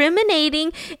have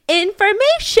incriminating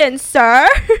information, sir?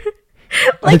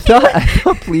 I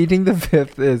thought pleading the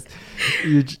fifth is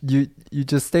you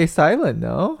just stay silent,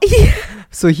 no? Yeah.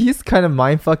 So he's kind of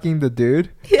mind fucking the dude.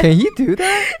 Yeah. Can he do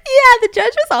that? Yeah, the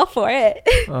judge was all for it.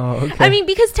 Oh, okay. I mean,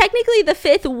 because technically the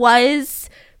fifth was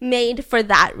made for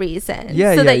that reason,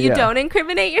 so that you don't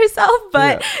incriminate yourself.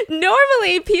 But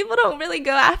normally people don't really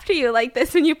go after you like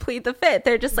this when you plead the fifth.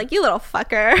 They're just like, you little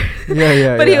fucker.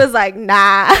 But he was like,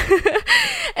 nah.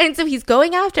 And so he's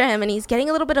going after him, and he's getting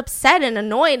a little bit upset and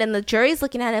annoyed, and the jury's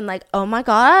looking at him like, oh my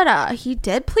god, he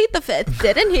did plead the fifth,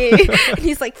 didn't he? And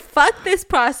he's like, fuck this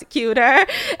prosecutor.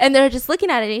 And they're just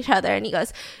looking at each other, and he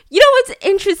goes, you know what's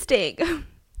interesting?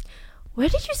 Where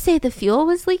did you say the fuel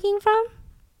was leaking from?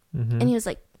 Mm-hmm. And he was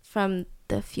like, from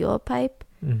the fuel pipe.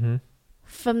 Mm-hmm.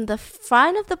 From the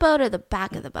front of the boat or the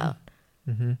back of the boat?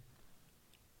 Mm-hmm.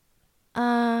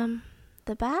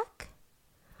 The back?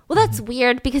 Well, that's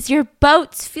weird because your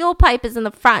boat's fuel pipe is in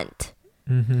the front.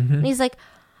 Mm-hmm. And he's like,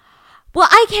 well,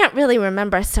 I can't really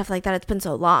remember stuff like that. It's been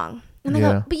so long. And they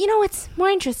go, but you know what's more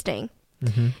interesting?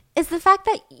 Mm-hmm. Is the fact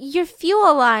that your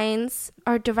fuel lines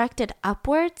are directed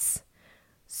upwards.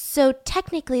 So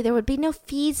technically there would be no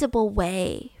feasible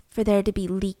way for there to be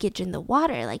leakage in the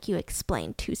water, like you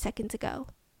explained 2 seconds ago.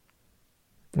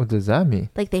 What does that mean?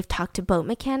 Like they've talked to boat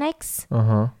mechanics.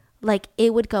 Uh-huh. Like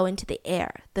it would go into the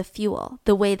air, the fuel,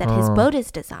 the way that his boat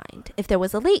is designed, if there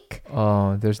was a leak.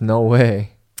 Oh, there's no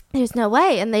way. There's no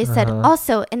way. And they said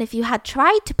also, and if you had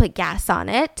tried to put gas on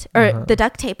it, or the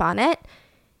duct tape on it,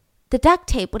 the duct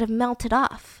tape would have melted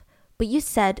off. But you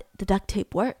said the duct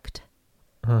tape worked.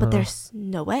 But there's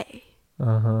no way.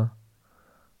 Uh-huh.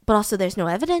 But also there's no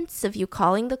evidence of you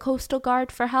calling the Coastal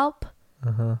Guard for help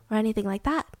or anything like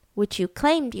that, which you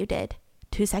claimed you did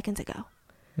 2 seconds ago.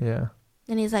 Yeah.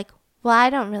 And he's like, well, I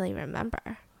don't really remember.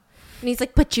 And he's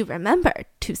like, but you remember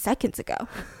 2 seconds ago.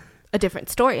 A different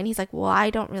story. And he's like, well, I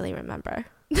don't really remember.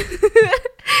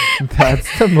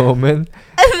 That's the moment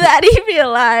that he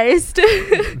realized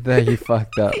that he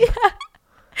fucked up. Yeah.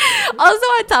 Also,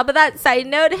 on top of that, side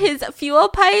note, his fuel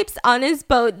pipes on his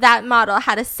boat, that model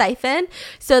had a siphon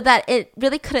so that it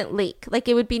really couldn't leak. Like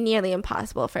it would be nearly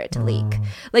impossible for it to leak.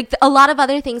 Like a lot of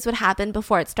other things would happen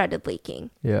before it started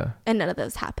leaking. Yeah. And none of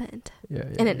those happened.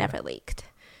 And it never leaked.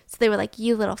 So they were like,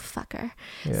 you little fucker.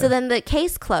 Yeah. So then the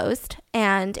case closed,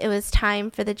 and it was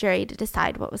time for the jury to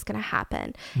decide what was going to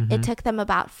happen. Mm-hmm. It took them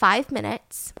about 5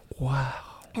 minutes. Wow.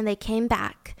 And they came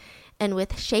back. And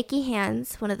with shaky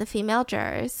hands, one of the female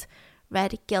jurors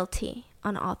read guilty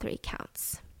on all 3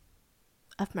 counts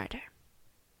of murder.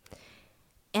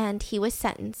 And he was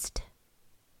sentenced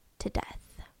to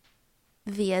death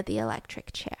via the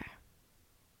electric chair.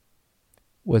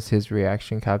 Was his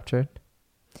reaction captured?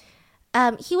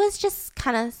 He was just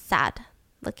kind of sad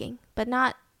looking, but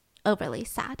not overly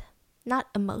sad. Not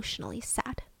emotionally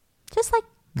sad. Just like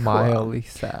cool. Mildly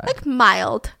sad. Like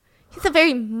mild. He's a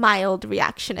very mild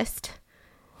reactionist.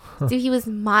 So he was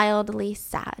mildly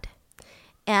sad.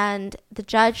 And the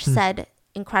judge said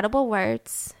incredible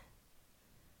words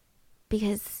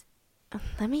because,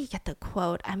 let me get the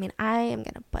quote. I mean, I am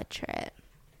going to butcher it.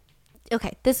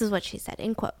 Okay, this is what she said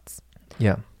in quotes.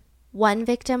 Yeah. 1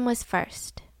 victim was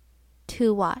first.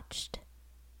 2 watched.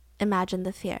 Imagine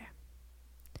the fear.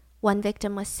 1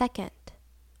 victim was second.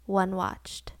 1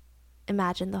 watched.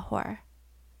 Imagine the horror.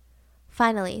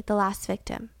 Finally, the last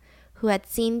victim, who had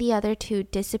seen the other 2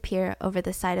 disappear over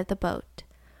the side of the boat,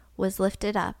 was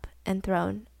lifted up and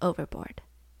thrown overboard.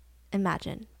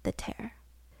 Imagine the terror.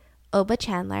 Oba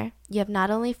Chandler, you have not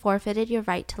only forfeited your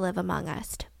right to live among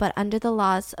us, but under the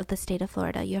laws of the state of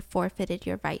Florida, you have forfeited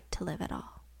your right to live at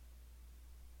all.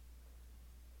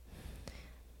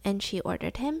 And she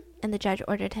ordered him, and the judge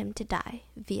ordered him to die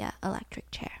via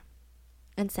electric chair,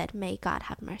 and said, may God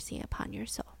have mercy upon your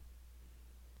soul.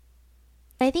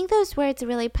 I think those words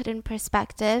really put in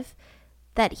perspective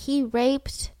that he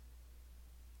raped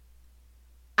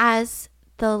as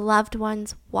the loved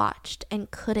ones watched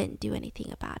and couldn't do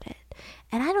anything about it.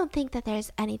 And I don't think that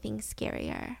there's anything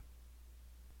scarier.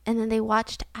 And then they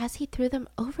watched as he threw them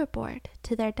overboard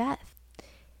to their death.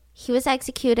 He was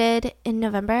executed in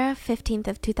November 15th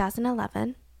of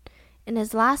 2011. And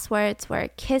his last words were,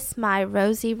 "Kiss my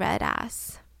rosy red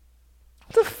ass."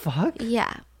 What the fuck?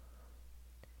 Yeah.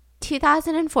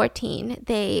 2014,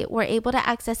 they were able to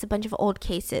access a bunch of old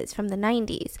cases from the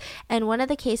 90s. And one of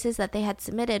the cases that they had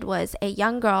submitted was a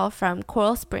young girl from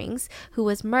Coral Springs who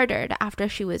was murdered after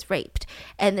she was raped.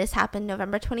 And this happened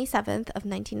November 27th of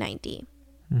 1990.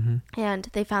 And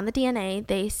they found the DNA,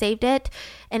 they saved it,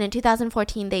 and in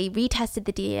 2014 they retested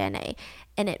the DNA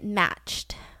and it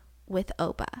matched with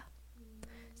Oba.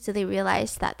 So they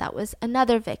realized that that was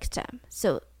another victim.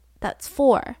 So that's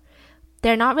 4.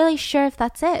 They're not really sure if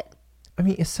that's it. I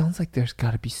mean, it sounds like there's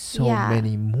got to be so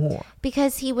many more.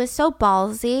 Because he was so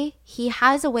ballsy. He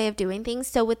has a way of doing things.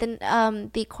 So with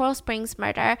the Coral Springs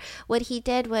murder, what he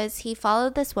did was he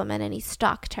followed this woman and he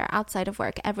stalked her outside of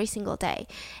work every single day.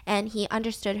 And he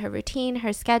understood her routine,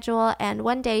 her schedule. And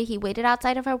one day he waited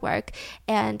outside of her work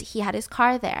and he had his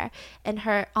car there. And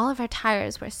all of her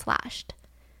tires were slashed.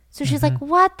 So she's like,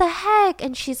 "What the heck?"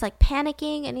 And she's like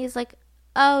panicking. And he's like,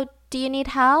 "Oh, do you need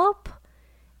help?"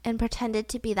 And pretended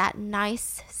to be that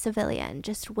nice civilian,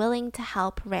 just willing to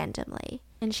help randomly.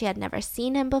 And she had never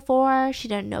seen him before. She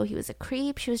didn't know he was a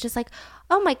creep. She was just like,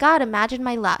 "Oh my God, imagine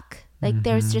my luck." Like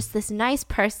there's just this nice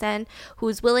person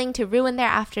who's willing to ruin their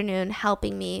afternoon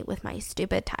helping me with my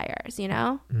stupid tires, you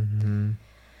know?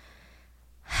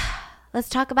 Let's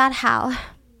talk about Hal.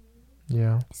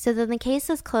 Yeah. So then the case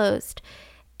was closed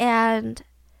and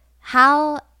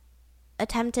Hal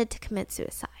attempted to commit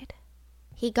suicide.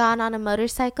 He got on a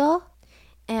motorcycle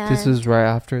and... This is right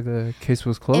after the case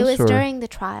was closed? It was during the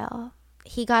trial.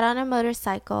 He got on a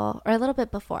motorcycle, or a little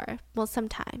bit before, well,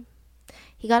 sometime.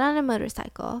 He got on a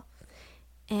motorcycle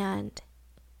and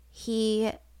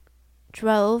he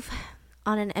drove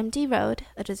on an empty road,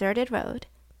 a deserted road,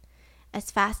 as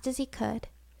fast as he could.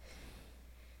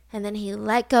 And then he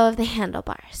let go of the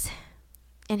handlebars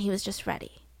and he was just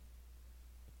ready.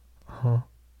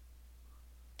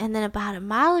 And then about a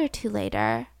mile or two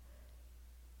later,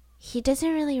 he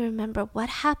doesn't really remember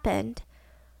what happened,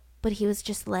 but he was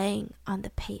just laying on the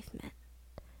pavement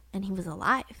and he was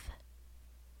alive.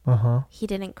 He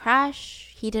didn't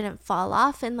crash. He didn't fall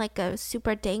off in like a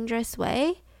super dangerous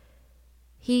way.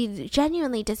 He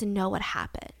genuinely doesn't know what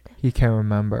happened. He can't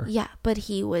remember. Yeah, but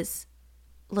he was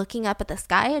looking up at the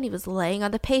sky and he was laying on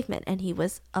the pavement and he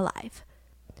was alive.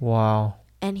 Wow.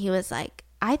 And he was like,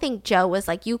 I think Joe was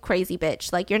like, "You crazy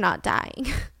bitch, like you're not dying."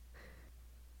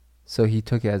 So he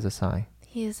took it as a sign.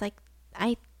 He was like,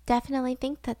 I definitely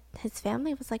think that his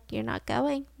family was like, "You're not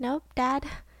going." "Nope, Dad."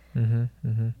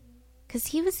 Because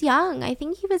he was young. I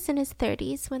think he was in his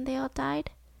 30s when they all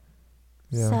died.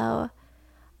 Yeah.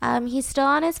 So he's still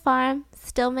on his farm,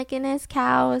 still milking his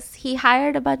cows. He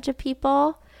hired a bunch of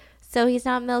people, so he's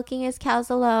not milking his cows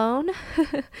alone.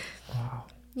 Wow.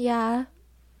 Yeah.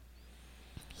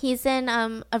 He's in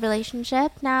a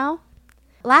relationship now.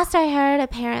 Last I heard,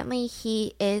 apparently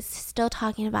he is still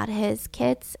talking about his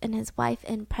kids and his wife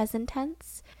in present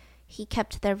tense. He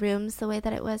kept their rooms the way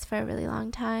that it was for a really long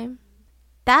time.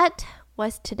 That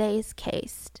was today's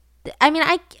case. I mean,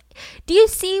 do you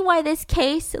see why this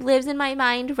case lives in my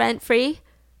mind rent-free?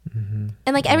 And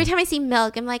like every time I see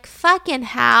Milk, I'm like, fucking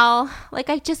Hal. Like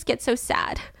I just get so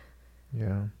sad.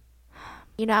 Yeah.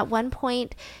 You know, at one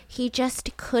point, he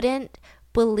just couldn't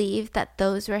believe that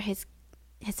those were his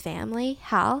family,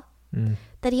 Hal,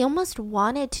 that he almost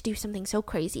wanted to do something so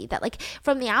crazy that, like,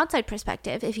 from the outside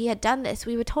perspective, if he had done this,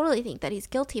 we would totally think that he's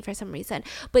guilty for some reason.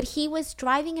 But he was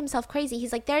driving himself crazy.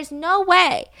 He's like, there's no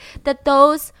way that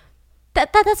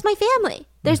that's my family.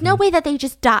 There's no way that they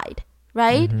just died,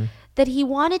 right? That he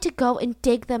wanted to go and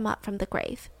dig them up from the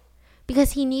grave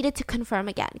because he needed to confirm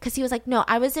again. Because he was like, no,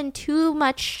 I was in too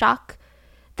much shock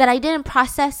that I didn't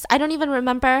process. I don't even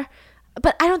remember.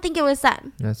 But I don't think it was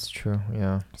them. That's true,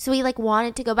 yeah. So he like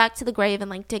wanted to go back to the grave and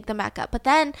like dig them back up. But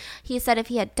then he said if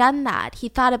he had done that, he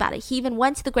thought about it. He even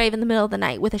went to the grave in the middle of the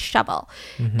night with a shovel.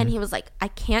 And he was like, I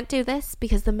can't do this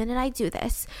because the minute I do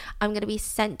this, I'm going to be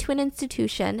sent to an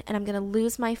institution and I'm going to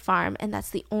lose my farm. And that's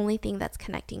the only thing that's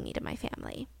connecting me to my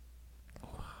family.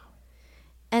 Wow.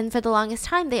 And for the longest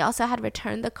time, they also had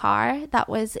returned the car that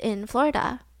was in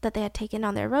Florida that they had taken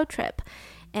on their road trip.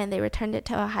 And they returned it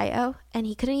to Ohio, and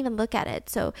he couldn't even look at it.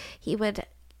 So he would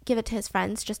give it to his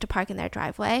friends just to park in their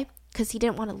driveway. because he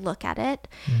didn't want to look at it.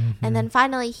 And then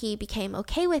finally he became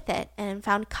okay with it and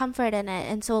found comfort in it.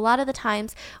 And so a lot of the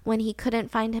times when he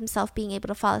couldn't find himself being able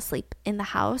to fall asleep in the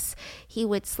house, he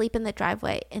would sleep in the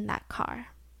driveway in that car.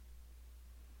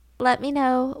 Let me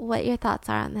know what your thoughts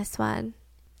are on this one.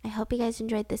 I hope you guys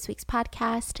enjoyed this week's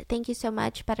podcast. Thank you so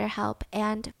much, BetterHelp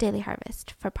and Daily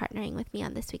Harvest, for partnering with me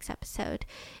on this week's episode.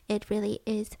 It really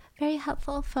is very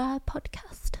helpful for our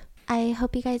podcast. I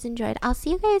hope you guys enjoyed. I'll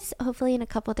see you guys hopefully in a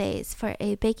couple days for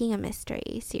a Baking a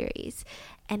Mystery series.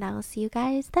 And I will see you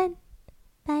guys then.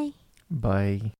 Bye. Bye.